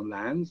Muslim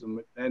Lands,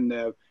 and then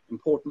the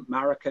important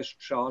Marrakesh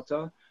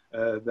Charter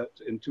that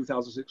in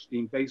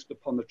 2016 based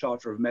upon the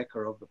Charter of Mecca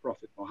of the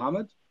Prophet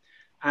Muhammad,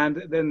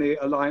 and then the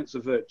Alliance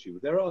of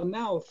Virtue. There are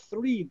now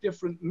 3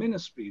 different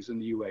ministries in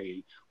the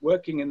UAE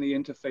working in the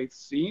interfaith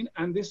scene,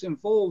 and this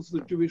involves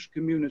the Jewish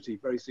community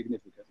very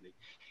significantly.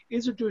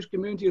 Is a Jewish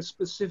community a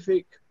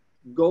specific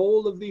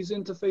goal of these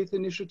interfaith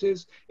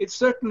initiatives? It's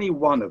certainly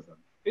one of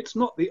them. It's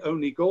not the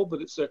only goal,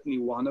 but it's certainly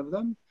one of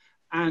them.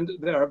 And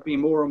there have been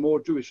more and more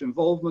Jewish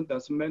involvement.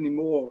 There's many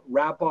more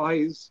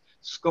rabbis,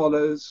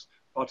 scholars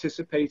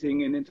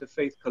participating in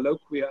interfaith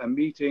colloquia and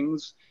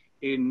meetings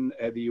in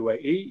the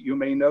UAE. You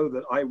may know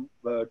that I,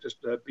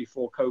 just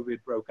before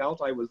COVID broke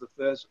out, I was the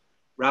first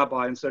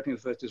rabbi and certainly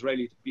the first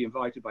Israeli to be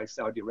invited by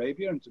Saudi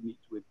Arabia and to meet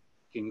with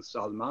King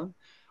Salman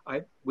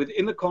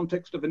within the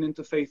context of an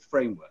interfaith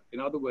framework. In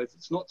other words,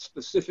 it's not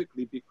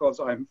specifically because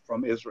I'm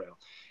from Israel.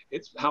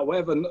 It's,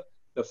 however,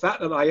 the fact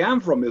that I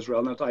am from Israel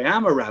and that I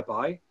am a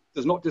rabbi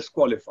does not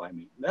disqualify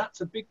me.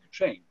 That's a big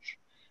change.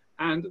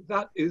 And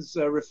that is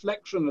a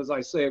reflection, as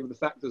I say, of the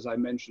factors I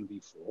mentioned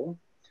before,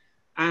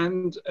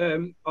 and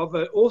of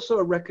also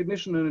a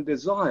recognition and a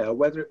desire,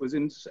 whether it was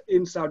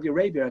in Saudi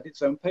Arabia at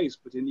its own pace,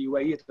 but in the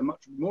UAE at a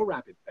much more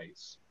rapid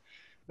pace,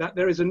 that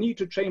there is a need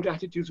to change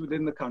attitudes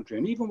within the country.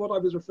 And even what I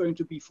was referring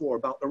to before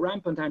about the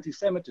rampant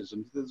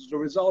anti-Semitism as a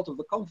result of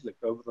the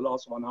conflict over the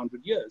last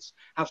 100 years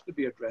has to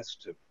be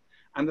addressed too.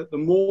 And that the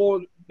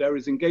more there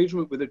is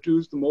engagement with the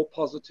Jews, the more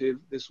positive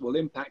this will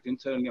impact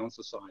internally on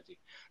society.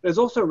 There's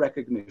also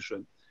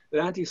recognition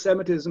that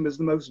anti-Semitism is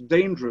the most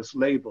dangerous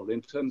label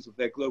in terms of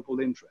their global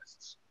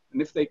interests.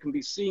 And if they can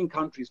be seen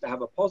countries to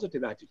have a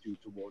positive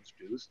attitude towards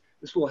Jews,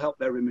 this will help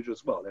their image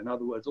as well. In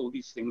other words, all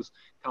these things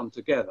come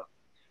together.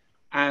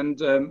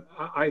 And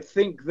I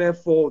think,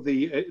 therefore,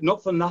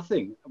 not for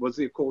nothing was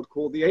the accord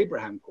called the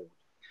Abraham Accord.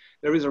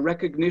 There is a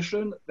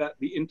recognition that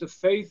the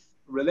interfaith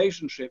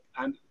relationship,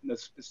 and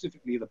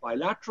specifically the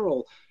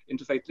bilateral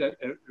interfaith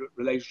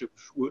relationship,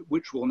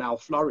 which will now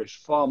flourish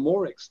far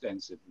more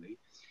extensively,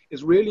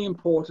 is really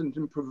important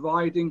in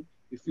providing,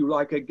 if you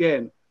like,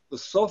 again, the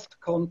soft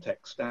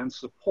context and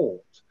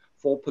support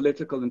for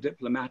political and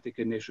diplomatic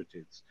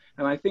initiatives.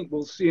 And I think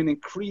we'll see an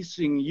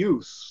increasing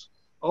use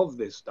of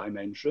this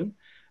dimension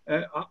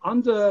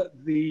under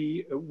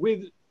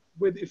with,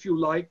 if you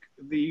like,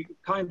 the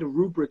kind of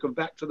rubric of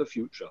Back to the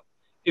Future,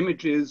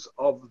 images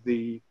of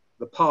the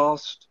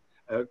past,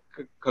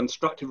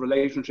 constructive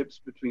relationships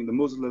between the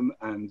Muslim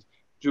and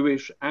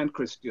Jewish and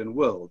Christian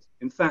world.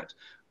 In fact,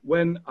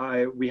 when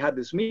we had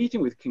this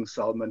meeting with King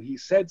Salman, he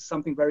said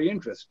something very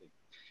interesting.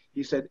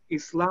 He said,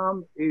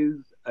 Islam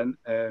is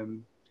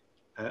an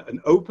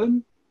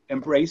open,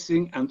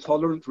 embracing, and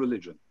tolerant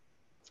religion.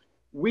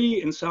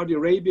 We in Saudi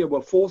Arabia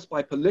were forced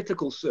by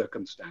political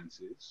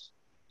circumstances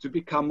to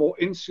become more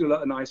insular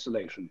and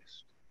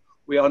isolationist.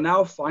 We are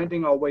now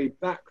finding our way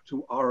back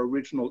to our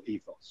original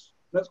ethos.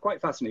 That's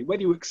quite fascinating.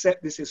 Whether you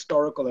accept this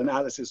historical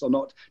analysis or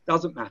not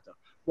doesn't matter.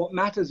 What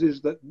matters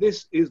is that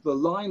this is the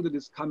line that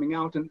is coming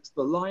out, and it's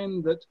the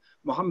line that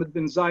Mohammed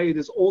bin Zayed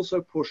is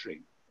also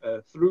pushing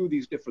through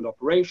these different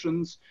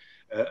operations.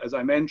 As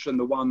I mentioned,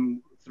 the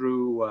one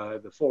through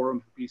the Forum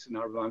for Peace in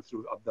Iran,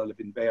 through Abdullah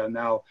bin Bayer,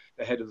 now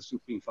the head of the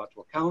Supreme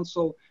Fatwa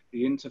Council,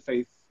 the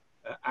Interfaith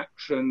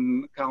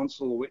Action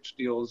Council, which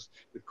deals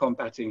with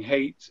combating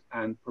hate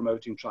and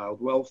promoting child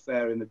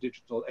welfare in the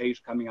digital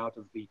age, coming out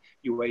of the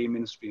UAE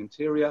Ministry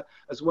Interior,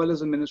 as well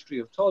as a Ministry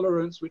of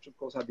Tolerance, which of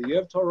course had the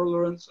Year of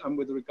Tolerance, and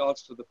with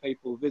regards to the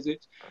papal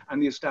visit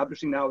and the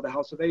establishing now of the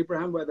House of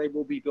Abraham, where they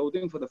will be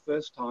building for the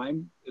first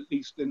time, at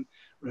least in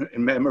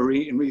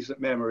recent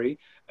memory,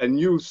 a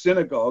new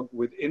synagogue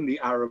within the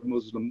Arab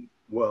Muslim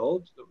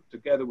world,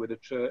 together with a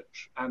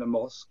church and a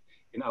mosque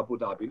in Abu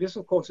Dhabi. This,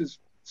 of course, is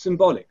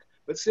symbolic.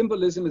 But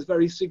symbolism is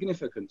very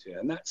significant here.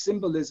 And that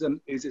symbolism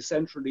is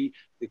essentially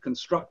the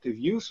constructive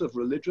use of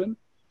religion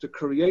to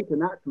create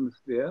an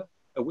atmosphere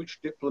in which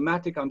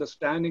diplomatic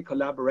understanding,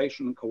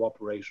 collaboration, and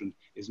cooperation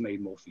is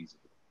made more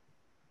feasible.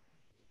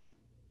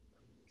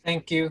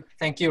 Thank you.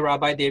 Thank you,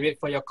 Rabbi David,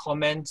 for your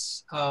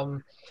comments.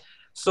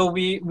 So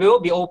we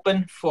will be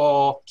open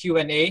for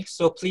Q&A.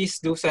 So please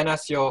do send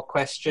us your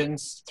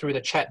questions through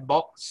the chat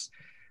box.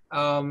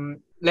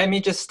 Let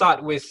me just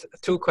start with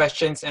two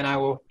questions, and I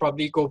will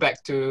probably go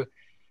back to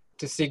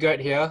Sigurd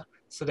here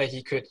so that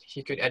he could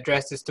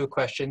address these two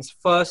questions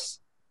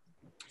first,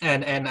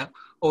 and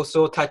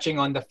also touching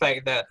on the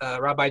fact that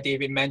Rabbi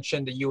David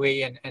mentioned the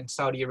UAE and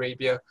Saudi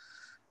Arabia.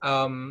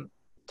 The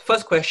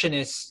first question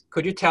is,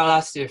 could you tell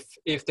us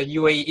if the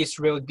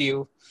UAE-Israel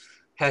deal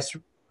has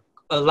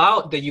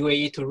allowed the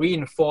UAE to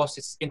reinforce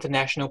its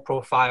international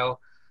profile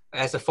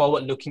as a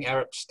forward-looking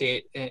Arab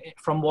state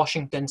from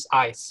Washington's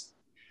eyes?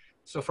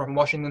 So from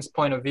Washington's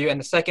point of view. And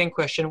the second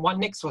question, what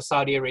next for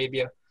Saudi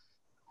Arabia?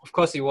 Of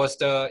course, it was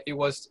the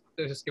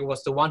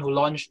one who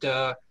launched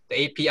the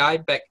API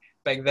back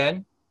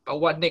then. But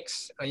what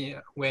next?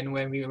 When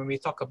we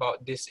talk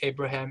about this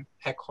Abraham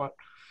Accord,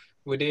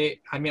 would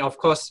they? I mean, of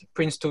course,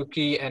 Prince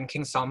Turki and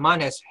King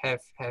Salman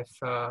have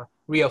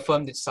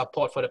reaffirmed its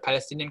support for the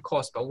Palestinian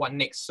cause. But what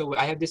next? So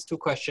I have these two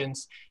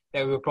questions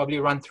that we'll probably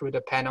run through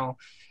the panel,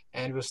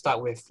 and we'll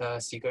start with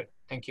Sigurd.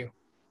 Thank you.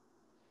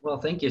 Well,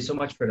 thank you so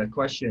much for that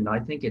question. I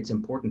think it's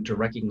important to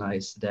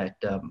recognize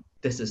that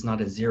this is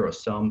not a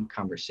zero-sum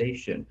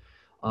conversation,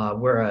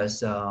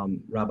 whereas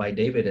Rabbi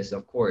David is,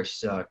 of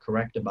course,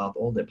 correct about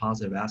all the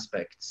positive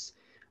aspects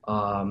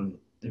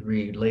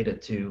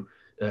related to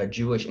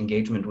Jewish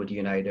engagement with the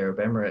United Arab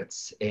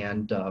Emirates.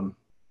 And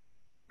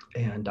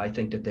I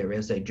think that there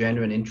is a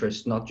genuine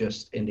interest, not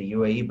just in the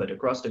UAE, but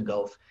across the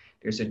Gulf.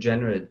 There's a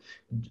genuine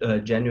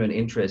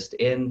interest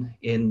in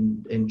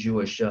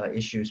Jewish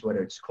issues,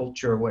 whether it's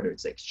culture, whether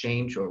it's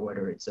exchange, or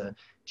whether it's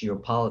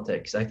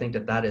geopolitics. I think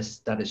that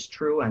is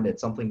true, and it's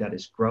something that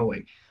is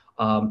growing.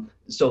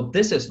 So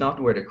this is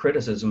not where the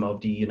criticism of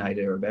the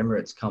United Arab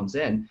Emirates comes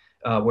in.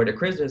 Where the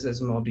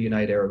criticism of the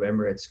United Arab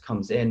Emirates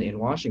comes in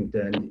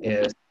Washington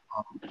is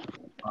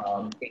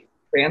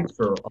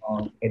transfer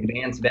of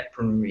advanced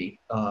weaponry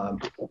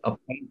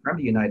obtained from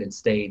the United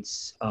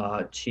States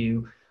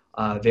to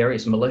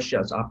various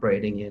militias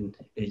operating in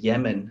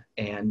Yemen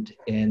and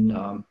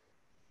in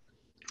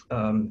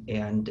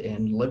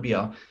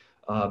Libya.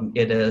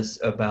 It is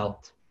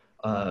about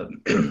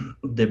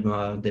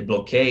the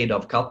blockade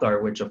of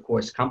Qatar, which of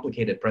course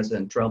complicated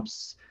President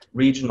Trump's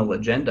regional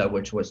agenda,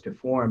 which was to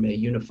form a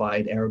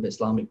unified Arab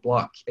Islamic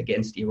bloc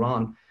against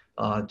Iran,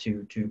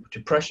 to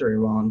pressure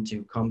Iran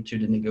to come to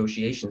the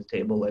negotiations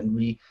table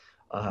and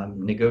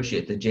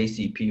negotiate the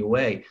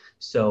JCPOA.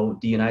 So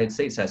the United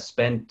States has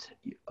spent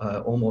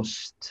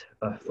almost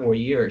 4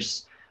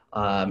 years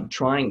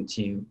trying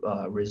to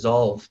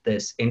resolve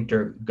this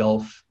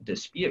inter-Gulf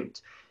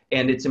dispute.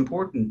 And it's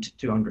important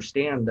to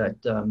understand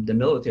that the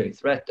military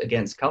threat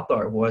against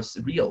Qatar was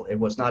real. It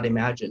was not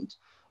imagined.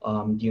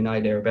 The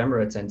United Arab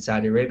Emirates and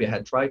Saudi Arabia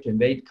had tried to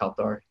invade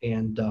Qatar,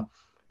 and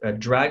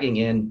dragging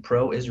in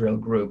pro-Israel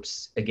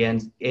groups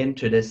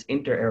into this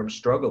inter-Arab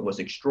struggle was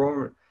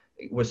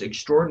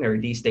extraordinarily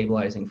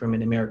destabilizing from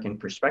an American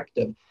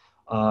perspective.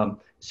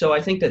 So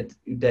I think that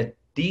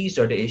these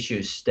are the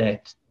issues,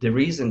 the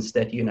reasons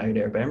that the United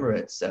Arab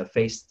Emirates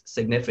faced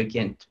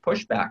significant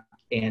pushback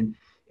and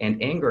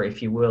anger,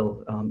 if you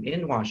will,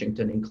 in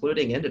Washington,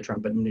 including in the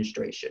Trump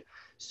administration.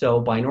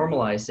 So by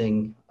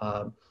normalizing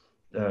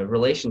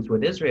relations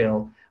with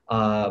Israel,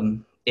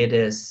 it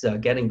is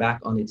getting back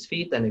on its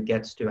feet, and it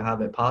gets to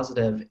have a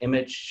positive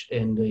image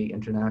in the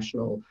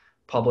international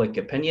public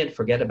opinion.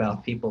 Forget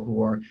about people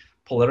who are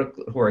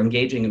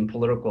engaging in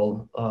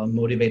political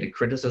motivated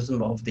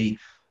criticism of the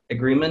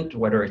agreement,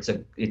 whether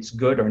it's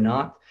good or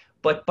not.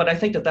 But I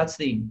think that that's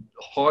the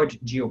hard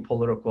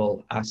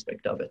geopolitical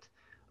aspect of it.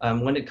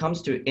 When it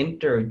comes to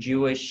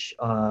inter-Jewish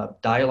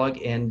dialogue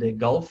in the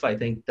Gulf, I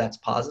think that's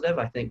positive.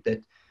 I think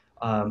that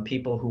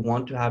people who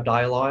want to have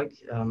dialogue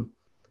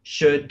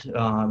should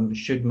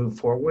move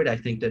forward. I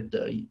think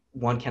that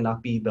one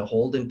cannot be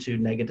beholden to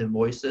negative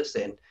voices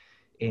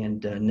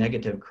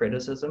negative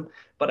criticism.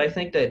 But I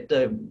think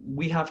that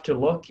we have to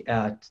look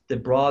at the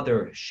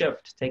broader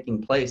shift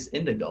taking place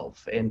in the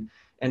Gulf, and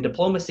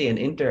diplomacy and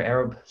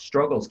inter-Arab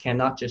struggles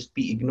cannot just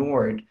be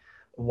ignored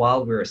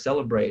while we're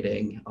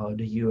celebrating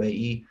the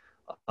UAE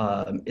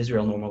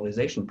Israel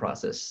normalization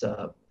process.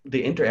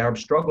 The inter-Arab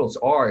struggles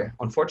are,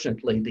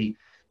 unfortunately,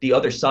 the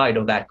other side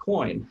of that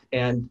coin.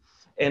 And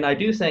I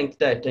do think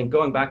that, and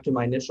going back to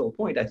my initial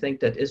point, I think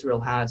that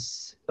Israel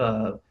has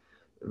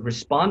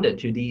responded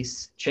to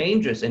these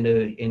changes in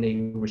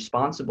a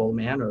responsible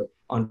manner,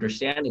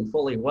 understanding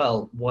fully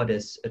well what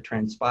is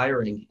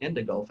transpiring in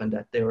the Gulf, and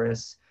that there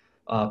is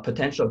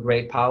potential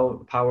great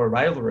power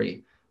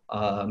rivalry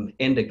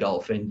in the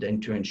Gulf,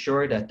 and to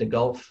ensure that the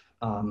Gulf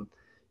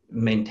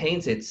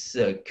maintains its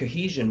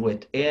cohesion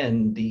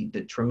within the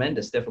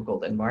tremendous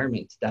difficult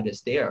environment that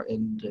is there,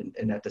 and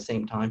at the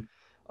same time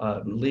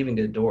leaving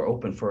the door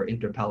open for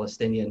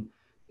inter-Palestinian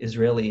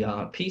Israeli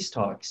peace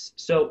talks.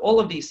 So all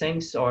of these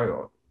things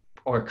are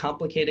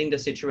complicating the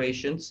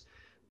situations,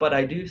 but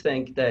I do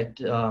think that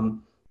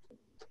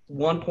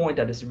one point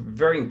that is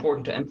very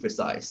important to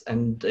emphasize,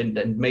 and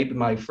maybe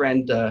my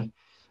friend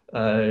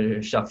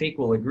Shafiq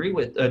will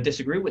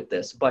disagree with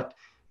this, but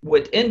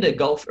within the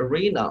Gulf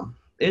arena,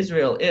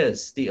 Israel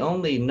is the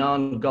only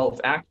non-Gulf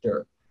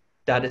actor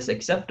that is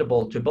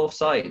acceptable to both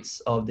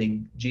sides of the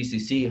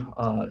GCC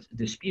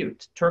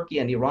dispute. Turkey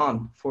and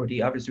Iran, for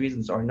the obvious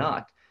reasons, are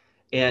not.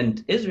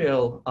 And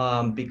Israel,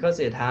 because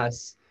it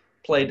has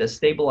played a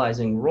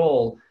stabilizing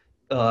role,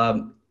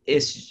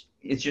 it's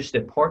just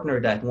a partner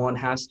that one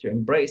has to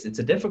embrace. It's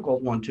a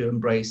difficult one to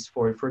embrace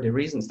for the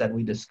reasons that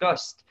we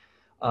discussed,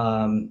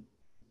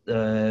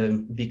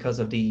 because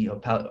of the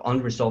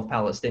unresolved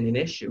Palestinian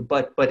issue.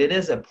 But it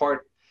is a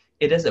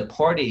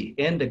party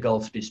in the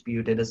Gulf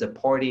dispute. It is a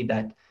party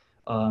that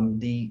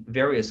the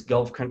various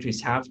Gulf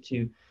countries have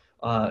to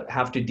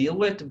deal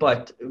with.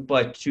 But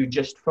to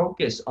just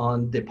focus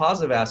on the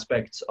positive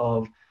aspects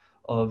of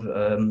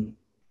the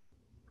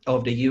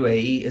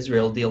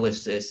UAE-Israel deal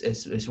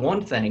is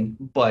one thing.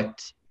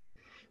 But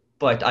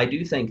I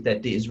do think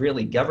that the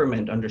Israeli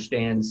government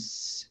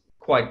understands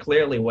quite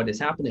clearly what is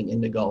happening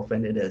in the Gulf,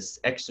 and it is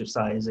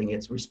exercising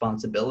its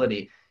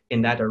responsibility in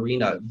that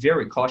arena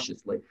very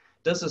cautiously.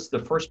 This is the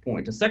first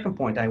point. The second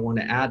point I want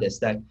to add is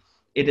that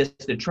it is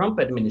the Trump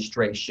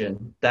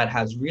administration that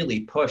has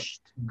really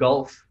pushed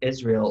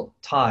Gulf-Israel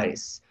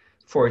ties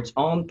for its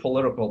own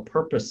political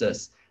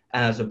purposes,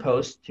 as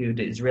opposed to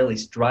the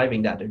Israelis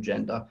driving that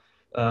agenda.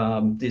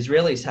 The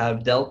Israelis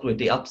have dealt with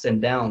the ups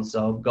and downs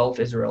of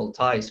Gulf-Israel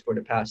ties for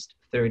the past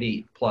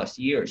 30 plus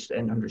years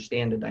and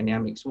understand the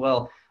dynamics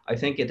well. I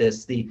think it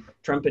is the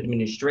Trump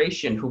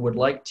administration who would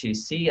like to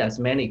see as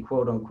many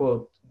quote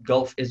unquote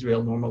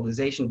Gulf-Israel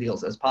normalization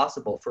deals as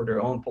possible for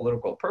their own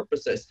political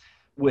purposes,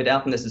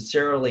 without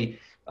necessarily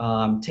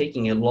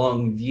taking a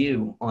long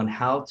view on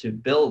how to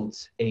build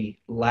a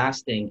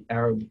lasting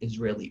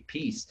Arab-Israeli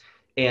peace.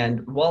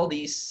 And while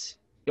these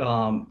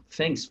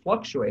things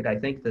fluctuate, I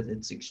think that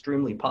it's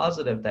extremely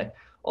positive that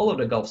all of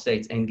the Gulf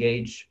states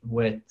engage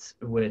with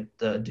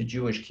the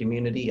Jewish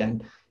community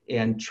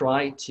and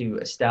try to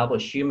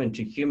establish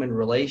human-to-human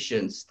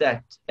relations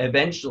that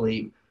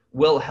eventually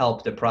will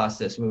help the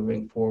process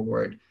moving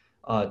forward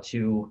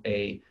to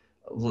a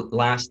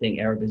lasting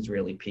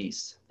Arab-Israeli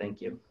peace.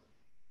 Thank you.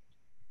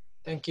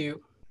 Thank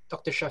you.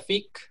 Dr.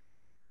 Shafiq,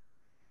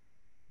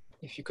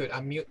 if you could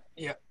unmute.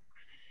 Yeah.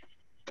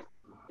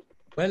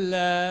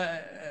 Well,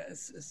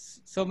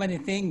 so many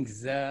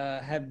things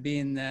have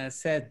been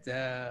said.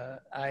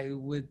 I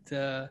would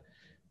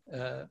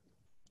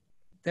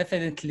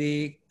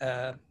definitely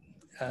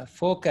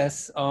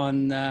focus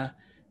on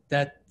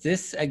that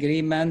this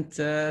agreement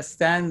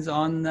stands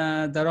on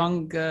the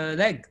wrong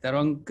leg, the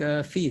wrong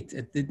feet.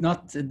 It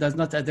does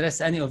not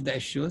address any of the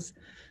issues.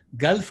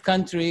 Gulf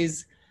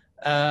countries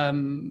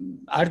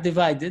are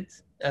divided.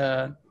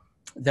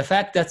 The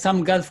fact that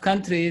some Gulf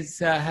countries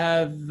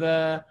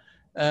have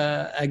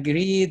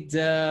agreed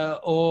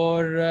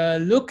or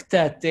looked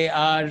at they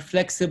are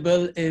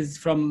flexible is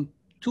from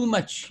too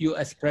much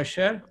US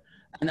pressure.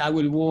 And I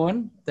will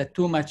warn that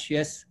too much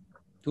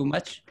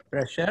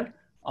pressure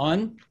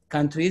on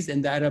countries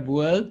in the Arab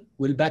world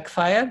will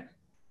backfire,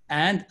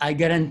 and I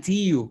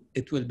guarantee you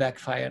it will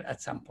backfire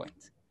at some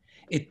point.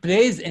 It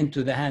plays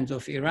into the hands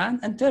of Iran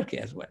and Turkey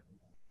as well.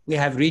 We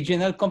have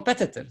regional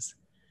competitors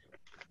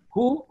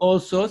who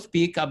also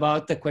speak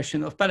about the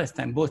question of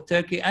Palestine. Both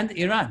Turkey and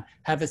Iran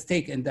have a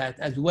stake in that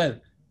as well,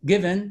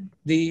 given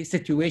the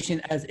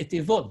situation as it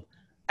evolved.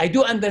 I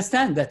do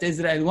understand that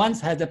Israel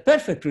once had a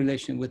perfect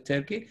relation with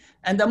Turkey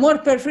and a more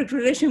perfect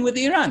relation with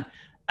Iran.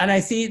 And I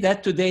see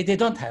that today they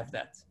don't have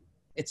that.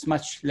 It's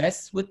much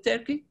less with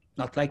Turkey,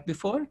 not like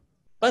before,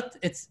 but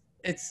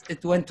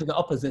it went to the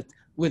opposite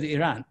with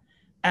Iran.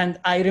 And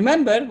I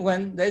remember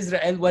when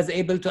Israel was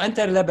able to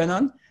enter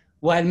Lebanon,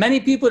 while many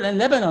people in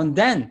Lebanon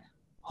then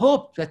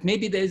hoped that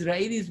maybe the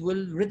Israelis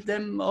will rid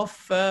them of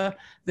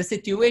the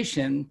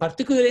situation,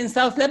 particularly in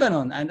South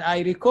Lebanon. And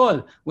I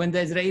recall when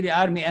the Israeli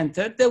army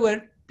entered, there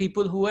were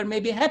people who were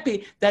maybe happy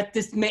that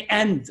this may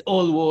end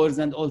all wars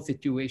and all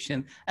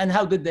situations. And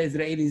how did the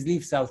Israelis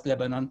leave South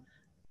Lebanon?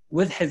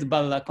 With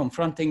Hezbollah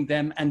confronting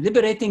them and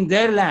liberating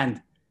their land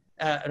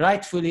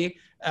rightfully,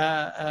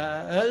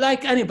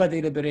 like anybody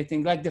liberating,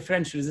 like the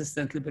French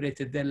resistance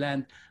liberated their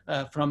land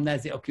from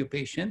Nazi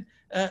occupation.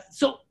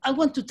 So I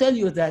want to tell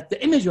you that the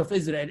image of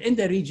Israel in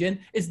the region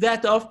is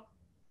that of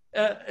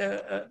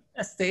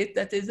a state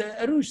that is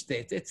a rouge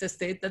state. It's a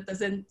state that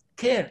doesn't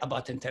care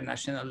about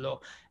international law.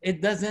 It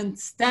doesn't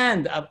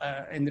stand up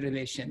in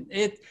relation.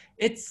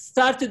 It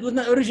started with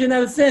an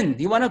original sin.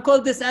 You want to call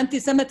this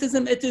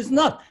anti-Semitism? It is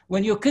not.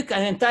 When you kick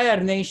an entire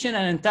nation,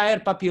 an entire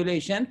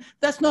population,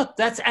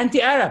 that's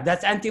anti-Arab,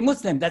 that's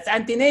anti-Muslim, that's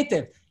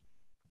anti-native.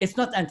 It's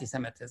not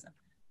anti-Semitism.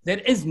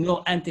 There is no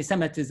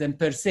anti-Semitism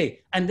per se,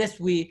 unless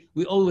we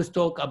always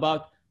talk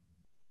about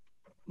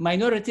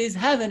minorities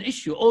have an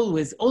issue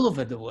always all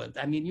over the world.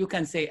 I mean, you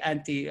can say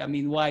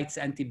whites,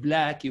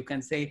 anti-black, you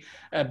can say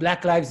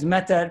Black Lives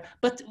Matter,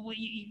 but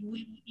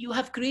you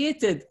have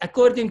created,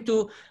 according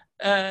to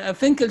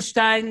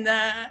Finkelstein,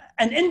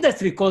 an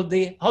industry called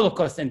the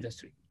Holocaust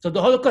industry. So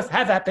the Holocaust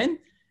have happened.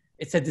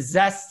 It's a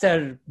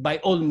disaster by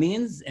all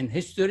means in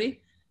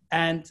history.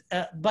 And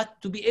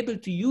but to be able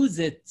to use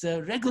it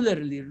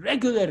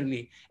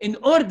regularly in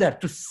order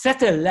to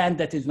settle land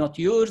that is not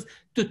yours,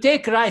 to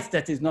take rights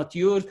that is not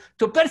yours,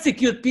 to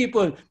persecute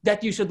people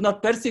that you should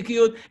not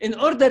persecute, in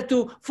order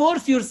to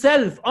force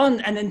yourself on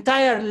an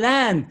entire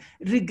land,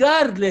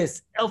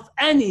 regardless of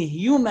any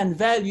human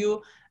value,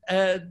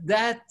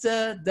 that's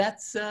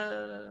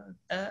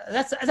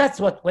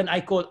what when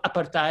I call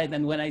apartheid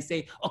and when I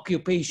say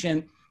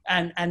occupation.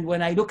 And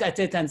when I look at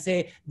it and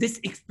say, this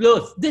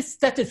explodes, this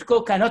status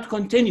quo cannot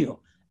continue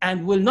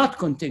and will not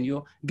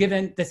continue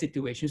given the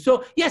situation.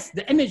 So yes,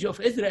 the image of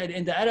Israel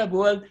in the Arab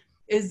world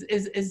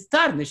is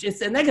tarnished.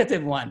 It's a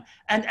negative one.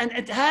 And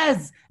it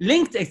has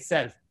linked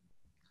itself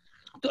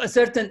to a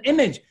certain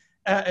image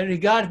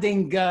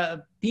regarding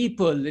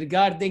people,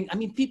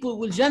 people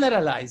will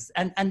generalize.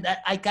 And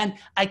I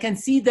can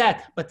see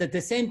that, but at the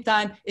same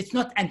time, it's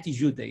not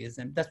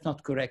anti-Judaism. That's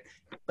not correct.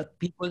 But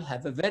people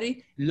have a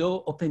very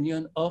low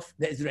opinion of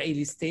the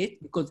Israeli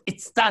state because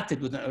it started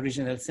with an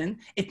original sin.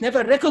 It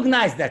never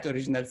recognized that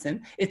original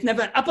sin. It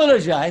never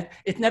apologized.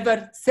 It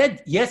never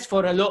said yes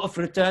for a law of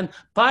return,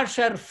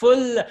 partial,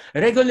 full,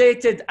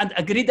 regulated, and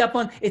agreed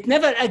upon. It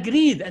never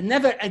agreed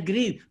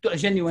to a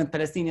genuine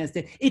Palestinian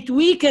state. It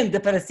weakened the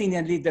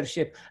Palestinian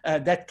leadership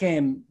that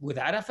came with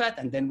Arafat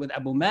and then with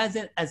Abu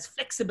Mazen. As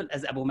flexible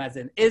as Abu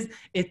Mazen is,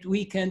 it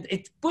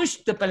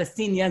pushed the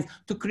Palestinians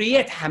to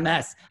create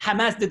Hamas.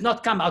 Hamas did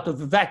not come out of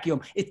a vacuum.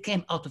 It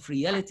came out of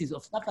realities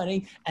of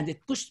suffering, and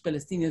it pushed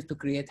Palestinians to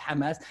create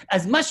Hamas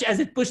as much as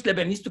it pushed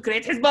Lebanese to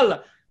create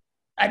Hezbollah.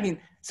 I mean,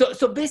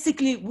 so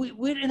basically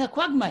we're in a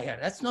quagmire.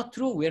 That's not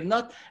true. We're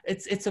not,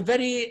 it's a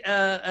very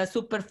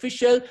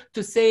superficial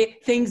to say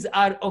things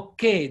are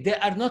okay. They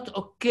are not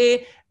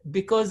okay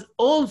because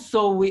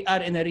also we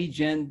are in a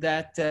region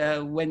that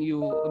when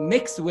you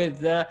mix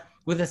with a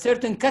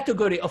certain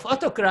category of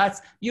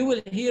autocrats, you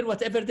will hear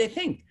whatever they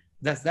think.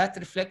 Does that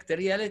reflect the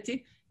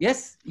reality?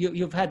 Yes,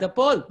 you've had a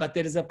poll, but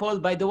there is a poll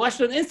by the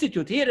Washington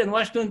Institute here in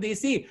Washington,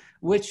 D.C.,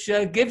 which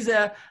gives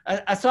a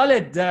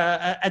solid,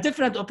 a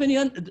different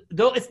opinion,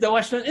 though it's the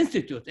Washington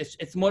Institute.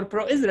 It's more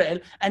pro-Israel,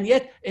 and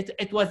yet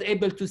it was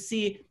able to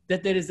see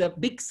that there is a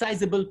big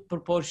sizable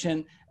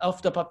proportion of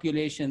the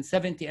population,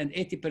 70 and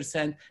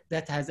 80%,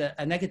 that has a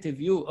negative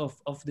view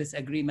of this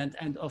agreement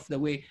and of the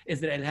way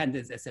Israel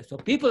handles itself. So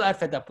people are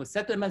fed up with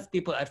settlements,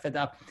 people are fed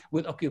up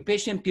with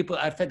occupation, people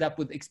are fed up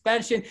with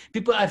expansion,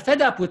 people are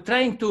fed up with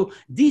trying to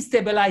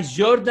destabilize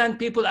Jordan,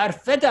 people are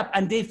fed up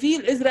and they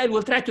feel Israel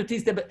will try to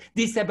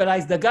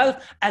destabilize the Gulf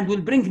and will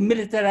bring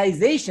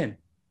militarization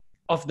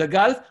of the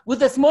Gulf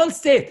with a small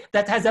state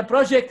that has a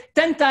project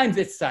 10 times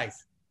its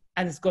size.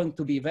 And it's going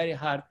to be very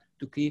hard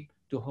to keep,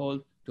 to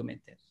hold, to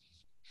maintain.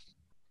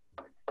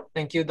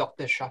 Thank you,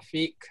 Dr.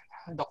 Shafiq.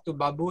 Dr.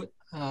 Babut,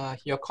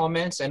 your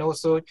comments, and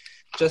also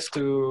just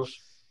to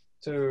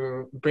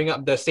bring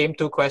up the same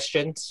two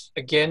questions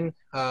again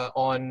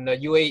on the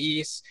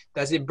UAE's,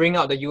 does it bring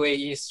out the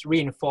UAE's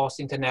reinforced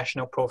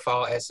international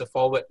profile as a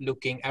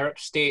forward-looking Arab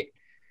state?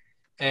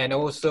 And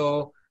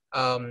also,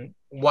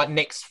 what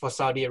next for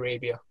Saudi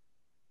Arabia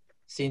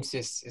since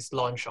its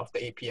launch of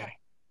the API?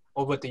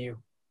 Over to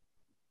you.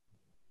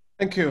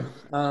 Thank you.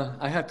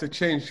 I had to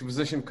change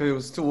position because it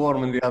was too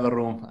warm in the other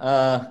room.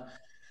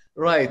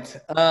 Right.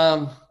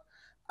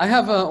 I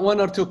have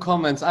one or two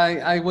comments.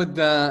 I would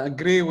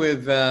agree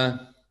with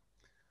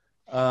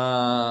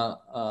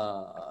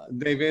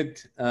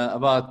David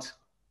about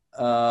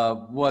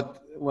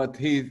what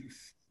he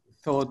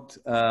thought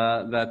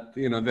that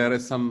there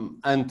is some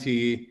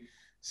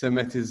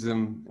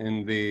anti-Semitism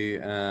in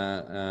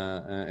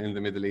the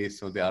Middle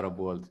East or the Arab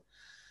world.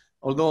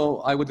 Although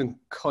I wouldn't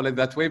call it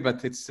that way,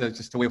 but it's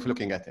just a way of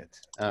looking at it.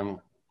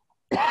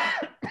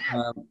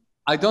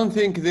 I don't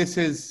think this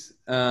is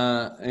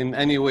in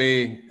any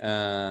way,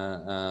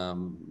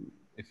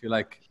 if you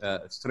like,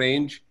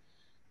 strange,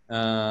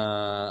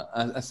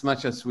 as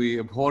much as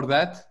we abhor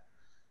that.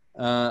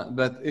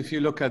 But if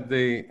you look at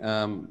the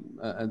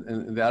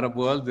Arab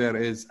world, there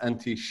is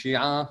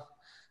anti-Shia,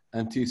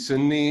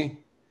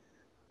 anti-Sunni,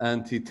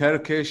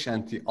 anti-Turkish,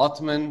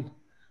 anti-Ottoman,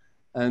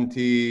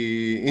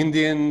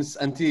 anti-Indians,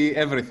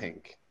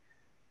 anti-everything.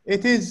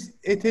 It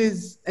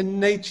is a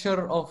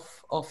nature of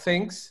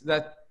things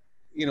that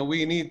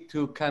we need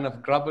to kind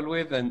of grapple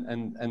with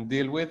and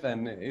deal with,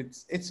 and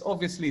it's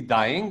obviously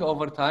dying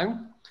over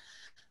time.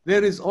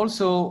 There is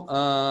also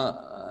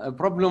a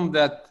problem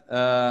that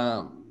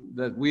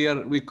that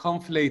we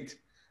conflate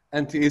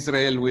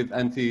anti-Israel with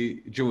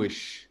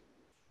anti-Jewish,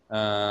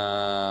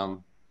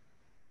 and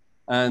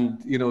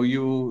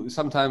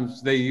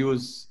sometimes they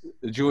use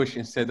Jewish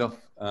instead of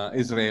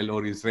Israel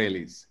or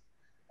Israelis,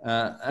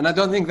 and I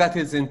don't think that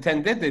is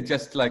intended. It's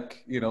just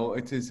like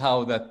it is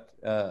how that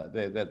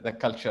the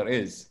culture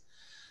is.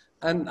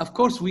 And of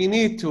course, we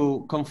need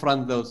to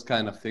confront those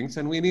kind of things,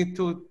 and we need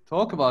to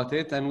talk about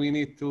it, and we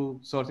need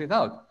to sort it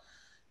out.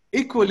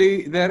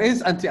 Equally, there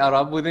is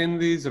anti-Arab within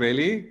the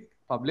Israeli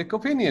public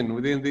opinion,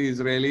 within the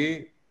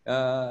Israeli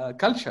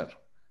culture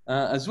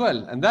as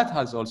well, and that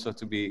has also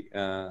to be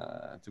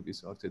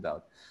sorted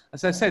out.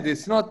 As I said,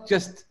 it's not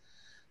just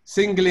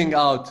singling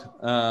out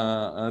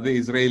the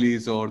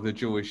Israelis or the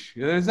Jewish.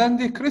 There is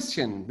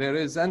anti-Christian. There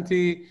is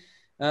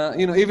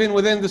even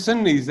within the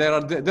Sunnis, there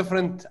are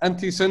different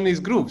anti-Sunnis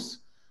groups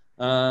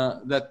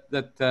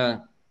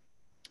that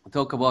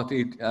talk about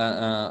each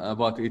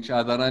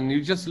other. And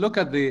you just look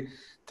at the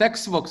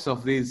textbooks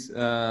of these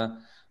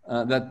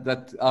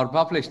that are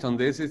published on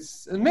this.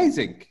 It's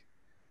amazing,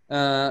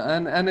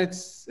 and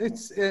it's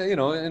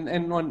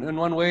in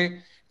one way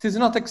it is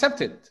not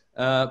accepted,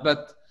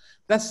 but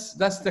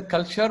that's the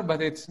culture.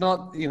 But it's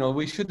not.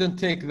 We shouldn't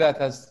take that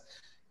as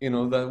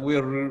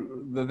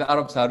that the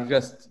Arabs are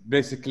just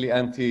basically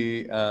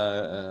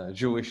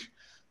anti-Jewish.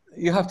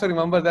 You have to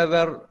remember that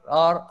there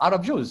are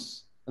Arab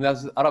Jews, and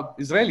there's Arab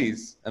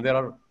Israelis, and there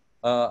are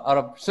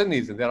Arab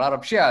Sunnis, and there are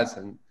Arab Shias,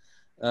 and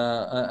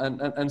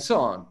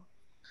so on.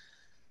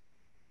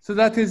 So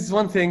that is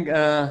one thing,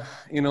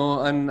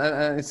 and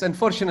it's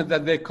unfortunate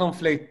that they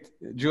conflate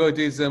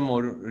Judaism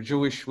or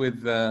Jewish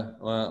with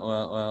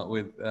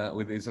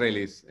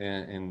Israelis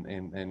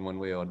in one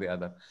way or the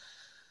other.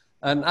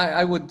 And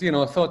I would,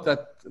 thought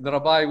that the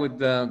rabbi would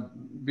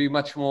be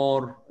much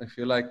more, if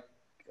you like,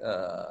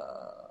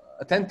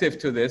 attentive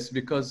to this,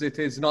 because it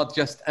is not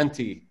just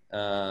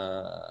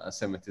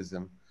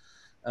anti-Semitism.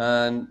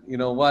 And,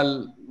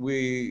 while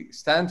we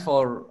stand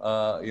for,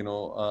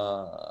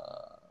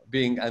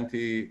 being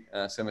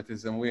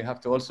anti-Semitism, we have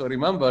to also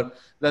remember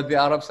that the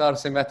Arabs are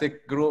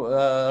Semitic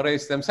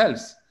race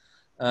themselves.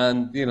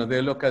 And,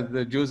 they look at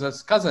the Jews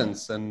as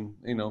cousins and,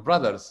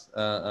 brothers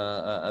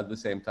at the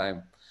same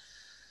time.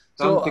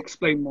 Don't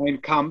explain Mein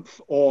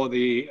Kampf or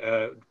the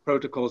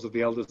Protocols of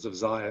the Elders of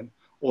Zion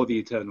or the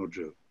Eternal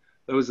Jew.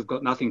 Those have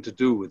got nothing to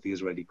do with the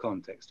Israeli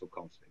context or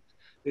conflict.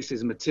 This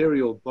is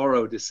material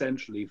borrowed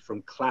essentially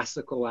from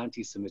classical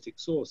anti-Semitic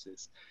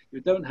sources.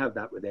 You don't have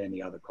that with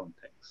any other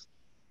context.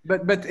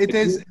 But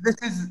this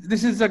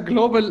is a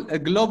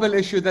global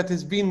issue that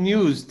has been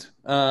used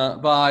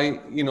by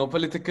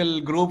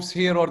political groups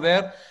here or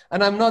there,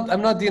 and I'm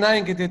not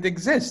denying it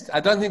exists. I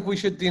don't think we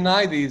should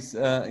deny these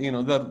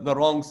the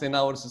wrongs in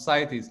our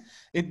societies.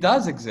 It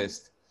does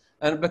exist,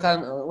 but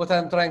what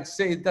I'm trying to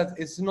say is that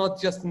it's not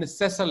just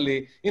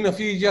necessarily if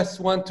you just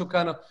want to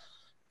kind of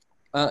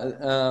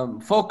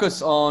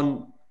focus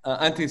on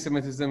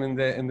anti-Semitism in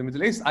the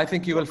Middle East, I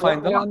think you will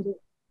find them.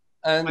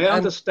 I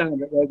understand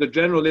that there's a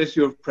general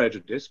issue of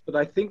prejudice, but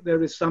I think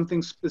there is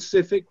something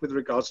specific with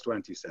regards to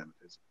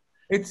anti-Semitism.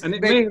 And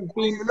it may have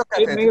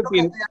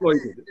been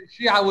exploited. The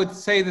Shia would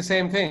say the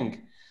same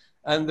thing,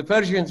 and the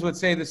Persians would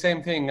say the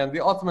same thing, and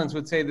the Ottomans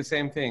would say the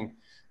same thing,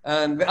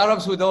 and the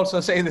Arabs would also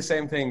say the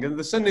same thing, and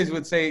the Sunnis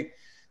would say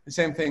the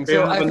same thing.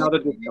 So I think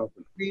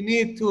we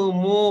need to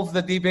move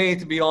the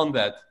debate beyond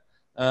that.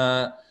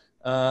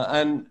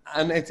 And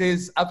it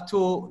is up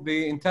to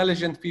the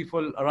intelligent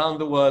people around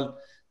the world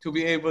to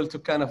be able to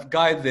kind of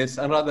guide this,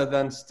 and rather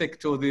than stick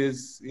to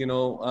these,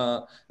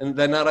 and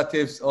the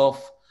narratives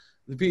of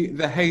the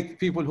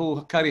people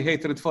who carry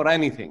hatred for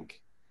anything.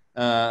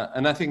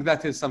 And I think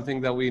that is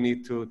something that we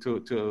need to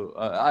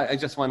I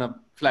just want to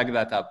flag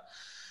that up.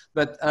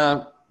 But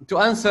to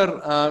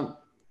answer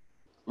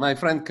my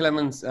friend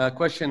Clemens'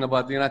 question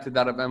about the United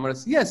Arab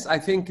Emirates, yes, I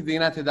think the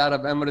United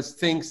Arab Emirates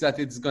thinks that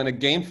it's going to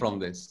gain from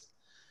this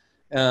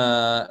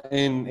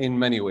in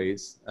many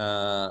ways.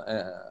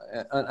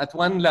 At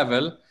one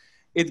level,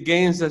 it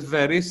gains a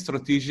very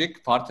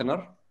strategic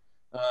partner,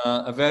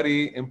 a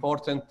very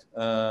important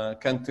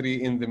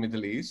country in the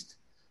Middle East,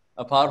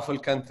 a powerful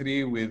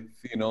country with,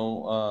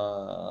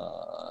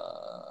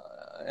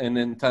 and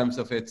in terms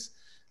of its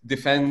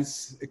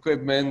defense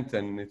equipment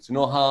and its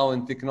know-how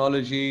and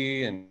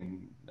technology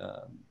and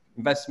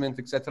investment,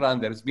 etc.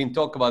 And there's been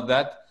talk about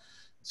that.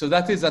 So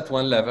that is at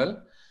one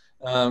level.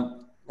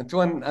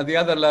 At the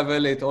other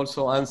level, it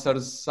also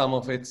answers some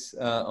of its,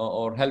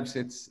 or helps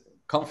its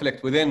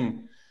conflict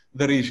within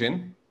the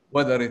region,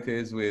 whether it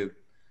is with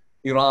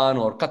Iran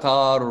or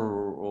Qatar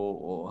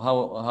or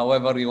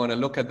however you want to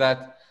look at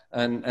that,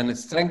 and it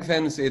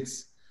strengthens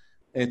its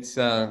if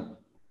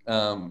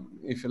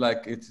you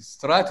like, its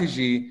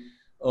strategy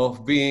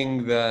of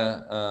being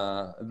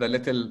the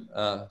little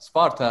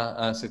Sparta,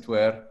 as it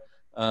were,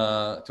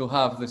 to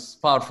have this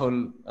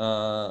powerful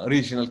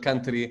regional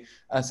country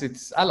as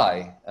its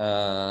ally.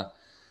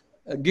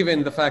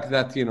 Given the fact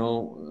that, you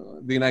know,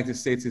 the United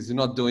States is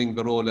not doing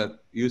the role that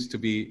used to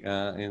be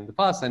in the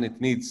past, and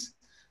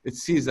it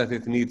sees that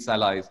it needs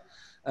allies.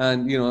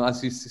 And, you know,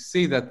 as you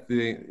see that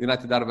the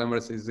United Arab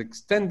Emirates is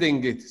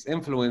extending its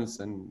influence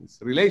and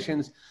its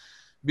relations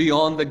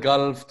beyond the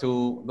Gulf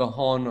to the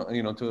Horn,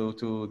 you know,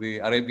 to the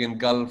Arabian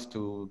Gulf,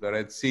 to the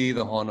Red Sea,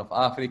 the Horn of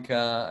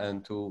Africa,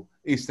 and to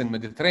Eastern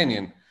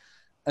Mediterranean.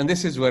 And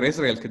this is where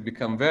Israel could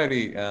become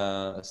very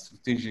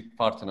strategic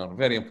partner,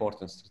 very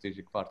important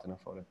strategic partner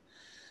for it.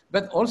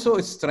 But also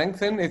it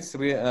strengthened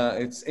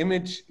its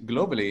image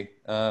globally,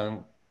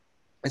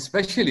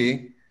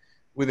 especially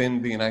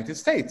within the United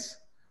States.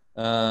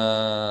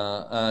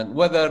 And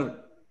whether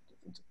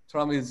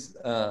Trump is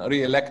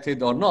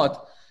re-elected or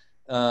not,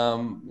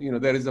 you know,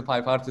 there is a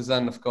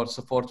bipartisan, of course,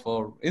 support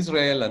for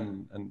Israel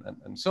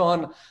and so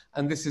on.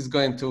 And this is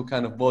going to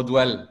kind of bode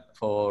well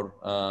for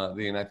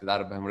the United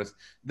Arab Emirates,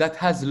 that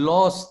has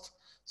lost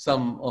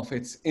some of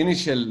its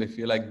initial, if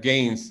you like,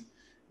 gains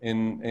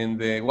in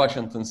the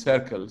Washington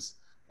circles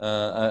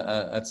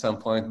at some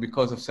point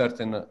because of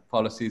certain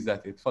policies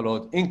that it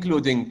followed,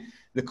 including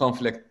the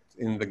conflict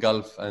in the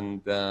Gulf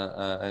and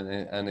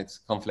its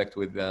conflict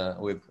with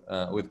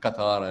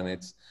Qatar and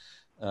its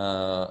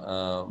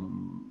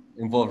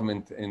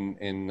involvement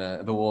in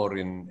the war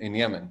in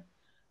Yemen.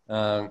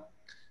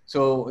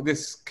 So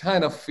this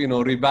kind of, you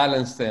know,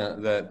 rebalanced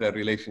the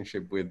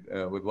relationship with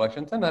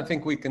Washington. I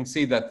think we can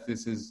see that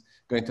this is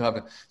going to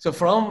happen. So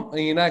from a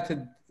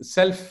united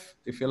self,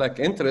 if you like,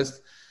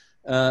 interest,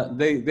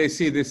 they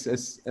see this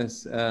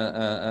as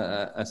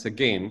a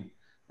gain.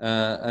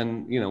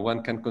 And, you know,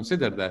 one can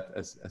consider that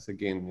as a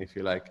gain, if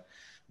you like.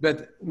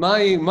 But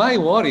my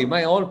worry,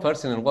 my own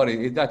personal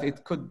worry, is that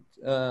it could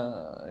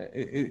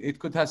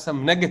have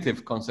some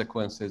negative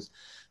consequences.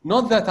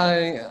 Not that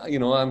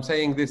I'm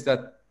saying this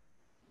that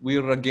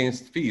we're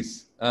against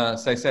peace.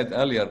 As I said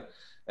earlier,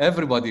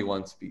 everybody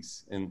wants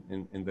peace in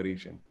the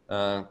region.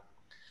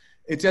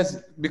 It's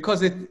just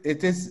because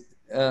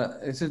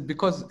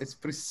because it's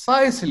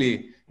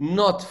precisely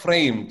not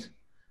framed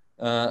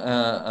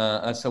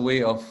as a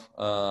way of,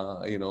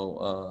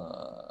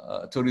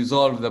 to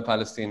resolve the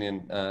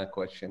Palestinian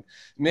question.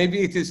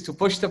 Maybe it is to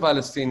push the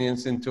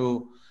Palestinians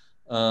into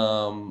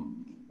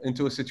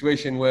a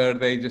situation where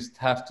they just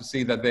have to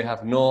see that they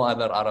have no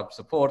other Arab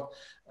support,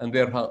 and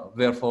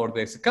therefore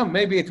they succumb.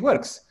 Maybe it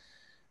works,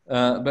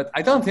 but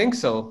I don't think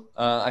so.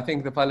 I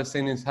think the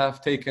Palestinians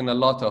have taken a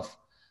lot of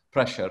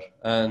pressure,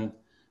 and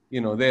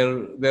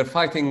they're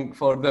fighting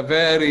for the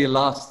very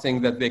last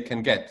thing that they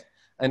can get.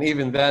 And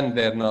even then,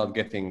 they're not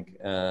getting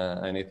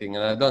anything.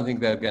 And I don't think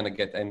they're going to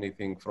get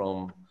anything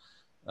from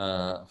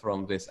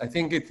this. I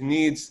think it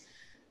needs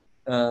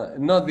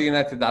not the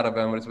United Arab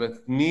Emirates,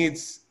 but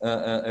needs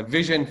a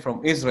vision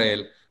from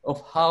Israel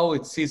of how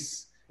it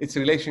sees its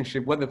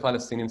relationship with the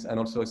Palestinians and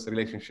also its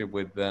relationship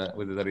with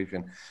the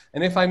region.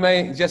 And if I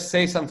may just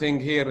say something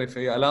here, if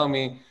you allow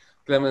me,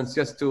 Clemens,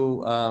 just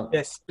to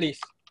yes, please,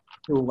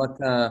 to what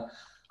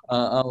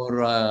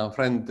our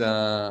friend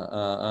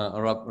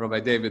Rabbi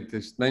David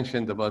just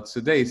mentioned about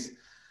Sudais.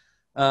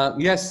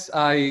 Yes,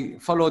 I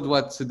followed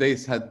what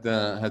Sudais had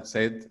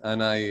said,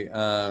 and I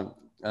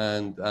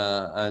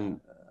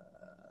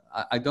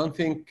don't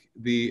think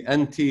the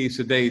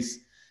anti-Sudais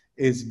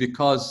is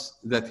because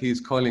that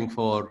he's calling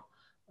for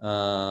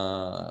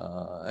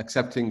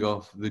accepting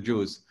of the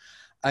Jews.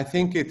 I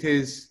think it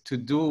is to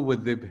do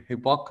with the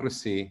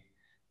hypocrisy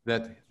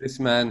that this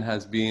man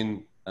has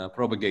been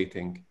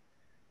propagating.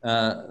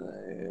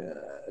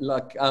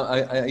 Like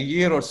a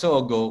year or so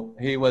ago,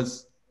 he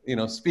was,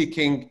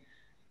 speaking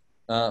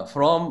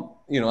from,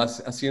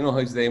 as you know,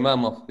 he's the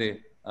Imam of the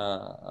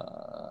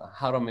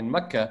Haram in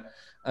Mecca,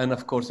 and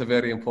of course a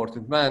very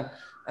important man.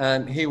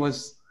 And he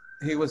was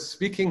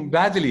speaking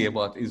badly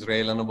about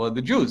Israel and about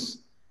the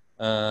Jews.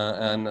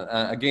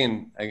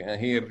 Again,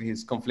 here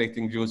he's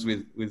conflating Jews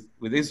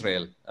with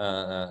Israel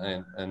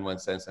in one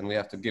sense, and we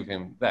have to give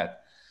him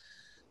that.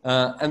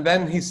 And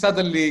then he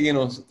suddenly,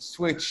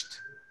 switched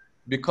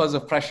because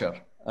of pressure.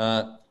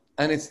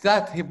 And it's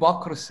that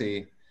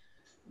hypocrisy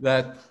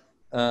that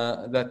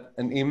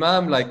an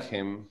imam like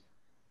him,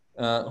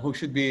 who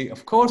should be,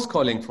 of course,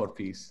 calling for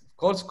peace, of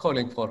course,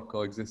 calling for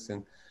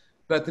coexistence,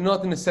 but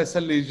not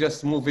necessarily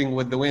just moving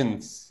with the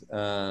winds,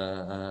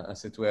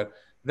 as it were.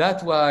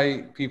 That's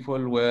why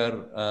people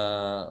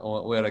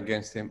were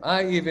against him.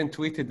 I even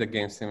tweeted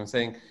against him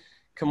saying,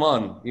 come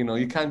on,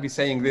 you can't be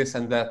saying this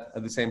and that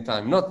at the same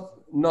time. Not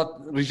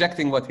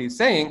rejecting what he's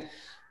saying,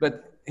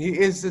 but he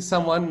is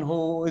someone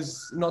who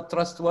is not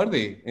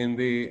trustworthy in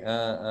the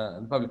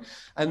public.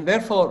 And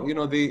therefore,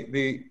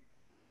 it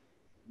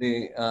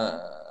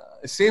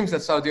seems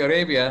that Saudi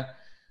Arabia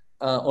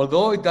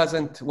although it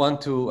doesn't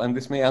want to, and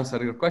this may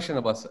answer your question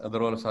about the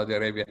role of Saudi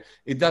Arabia,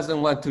 it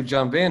doesn't want to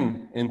jump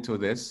into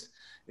this.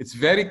 It's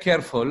very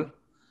careful.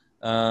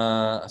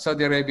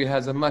 Saudi Arabia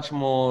has a much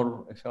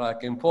more, if you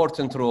like,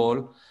 important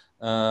role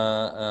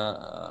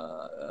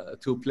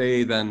to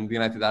play than the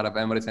United Arab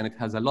Emirates, and it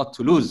has a lot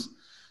to lose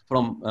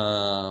from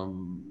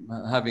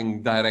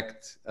having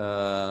direct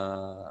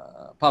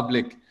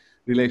public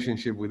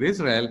relationship with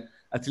Israel,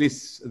 at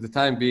least the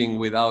time being,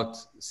 without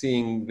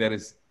seeing there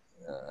is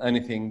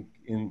anything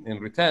in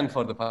return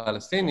for the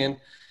Palestinian.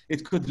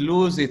 It could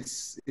lose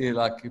its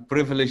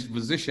privileged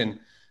position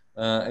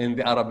in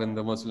the Arab and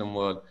the Muslim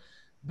world.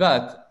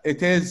 But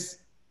it is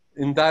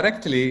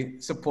indirectly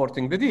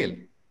supporting the deal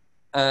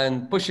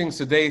and pushing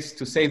Sudais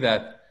to say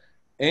that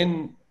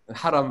in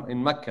Haram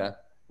in Mecca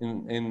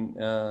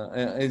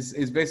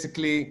is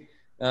basically,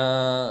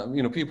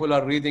 people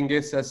are reading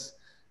this as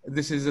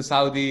this is a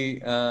Saudi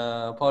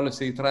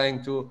policy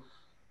trying to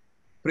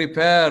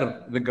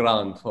prepare the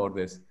ground for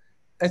this.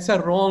 It's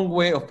a wrong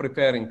way of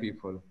preparing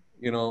people.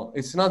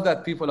 It's not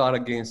that people are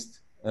against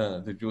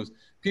the Jews.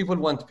 People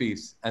want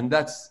peace. And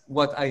that's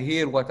what I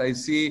hear, what I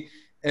see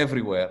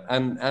everywhere.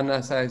 And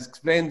as I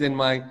explained in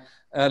my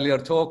earlier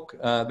talk,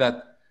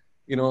 that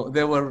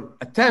there were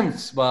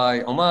attempts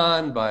by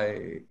Oman,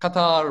 by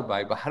Qatar,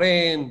 by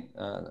Bahrain,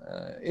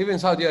 even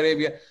Saudi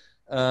Arabia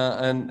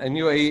and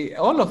UAE,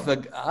 all of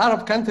the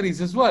Arab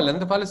countries as well,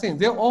 and the Palestinians,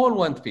 they all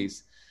want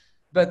peace.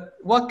 But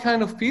what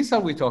kind of peace are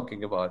we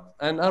talking about?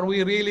 And are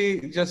we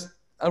really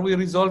are we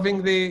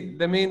resolving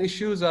the main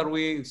issues? Are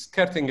we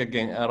skirting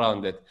again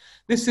around it?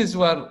 This is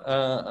where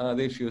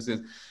the issues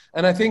is.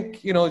 And I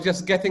think,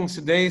 just getting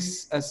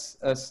today's as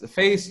a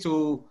face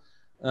to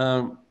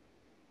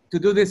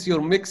do this,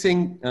 you're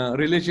mixing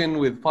religion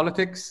with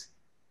politics,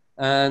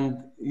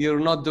 and you're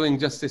not doing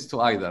justice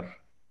to either.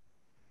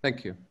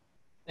 Thank you.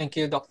 Thank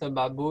you, Dr.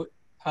 Babu.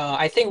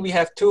 I think we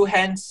have two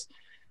hands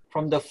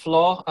from the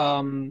floor.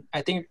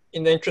 I think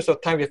in the interest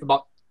of time, we have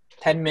about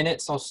 10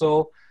 minutes or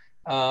so.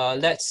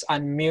 Let's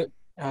unmute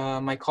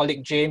my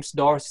colleague James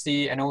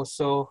Dorsey and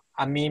also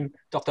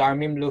Dr.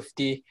 Amim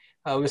Lufti.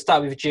 We'll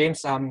start with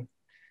James.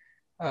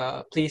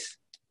 Please,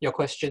 your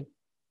question.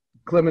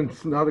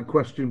 Clemens, not a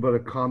question, but a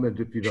comment,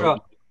 if you don't. Sure.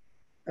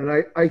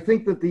 And I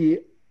think that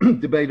the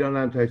debate on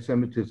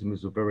anti-Semitism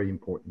is a very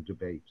important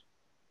debate.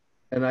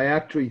 And I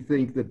actually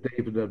think that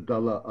David and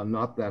Abdullah are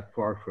not that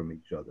far from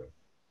each other.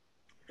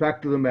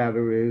 Fact of the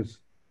matter is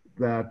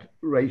that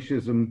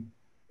racism,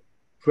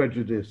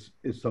 prejudice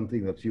is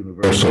something that's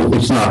universal.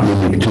 It's not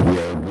limited to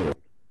the Arab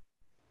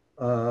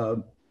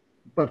world.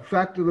 But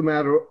fact of the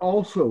matter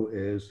also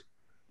is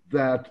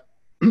that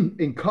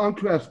in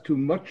contrast to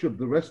much of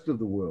the rest of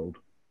the world,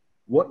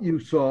 what you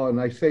saw, and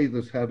I say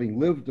this having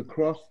lived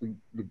across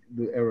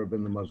the Arab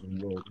and the Muslim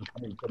world and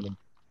coming from an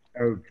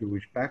Arab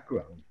Jewish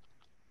background,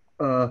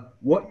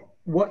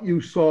 what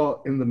you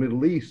saw in the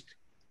Middle East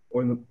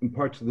or in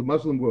parts of the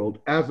Muslim world,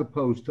 as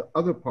opposed to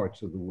other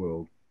parts of the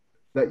world,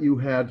 that you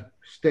had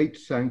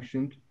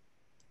state-sanctioned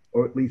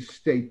or at least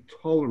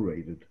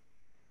state-tolerated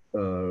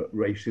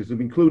racism,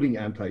 including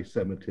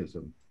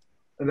anti-Semitism.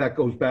 And that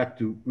goes back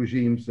to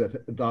regimes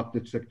that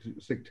adopted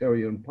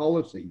sectarian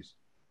policies.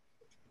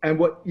 And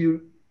what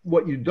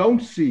you don't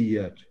see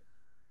yet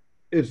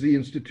is the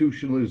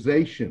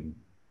institutionalization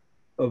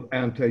of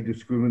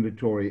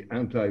anti-discriminatory,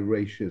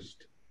 anti-racist,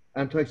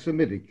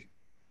 anti-Semitic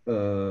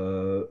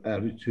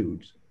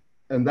attitudes.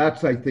 And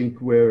that's, I think,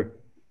 where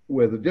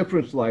the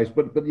difference lies.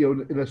 But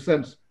in a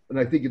sense, and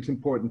I think it's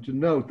important to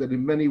note that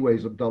in many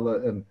ways,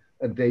 Abdullah and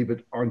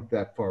David aren't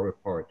that far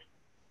apart.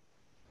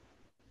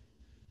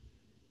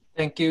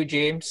 Thank you,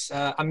 James.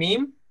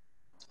 Amim?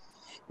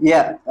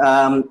 Yeah,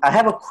 I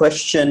have a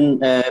question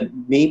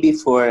maybe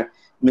for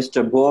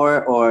Mr.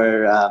 Bor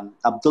or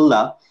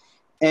Abdullah.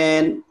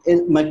 And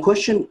my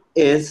question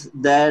is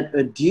that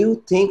do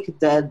you think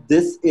that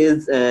this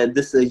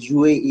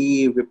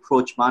UAE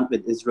rapprochement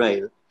with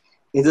Israel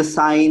is a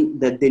sign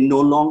that they no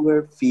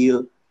longer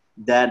feel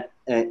that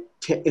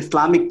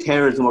Islamic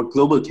terrorism or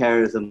global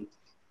terrorism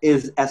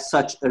is as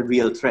such a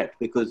real threat?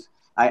 Because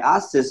I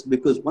asked this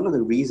because one of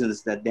the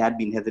reasons that they had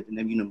been hesitant,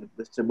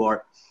 Mr.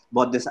 Bor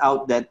brought this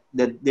out, that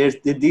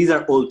these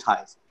are old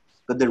ties.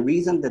 But the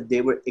reason that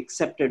they were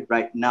accepted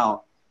right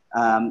now,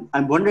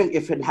 I'm wondering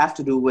if it has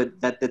to do with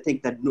that they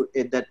think that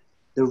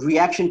the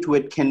reaction to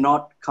it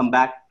cannot come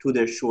back to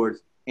their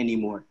shores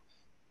anymore.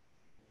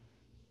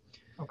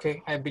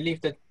 Okay, I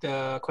believe that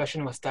the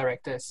question was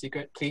directed at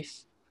Sigrid,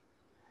 please.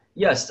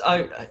 Yes,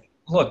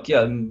 look,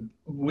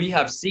 we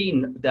have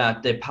seen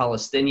that the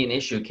Palestinian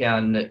issue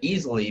can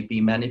easily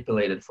be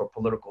manipulated for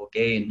political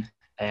gain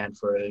and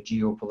for a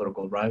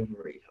geopolitical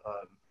rivalry.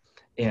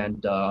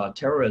 And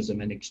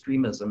terrorism and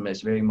extremism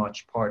is very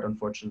much part,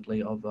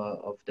 unfortunately, of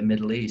the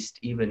Middle East,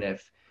 even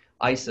if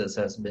ISIS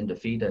has been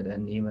defeated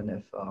and even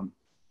if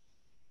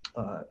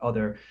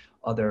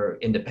other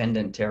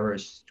independent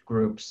terrorist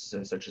groups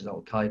such as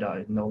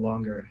Al-Qaeda no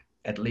longer,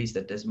 at least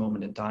at this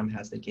moment in time,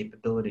 has the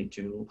capability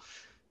to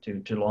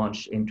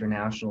launch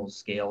international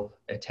scale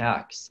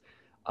attacks.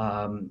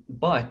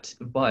 But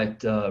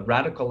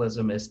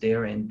radicalism is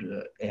there,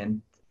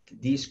 and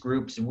these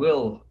groups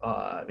will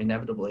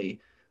inevitably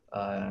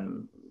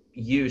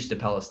use the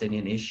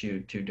Palestinian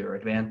issue to their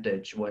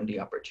advantage when the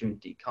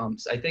opportunity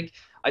comes. I think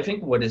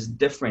what is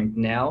different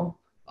now,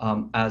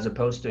 as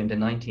opposed to in the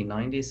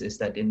 1990s, is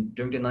that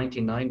during the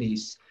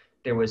 1990s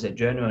there was a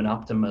genuine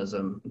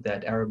optimism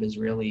that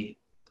Arab-Israeli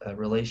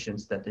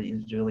relations, that the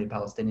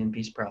Israeli-Palestinian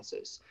peace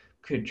process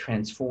could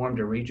transform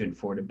the region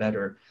for the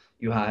better.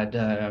 You had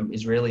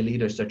Israeli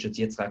leaders such as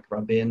Yitzhak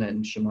Rabin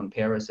and Shimon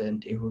Peres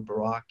and Ehud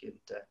Barak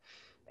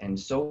and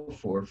so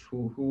forth,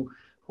 who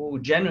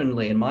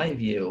genuinely, in my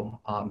view,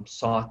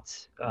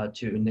 sought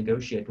to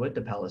negotiate with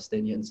the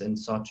Palestinians and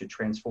sought to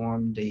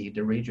transform the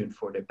region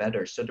for the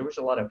better. So there was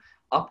a lot of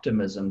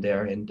optimism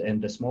there,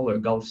 and the smaller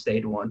Gulf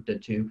state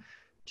wanted to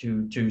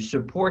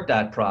support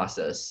that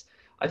process.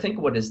 I think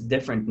what is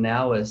different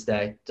now is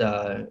that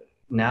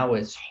now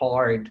it's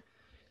hard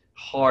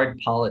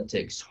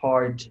politics,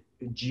 hard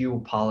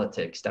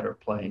geopolitics that are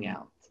playing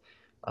out.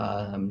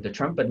 The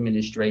Trump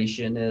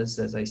administration is,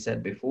 as I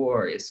said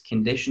before, is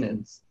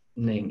conditioning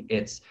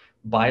its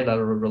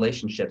bilateral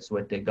relationships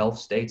with the Gulf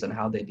states and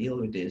how they deal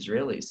with the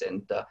Israelis.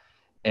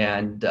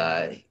 And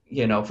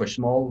for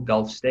small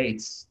Gulf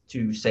states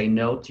to say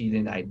no to the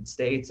United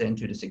States and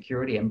to the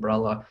security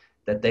umbrella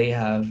that they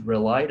have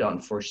relied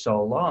on for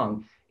so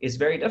long is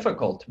very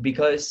difficult,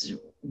 because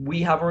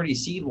we have already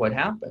seen what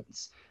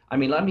happens. I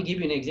mean, let me give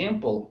you an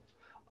example.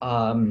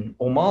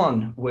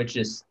 Oman, which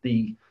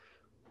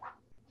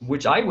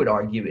I would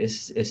argue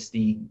is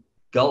the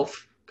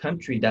Gulf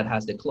country that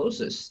has the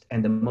closest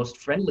and the most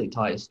friendly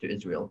ties to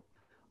Israel.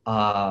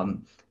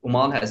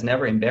 Oman has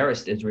never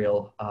embarrassed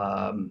Israel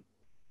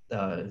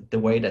the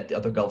way that the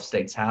other Gulf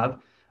states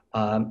have.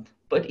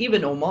 But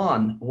even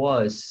Oman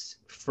was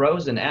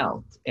frozen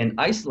out and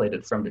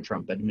isolated from the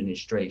Trump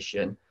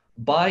administration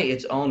by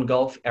its own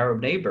Gulf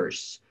Arab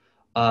neighbors.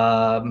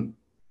 And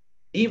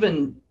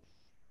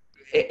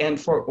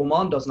for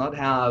Oman does not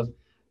have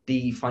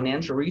the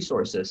financial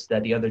resources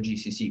that the other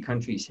GCC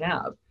countries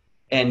have.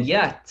 And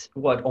yet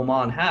what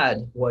Oman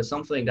had was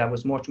something that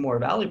was much more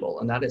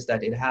valuable, and that is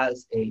that it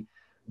has a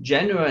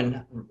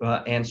genuine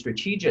and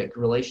strategic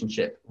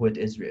relationship with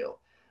Israel,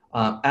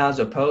 as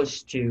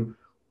opposed to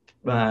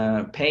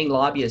paying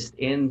lobbyists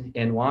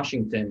in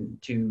Washington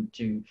to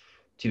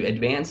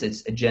advance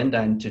its agenda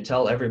and to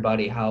tell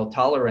everybody how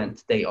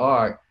tolerant they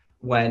are,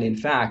 when in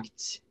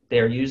fact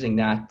they're using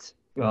that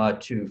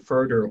to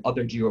further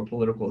other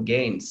geopolitical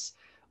gains.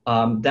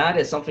 That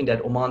is something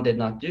that Oman did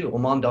not do.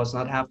 Oman does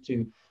not have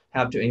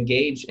to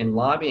engage in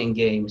lobbying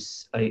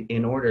games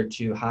in order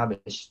to have a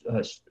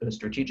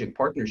strategic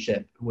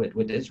partnership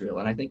with Israel.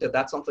 And I think that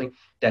that's something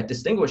that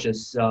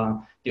distinguishes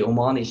the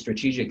Omani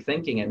strategic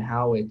thinking and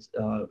how it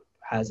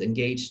has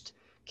engaged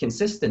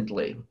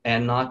consistently,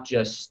 and not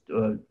just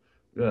for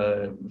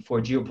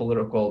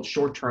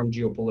short-term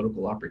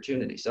geopolitical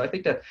opportunities. So I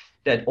think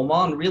that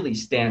Oman really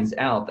stands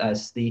out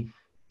as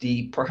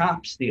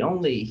perhaps the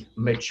only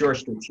mature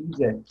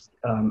strategic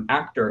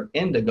actor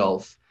in the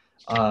Gulf.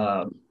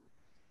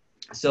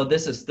 So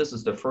this is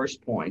the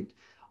first point.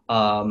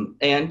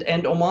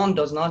 And Oman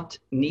does not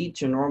need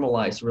to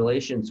normalize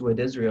relations with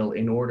Israel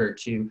in order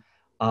to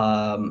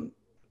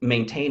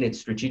maintain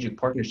its strategic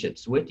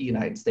partnerships with the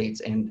United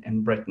States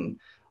and Britain,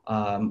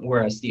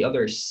 whereas the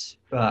others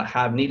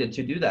have needed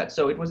to do that.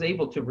 So it was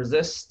able to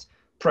resist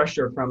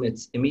pressure from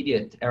its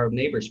immediate Arab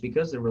neighbors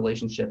because the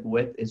relationship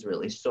with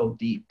Israel is so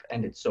deep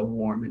and it's so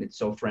warm and it's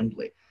so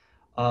friendly.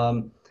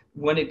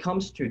 When it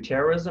comes to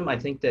terrorism, I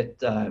think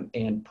that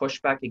and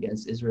pushback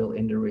against Israel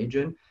in the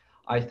region,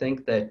 I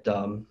think that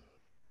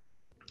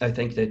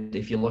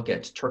if you look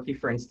at Turkey,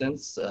 for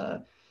instance,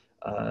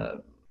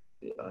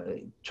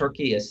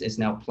 Turkey is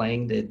now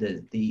playing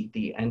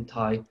the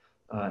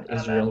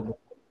anti-Israel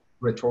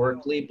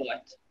rhetorically,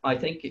 but I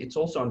think it's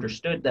also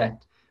understood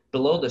that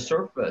below the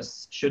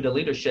surface, should the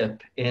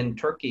leadership in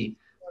Turkey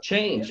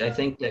change, I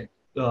think that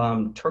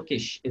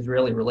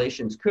Turkish-Israeli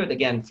relations could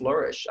again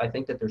flourish. I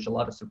think that there's a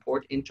lot of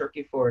support in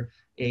Turkey for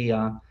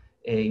a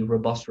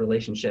robust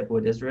relationship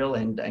with Israel,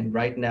 and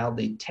right now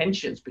the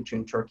tensions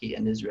between Turkey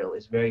and Israel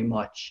is very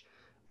much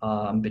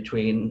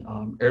between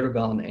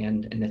Erdogan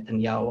and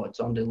Netanyahu. It's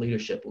on the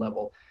leadership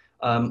level.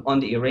 On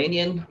the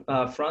Iranian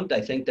front,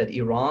 I think that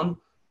Iran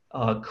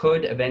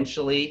could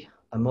eventually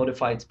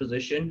modify its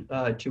position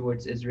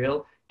towards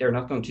Israel. They're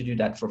not going to do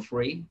that for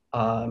free.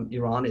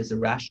 Iran is a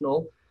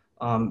rational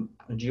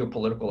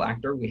geopolitical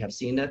actor. We have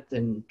seen it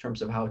in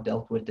terms of how it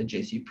dealt with the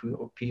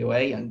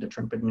JCPOA and the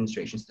Trump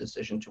administration's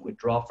decision to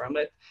withdraw from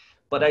it.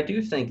 But I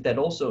do think that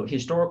also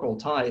historical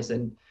ties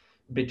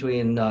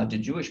between the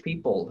Jewish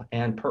people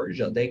and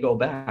Persia, they go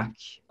back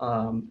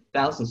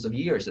thousands of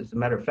years. As a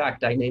matter of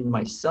fact, I named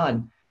my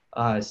son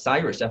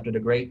Cyrus after the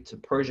great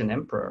Persian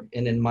emperor.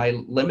 And in my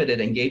limited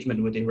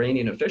engagement with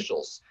Iranian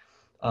officials,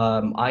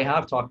 I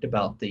have talked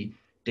about the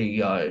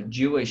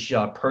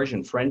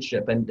Jewish-Persian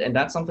friendship, and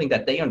that's something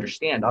that they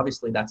understand.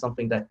 Obviously, that's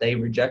something that they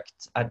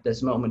reject at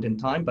this moment in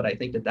time, but I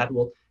think that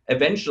will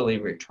eventually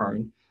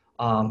return.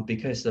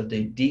 because of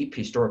the deep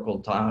historical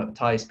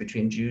ties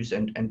between Jews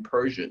and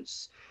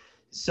Persians.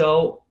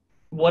 So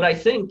what I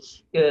think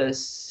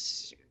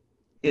is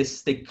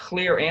the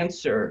clear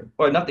answer,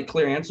 or not the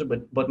clear answer,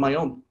 but my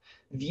own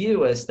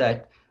view is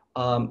that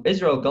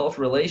Israel-Gulf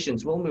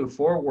relations will move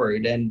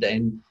forward and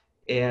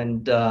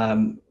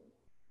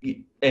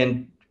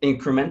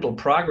incremental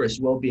progress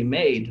will be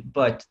made,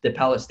 but the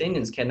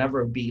Palestinians can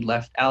never be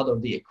left out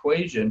of the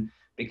equation,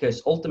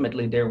 because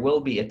ultimately there will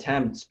be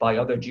attempts by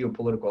other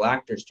geopolitical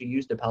actors to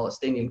use the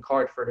Palestinian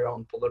card for their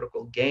own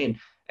political gain.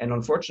 And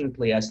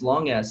unfortunately, as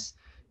long as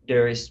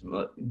there is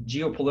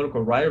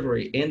geopolitical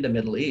rivalry in the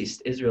Middle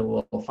East,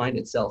 Israel will find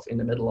itself in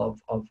the middle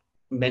of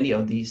many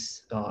of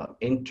these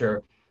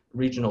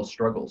inter-regional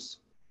struggles.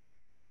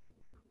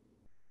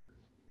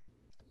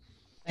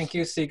 Thank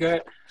you,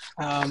 Sigurd.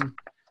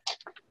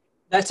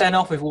 Let's end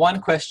off with one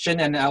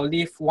question, and I'll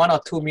leave 1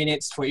 or 2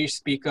 minutes for each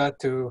speaker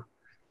to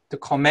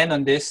comment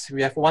on this.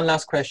 We have one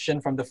last question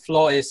from the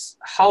floor: is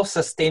how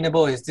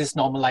sustainable is this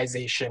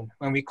normalization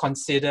when we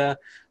consider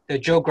the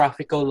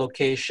geographical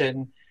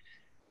location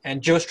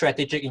and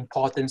geostrategic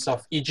importance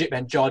of Egypt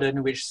and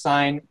Jordan, which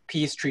signed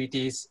peace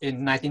treaties in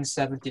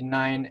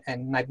 1979 and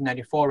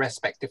 1994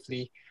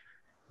 respectively?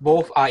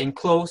 Both are in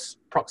close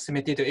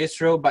proximity to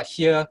Israel, but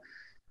here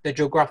the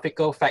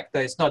geographical factor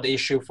is not the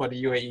issue for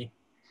the UAE.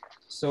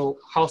 So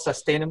how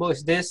sustainable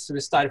is this?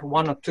 We'll start with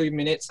 1 or 2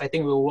 minutes. I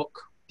think we'll work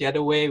the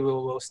other way.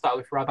 We'll start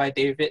with Rabbi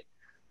David,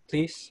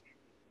 please.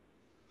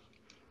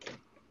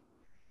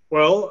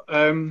 Well,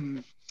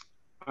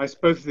 I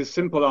suppose the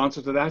simple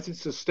answer to that is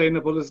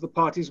sustainable as the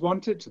parties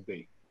want it to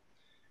be.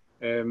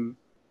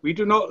 We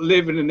do not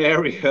live in an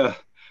area,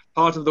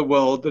 part of the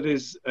world that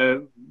is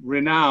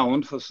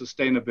renowned for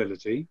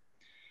sustainability.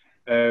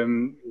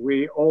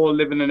 We all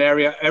live in an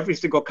area, every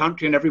single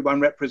country and everyone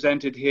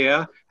represented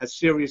here has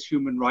serious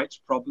human rights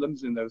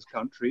problems in those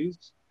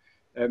countries.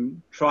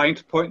 Trying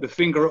to point the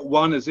finger at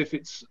one as if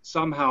it's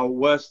somehow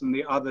worse than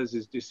the others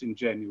is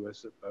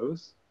disingenuous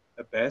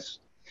at best.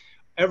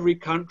 Every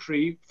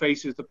country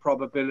faces the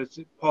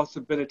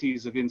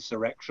possibilities of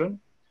insurrection.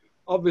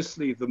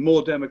 Obviously, the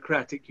more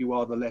democratic you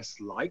are, the less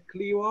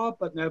likely you are,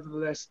 but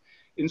nevertheless,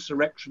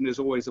 insurrection is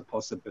always a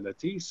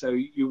possibility. So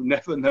you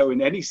never know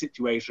in any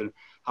situation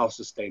how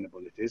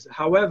sustainable it is.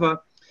 However,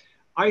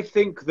 I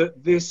think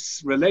that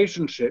this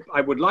relationship,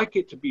 I would like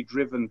it to be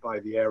driven by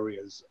the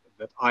areas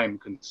that I'm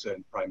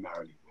concerned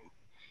primarily with: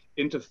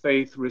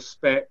 interfaith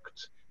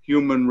respect,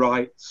 human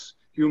rights,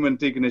 human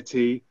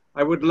dignity.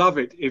 I would love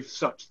it if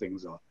such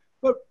things are.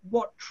 But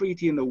what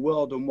treaty in the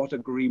world and what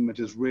agreement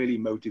is really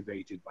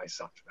motivated by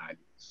such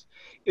values?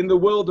 In the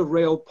world of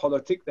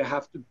realpolitik, there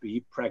have to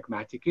be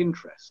pragmatic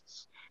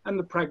interests. And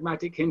the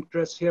pragmatic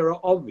interests here are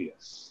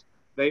obvious.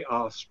 They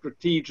are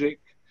strategic,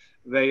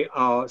 they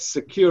are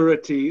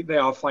security, they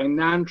are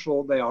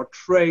financial, they are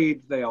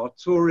trade, they are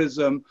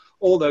tourism,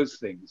 all those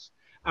things.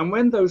 And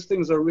when those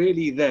things are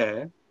really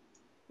there,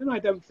 then I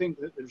don't think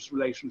that this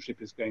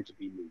relationship is going to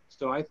be moved.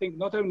 So I think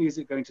not only is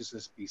it going to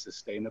be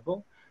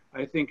sustainable,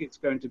 I think it's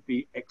going to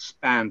be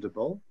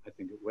expandable. I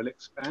think it will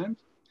expand.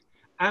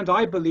 And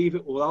I believe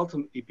it will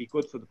ultimately be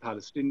good for the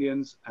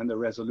Palestinians and the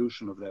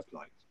resolution of their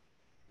plight.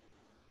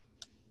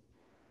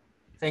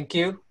 Thank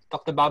you.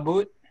 Dr.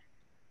 Babood.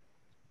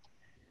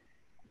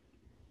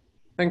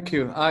 Thank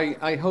you.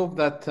 I hope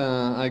that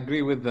I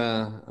agree with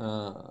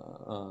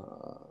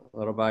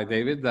Rabbi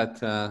David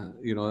that,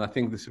 I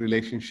think this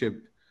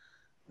relationship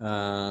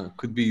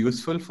could be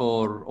useful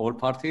for all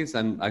parties,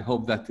 and I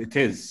hope that it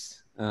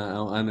is,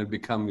 and it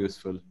become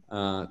useful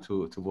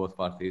to both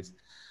parties.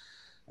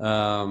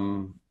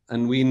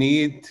 And we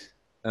need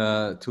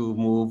to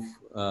move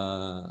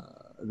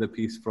the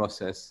peace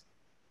process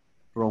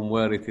from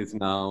where it is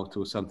now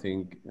to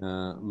something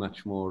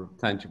much more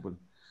tangible.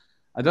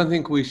 I don't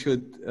think we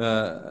should,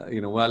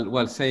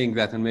 while saying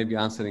that and maybe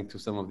answering to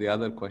some of the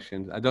other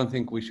questions, I don't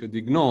think we should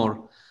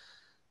ignore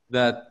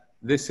that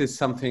this is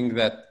something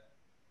that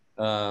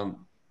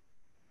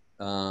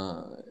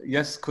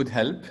yes, could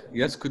help,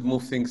 yes, could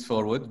move things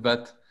forward,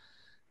 but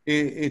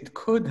it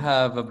could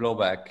have a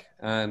blowback.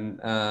 And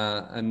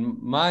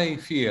my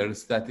fear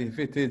is that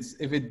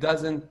if it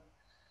doesn't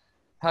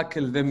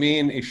tackle the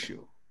main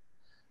issue,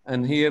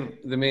 and here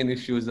the main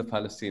issue is the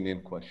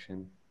Palestinian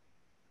question,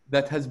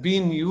 that has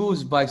been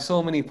used by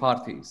so many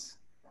parties,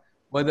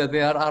 whether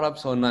they are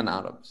Arabs or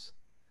non-Arabs,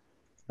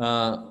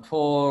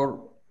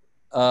 for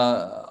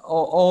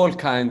all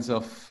kinds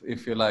of,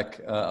 if you like,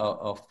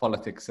 of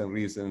politics and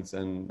reasons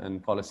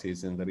and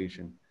policies in the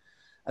region.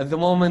 At the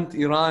moment,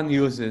 Iran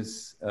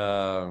uses,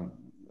 the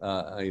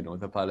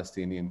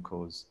Palestinian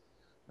cause.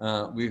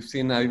 We've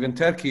seen now even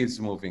Turkey is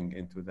moving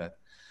into that.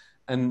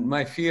 And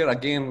my fear,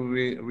 again,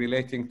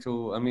 relating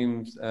to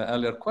Amim's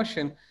earlier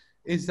question,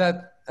 is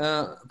that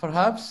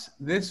perhaps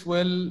this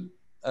will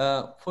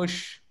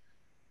push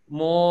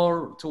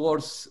more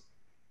towards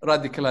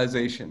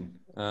radicalization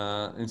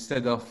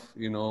instead of,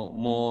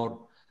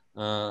 more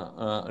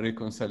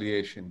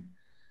reconciliation.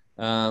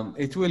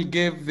 It will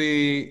give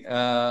the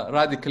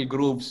radical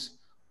groups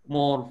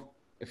more,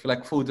 if you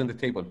like, food on the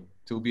table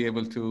to be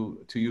able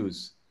to use.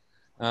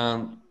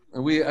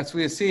 As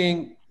we are seeing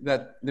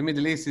that the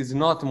Middle East is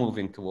not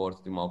moving towards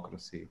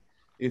democracy.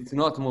 It's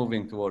not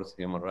moving towards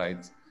human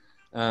rights.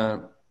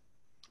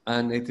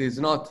 And it is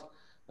not,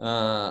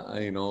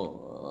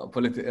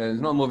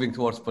 it's not moving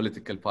towards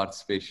political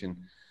participation.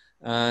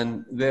 And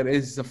there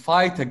is a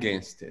fight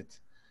against it.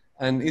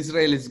 And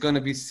Israel is going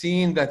to be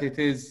seen that it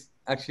is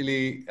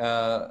actually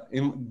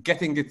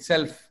getting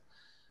itself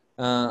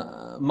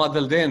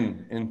muddled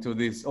into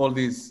all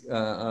these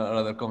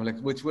other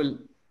conflicts, which will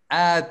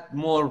add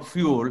more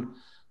fuel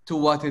to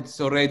what it's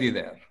already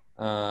there.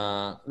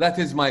 That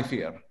is my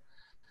fear.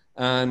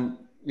 And,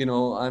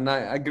 and I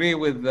agree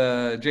with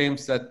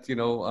James that,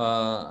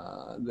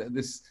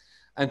 this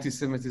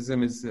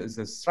anti-Semitism is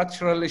a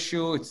structural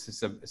issue.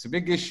 It's a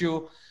big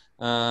issue.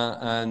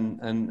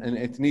 And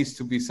it needs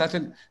to be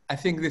settled. I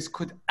think this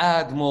could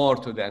add more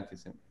to the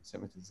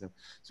anti-Semitism.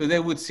 So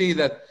they would see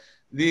that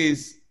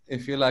these,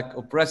 if you like,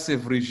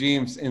 oppressive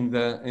regimes in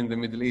the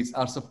Middle East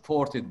are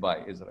supported by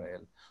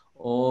Israel,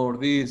 or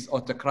these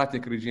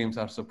autocratic regimes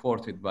are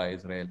supported by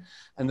Israel.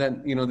 And then,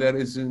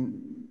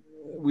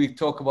 we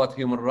talk about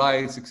human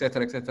rights, et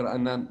cetera,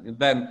 and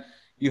then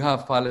you have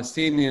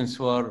Palestinians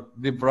who are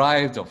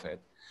deprived of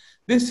it.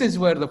 This is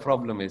where the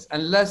problem is.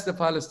 Unless the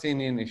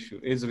Palestinian issue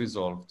is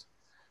resolved,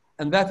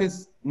 and that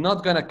is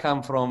not going to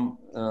come from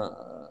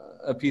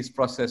a peace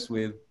process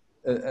with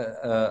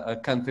a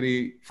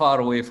country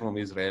far away from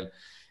Israel.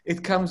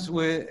 It comes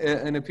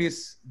in a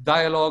peace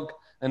dialogue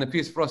and a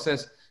peace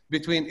process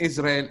between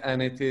Israel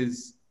and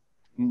its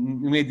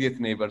immediate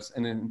neighbors,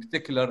 and in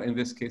particular, in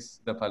this case,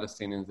 the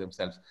Palestinians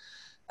themselves.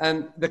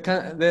 And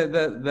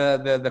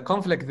the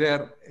conflict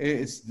there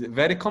is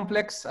very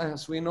complex,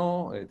 as we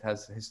know. It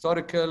has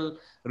historical,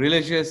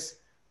 religious,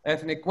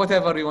 ethnic,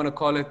 whatever you want to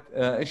call it,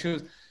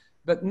 issues.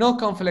 But no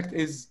conflict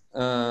is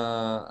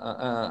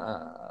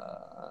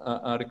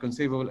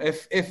reconcilable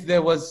if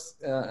there was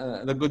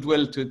the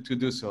goodwill to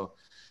do so.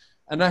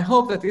 And I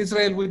hope that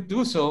Israel would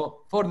do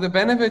so for the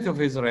benefit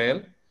of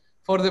Israel,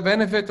 for the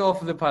benefit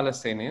of the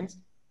Palestinians,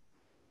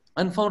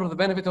 and for the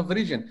benefit of the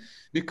region.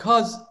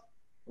 Because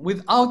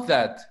without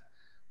that,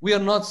 we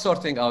are not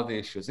sorting out the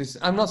issues.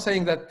 I'm not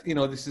saying that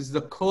this is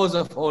the cause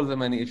of all the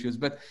many issues,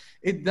 but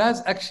it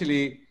does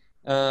actually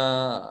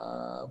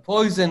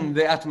poison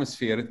the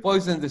atmosphere. It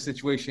poisons the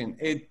situation.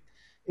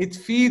 It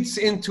feeds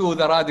into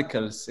the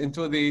radicals,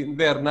 into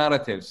their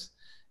narratives.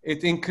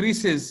 It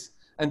increases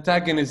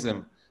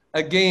antagonism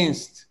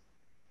against,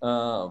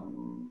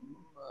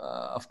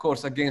 of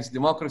course, against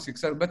democracy,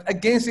 etc., but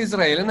against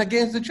Israel and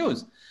against the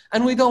Jews.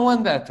 And we don't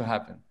want that to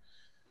happen.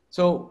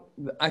 So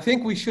I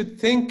think we should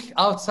think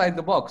outside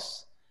the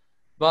box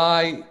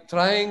by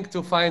trying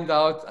to find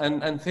out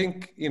and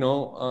think,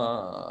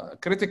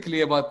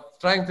 critically about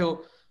trying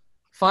to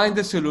find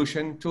a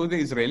solution to the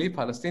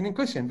Israeli-Palestinian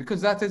question,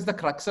 because that is the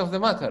crux of the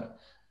matter.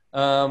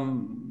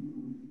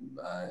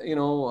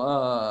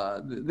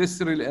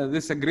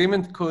 This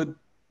agreement could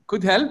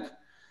help,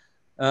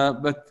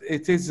 but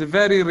it is a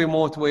very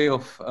remote way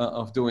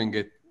of doing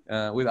it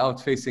without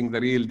facing the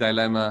real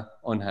dilemma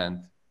on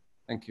hand.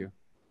 Thank you.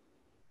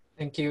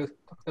 Thank you,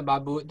 Dr.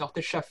 Babu.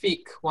 Dr.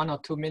 Shafiq, 1 or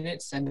 2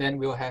 minutes, and then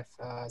we'll have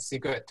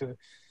Sigurd to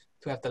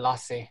have the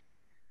last say.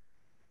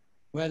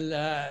 Well,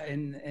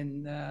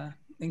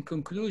 in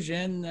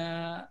conclusion,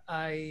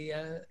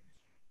 I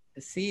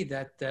see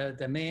that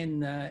the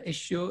main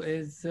issue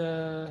is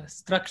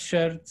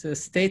structured,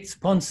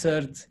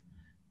 state-sponsored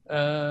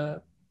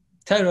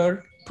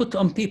terror put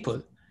on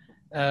people.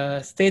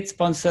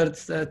 State-sponsored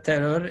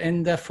terror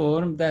in the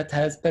form that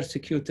has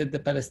persecuted the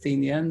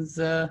Palestinians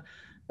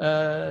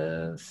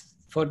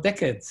for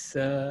decades.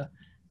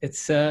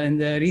 It's in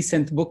the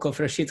recent book of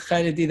Rashid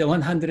Khalidi, the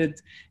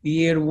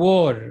 100-year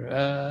war,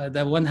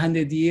 the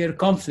 100-year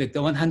conflict,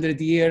 the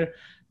 100-year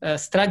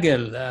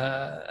struggle.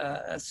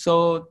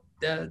 So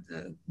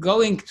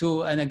going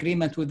to an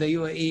agreement with the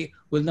UAE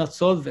will not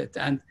solve it.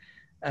 And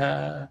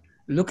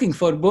looking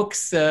for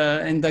books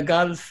in the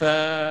Gulf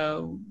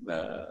that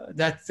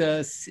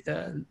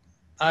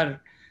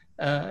are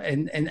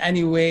in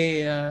any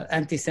way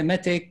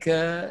anti-Semitic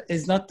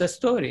is not the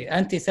story.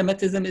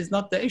 Anti-Semitism is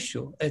not the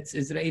issue. It's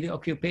Israeli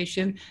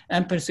occupation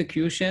and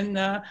persecution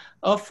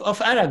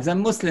of Arabs and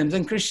Muslims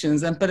and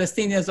Christians and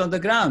Palestinians on the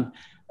ground.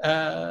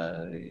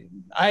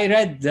 I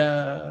read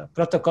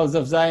Protocols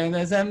of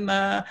Zionism,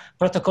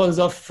 protocols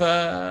of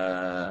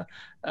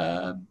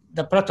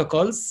the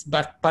protocols,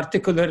 but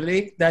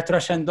particularly that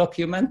Russian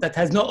document that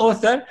has no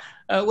author.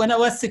 When I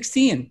was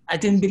 16, I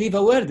didn't believe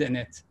a word in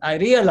it. I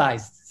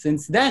realized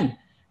since then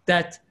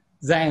that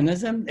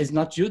Zionism is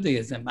not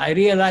Judaism. I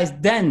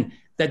realized then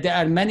that there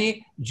are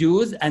many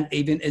Jews and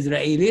even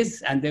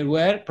Israelis, and there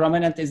were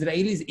prominent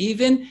Israelis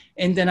even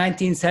in the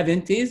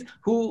 1970s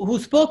who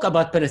spoke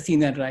about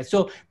Palestinian rights.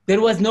 So there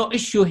was no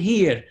issue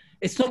here.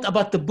 It's not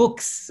about the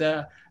books.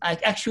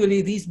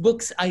 Actually, these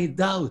books, I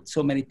doubt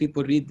so many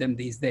people read them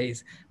these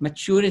days.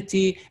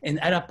 Maturity in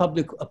Arab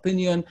public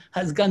opinion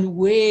has gone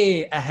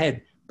way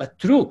ahead. But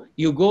true,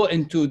 you go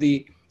into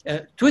the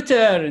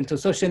Twitter, into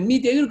social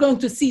media, you're going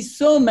to see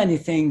so many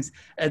things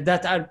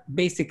that are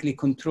basically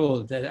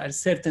controlled. There are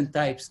certain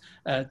types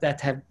that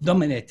have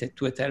dominated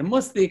Twitter,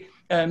 mostly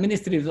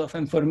ministries of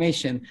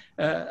information.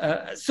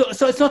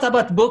 So it's not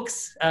about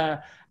books.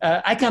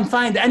 I can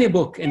find any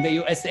book in the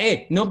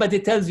USA. Nobody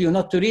tells you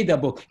not to read a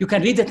book. You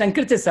can read it and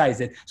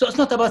criticize it. So it's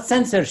not about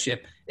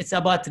censorship. It's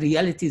about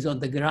realities on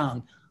the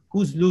ground.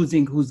 Who's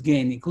losing, who's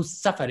gaining, who's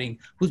suffering,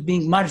 who's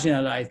being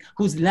marginalized,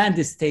 whose land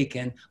is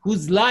taken,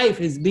 whose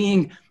life is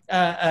being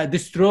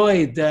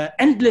destroyed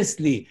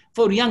endlessly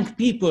for young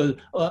people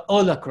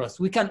all across.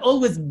 We can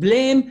always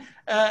blame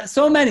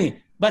so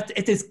many, but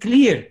it is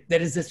clear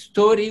there is a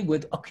story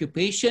with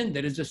occupation,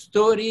 there is a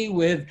story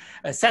with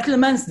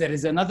settlements, there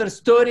is another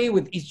story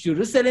with East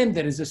Jerusalem,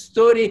 there is a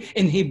story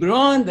in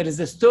Hebron, there is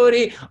a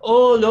story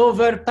all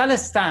over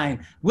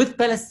Palestine with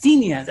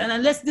Palestinians. And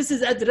unless this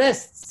is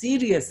addressed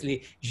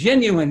seriously,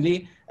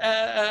 genuinely,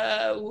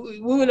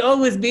 we will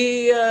always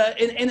be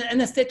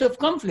in a state of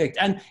conflict.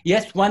 And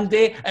yes, one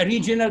day a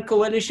regional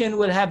coalition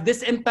will have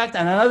this impact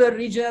and another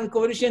regional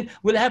coalition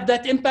will have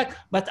that impact.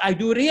 But I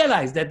do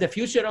realize that the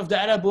future of the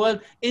Arab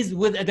world is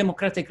with a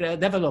democratic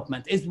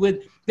development, is with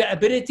the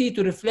ability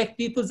to reflect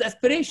people's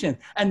aspirations.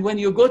 And when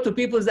you go to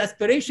people's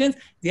aspirations,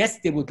 yes,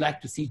 they would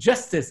like to see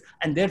justice,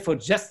 and therefore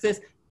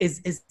justice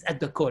is at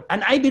the core.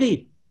 And I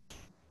believe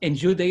in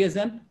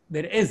Judaism,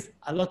 there is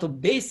a lot of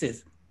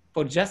basis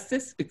for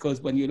justice,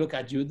 because when you look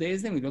at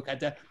Judaism, you look at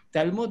the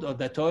Talmud or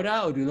the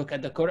Torah, or you look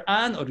at the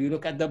Quran, or you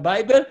look at the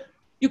Bible,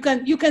 you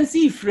can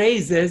see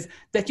phrases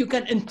that you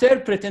can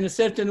interpret in a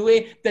certain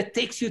way that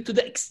takes you to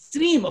the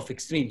extreme of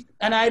extremes.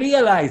 And I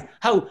realize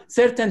how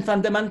certain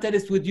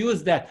fundamentalists would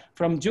use that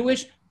from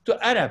Jewish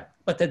to Arab.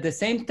 But at the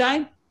same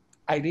time,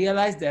 I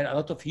realize there are a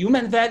lot of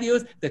human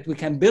values that we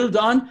can build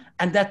on,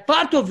 and that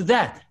part of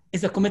that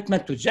is a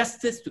commitment to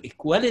justice, to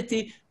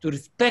equality, to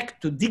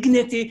respect, to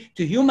dignity,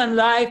 to human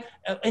life,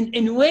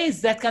 in ways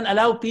that can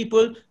allow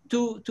people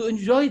to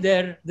enjoy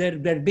their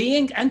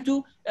being and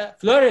to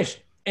flourish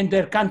in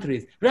their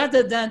countries,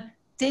 rather than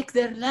take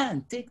their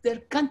land, take their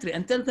country,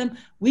 and tell them,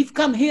 we've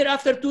come here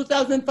after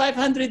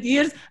 2,500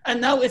 years, and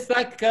now it's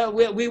like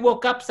we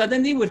woke up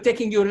suddenly, we're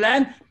taking your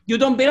land, you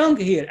don't belong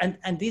here.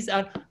 And these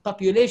are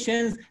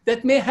populations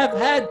that may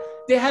have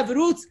they have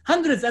roots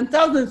hundreds and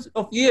thousands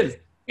of years.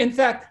 In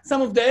fact,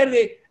 some of the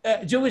early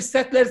Jewish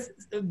settlers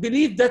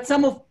believed that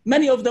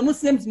many of the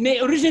Muslims may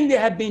originally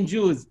have been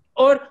Jews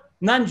or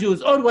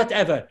non-Jews or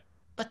whatever.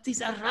 But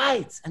these are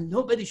rights, and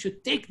nobody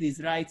should take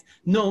these rights,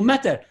 no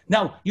matter.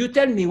 Now, you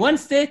tell me one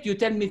state, you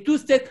tell me two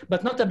states,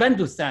 but not a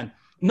Bandustan,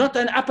 not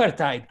an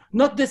apartheid,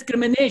 not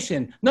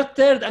discrimination, not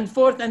third and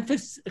fourth and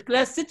fifth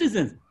class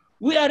citizens.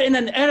 We are in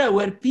an era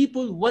where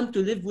people want to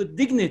live with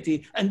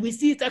dignity, and we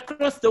see it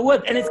across the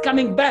world, and it's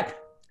coming back.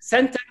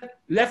 Center,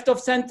 left of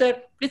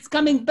center, it's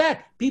coming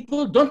back.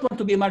 People don't want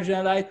to be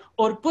marginalized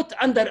or put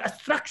under a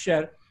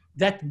structure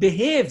that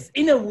behaves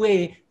in a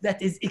way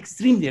that is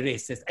extremely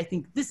racist. I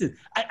think this is,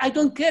 I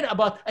don't care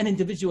about an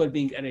individual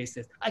being a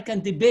racist. I can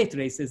debate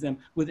racism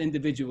with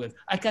individuals.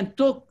 I can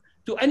talk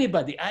to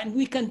anybody, and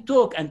we can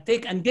talk and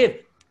take and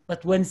give.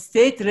 But when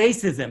state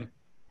racism,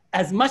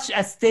 as much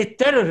as state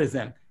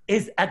terrorism,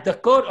 is at the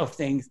core of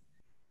things,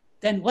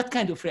 then what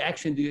kind of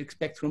reaction do you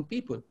expect from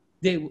people?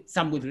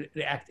 Some will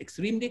react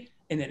extremely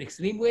in an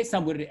extreme way.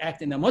 Some will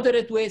react in a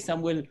moderate way.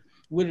 Some will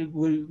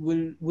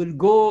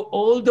go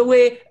all the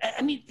way.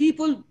 I mean,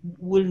 people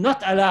will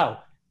not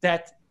allow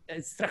that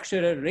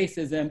structural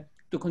racism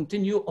to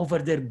continue over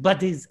their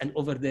bodies and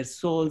over their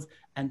souls.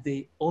 And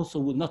they also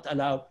will not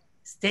allow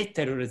state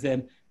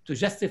terrorism to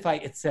justify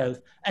itself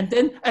and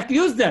then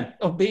accuse them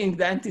of being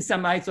the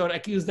anti-Semites, or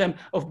accuse them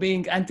of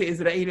being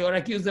anti-Israeli, or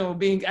accuse them of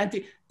being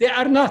They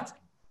are not.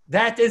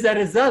 That is a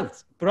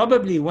result,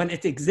 probably, when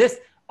it exists,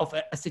 of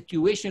a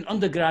situation on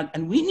the ground,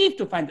 and we need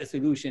to find a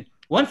solution.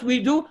 Once we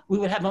do, we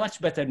will have a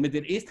much better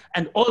Middle East,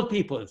 and all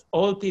peoples,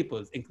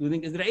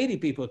 including Israeli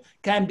people,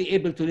 can be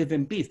able to live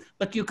in peace.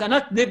 But you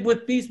cannot live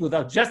with peace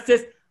without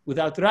justice,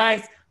 without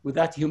rights,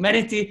 without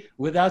humanity,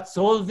 without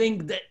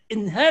solving the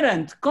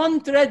inherent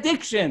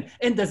contradiction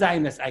in the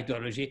Zionist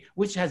ideology,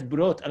 which has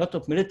brought a lot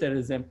of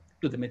militarism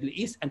to the Middle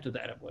East and to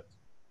the Arab world.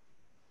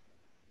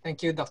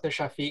 Thank you, Dr.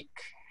 Shafiq.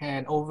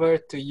 And over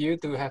to you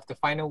to have the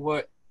final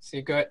word,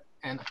 Sigurd,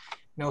 and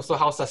also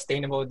how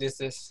sustainable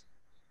this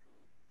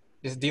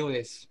deal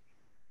is.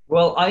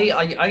 Well,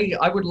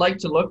 I would like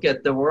to look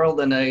at the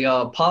world in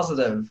a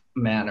positive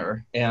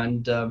manner,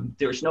 and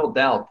there's no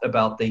doubt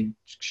about the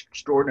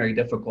extraordinary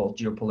difficult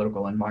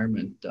geopolitical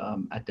environment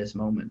at this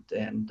moment,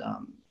 and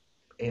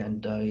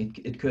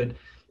it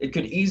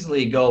could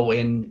easily go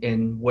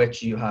in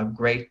which you have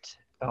great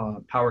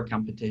power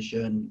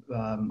competition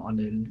on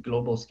a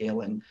global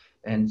scale,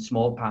 and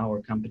small power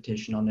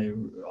competition on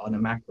a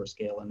macro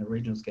scale and a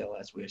regional scale,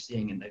 as we're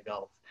seeing in the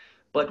Gulf.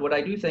 But what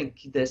I do think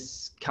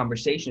this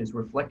conversation is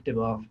reflective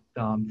of,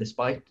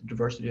 despite the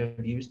diversity of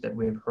views that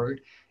we have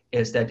heard,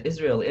 is that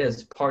Israel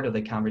is part of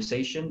the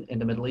conversation in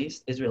the Middle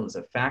East. Israel is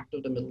a fact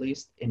of the Middle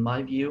East, in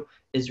my view.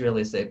 Israel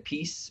is a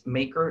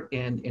peacemaker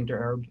in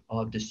inter-Arab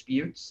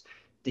disputes.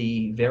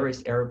 the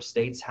various Arab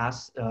states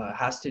has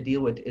to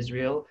deal with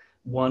Israel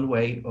one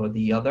way or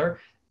the other.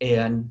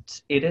 And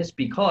it is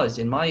because,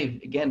 in my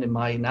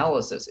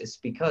analysis, it's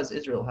because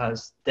Israel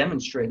has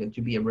demonstrated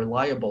to be a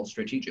reliable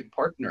strategic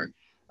partner.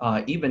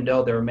 Even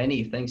though there are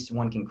many things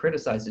one can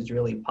criticize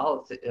Israeli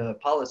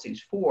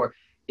policies for,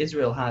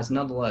 Israel has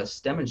nonetheless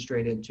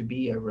demonstrated to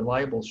be a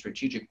reliable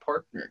strategic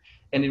partner,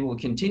 and it will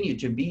continue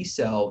to be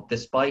so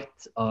despite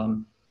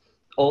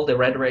all the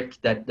rhetoric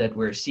that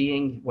we're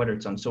seeing, whether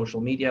it's on social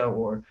media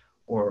or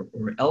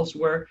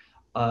elsewhere.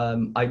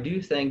 I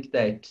do think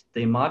that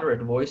the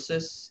moderate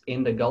voices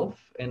in the Gulf,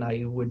 and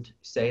I would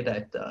say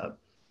that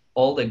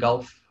all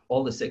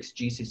the 6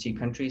 GCC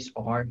countries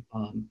are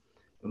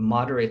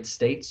moderate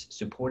states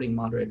supporting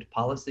moderate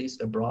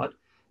policies abroad.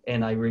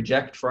 And I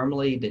reject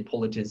firmly the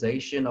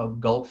politicization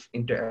of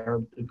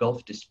inter-Arab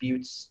Gulf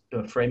disputes,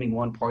 framing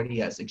one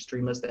party as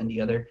extremist and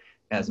the other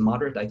as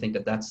moderate. I think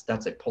that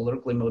that's a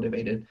politically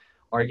motivated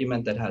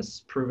argument that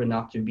has proven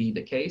not to be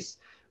the case.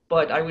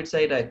 But I would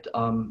say that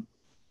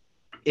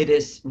it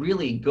is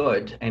really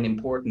good and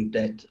important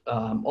that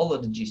all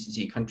of the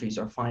GCC countries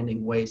are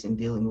finding ways in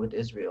dealing with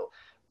Israel.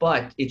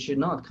 But it should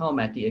not come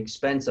at the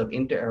expense of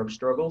inter-Arab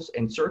struggles.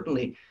 And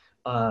certainly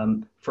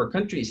for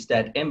countries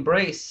that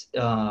embrace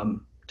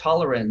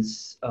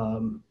tolerance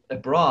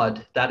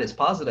abroad, that is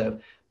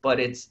positive. But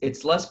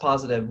it's less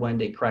positive when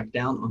they crack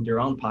down on their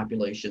own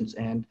populations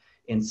and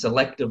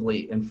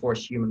selectively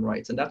enforce human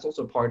rights. And that's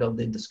also part of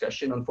the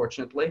discussion,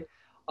 unfortunately.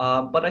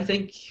 But I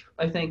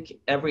think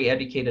every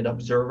educated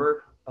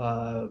observer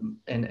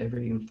and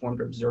every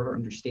informed observer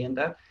understand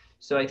that.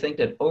 So I think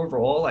that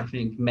overall, I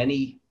think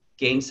many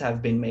gains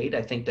have been made.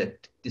 I think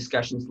that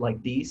discussions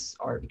like these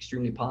are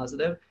extremely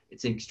positive.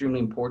 It's extremely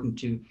important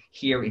to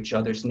hear each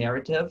other's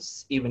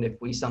narratives, even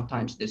if we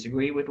sometimes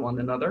disagree with one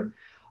another.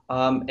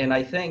 And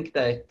I think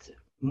that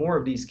more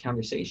of these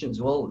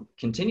conversations will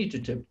continue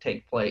to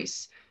take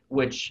place,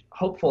 which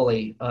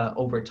hopefully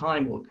over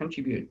time will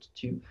contribute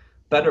to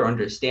better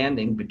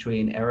understanding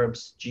between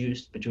Arabs,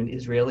 Jews, between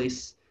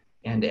Israelis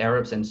and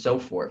Arabs, and so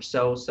forth.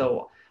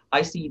 So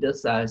I see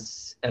this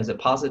as a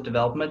positive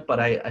development, but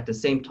at the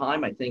same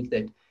time, I think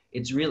that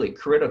it's really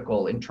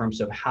critical in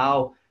terms of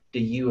how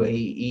the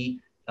UAE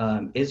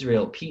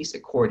Israel peace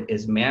accord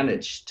is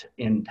managed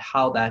and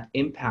how that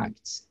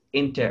impacts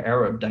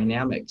inter-Arab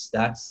dynamics.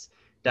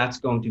 That's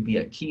going to be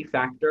a key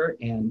factor,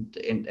 and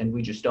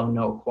we just don't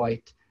know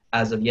quite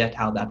as of yet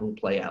how that will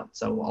play out.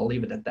 So I'll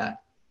leave it at that.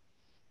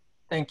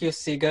 Thank you,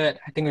 Sigurd.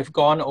 I think we've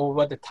gone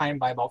over the time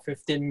by about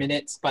 15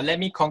 minutes, but let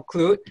me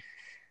conclude.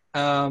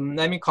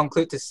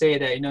 To say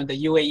that,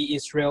 the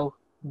UAE-Israel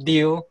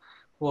deal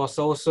was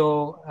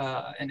also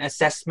an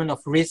assessment of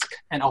risk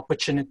and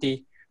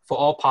opportunity for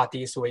all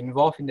parties who were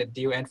involved in the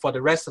deal. And for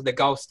the rest of the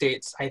Gulf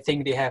states, I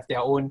think they have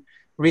their own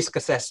risk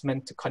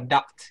assessment to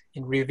conduct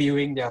in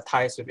reviewing their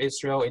ties with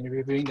Israel, in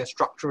reviewing the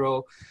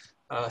structural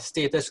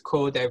status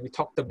quo that we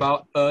talked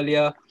about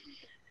earlier.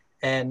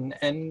 And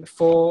in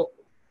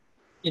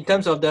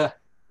terms of the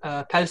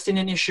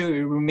Palestinian issue,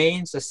 it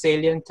remains a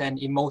salient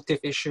and emotive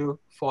issue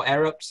for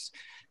Arabs,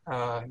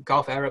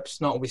 Gulf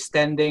Arabs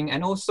notwithstanding,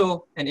 and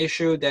also an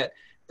issue that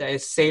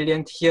is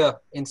salient here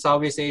in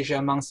Southeast Asia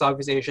among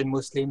Southeast Asian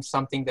Muslims,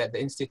 something that the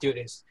Institute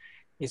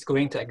is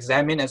going to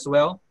examine as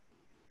well.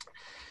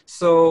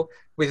 So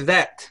with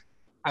that,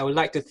 I would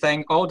like to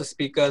thank all the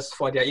speakers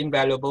for their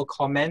invaluable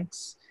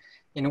comments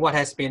in what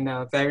has been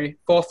a very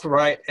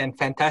forthright and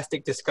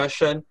fantastic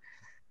discussion.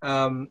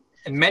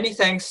 And many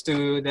thanks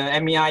to the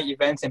MEI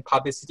events and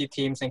publicity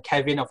teams, and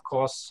Kevin, of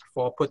course,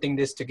 for putting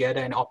this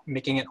together and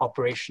making it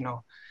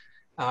operational.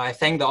 I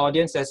thank the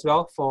audience as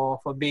well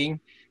for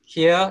being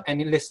here and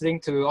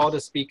listening to all the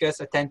speakers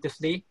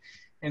attentively.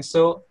 And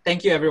so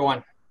thank you,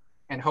 everyone,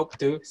 and hope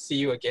to see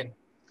you again.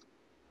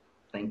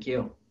 Thank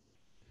you.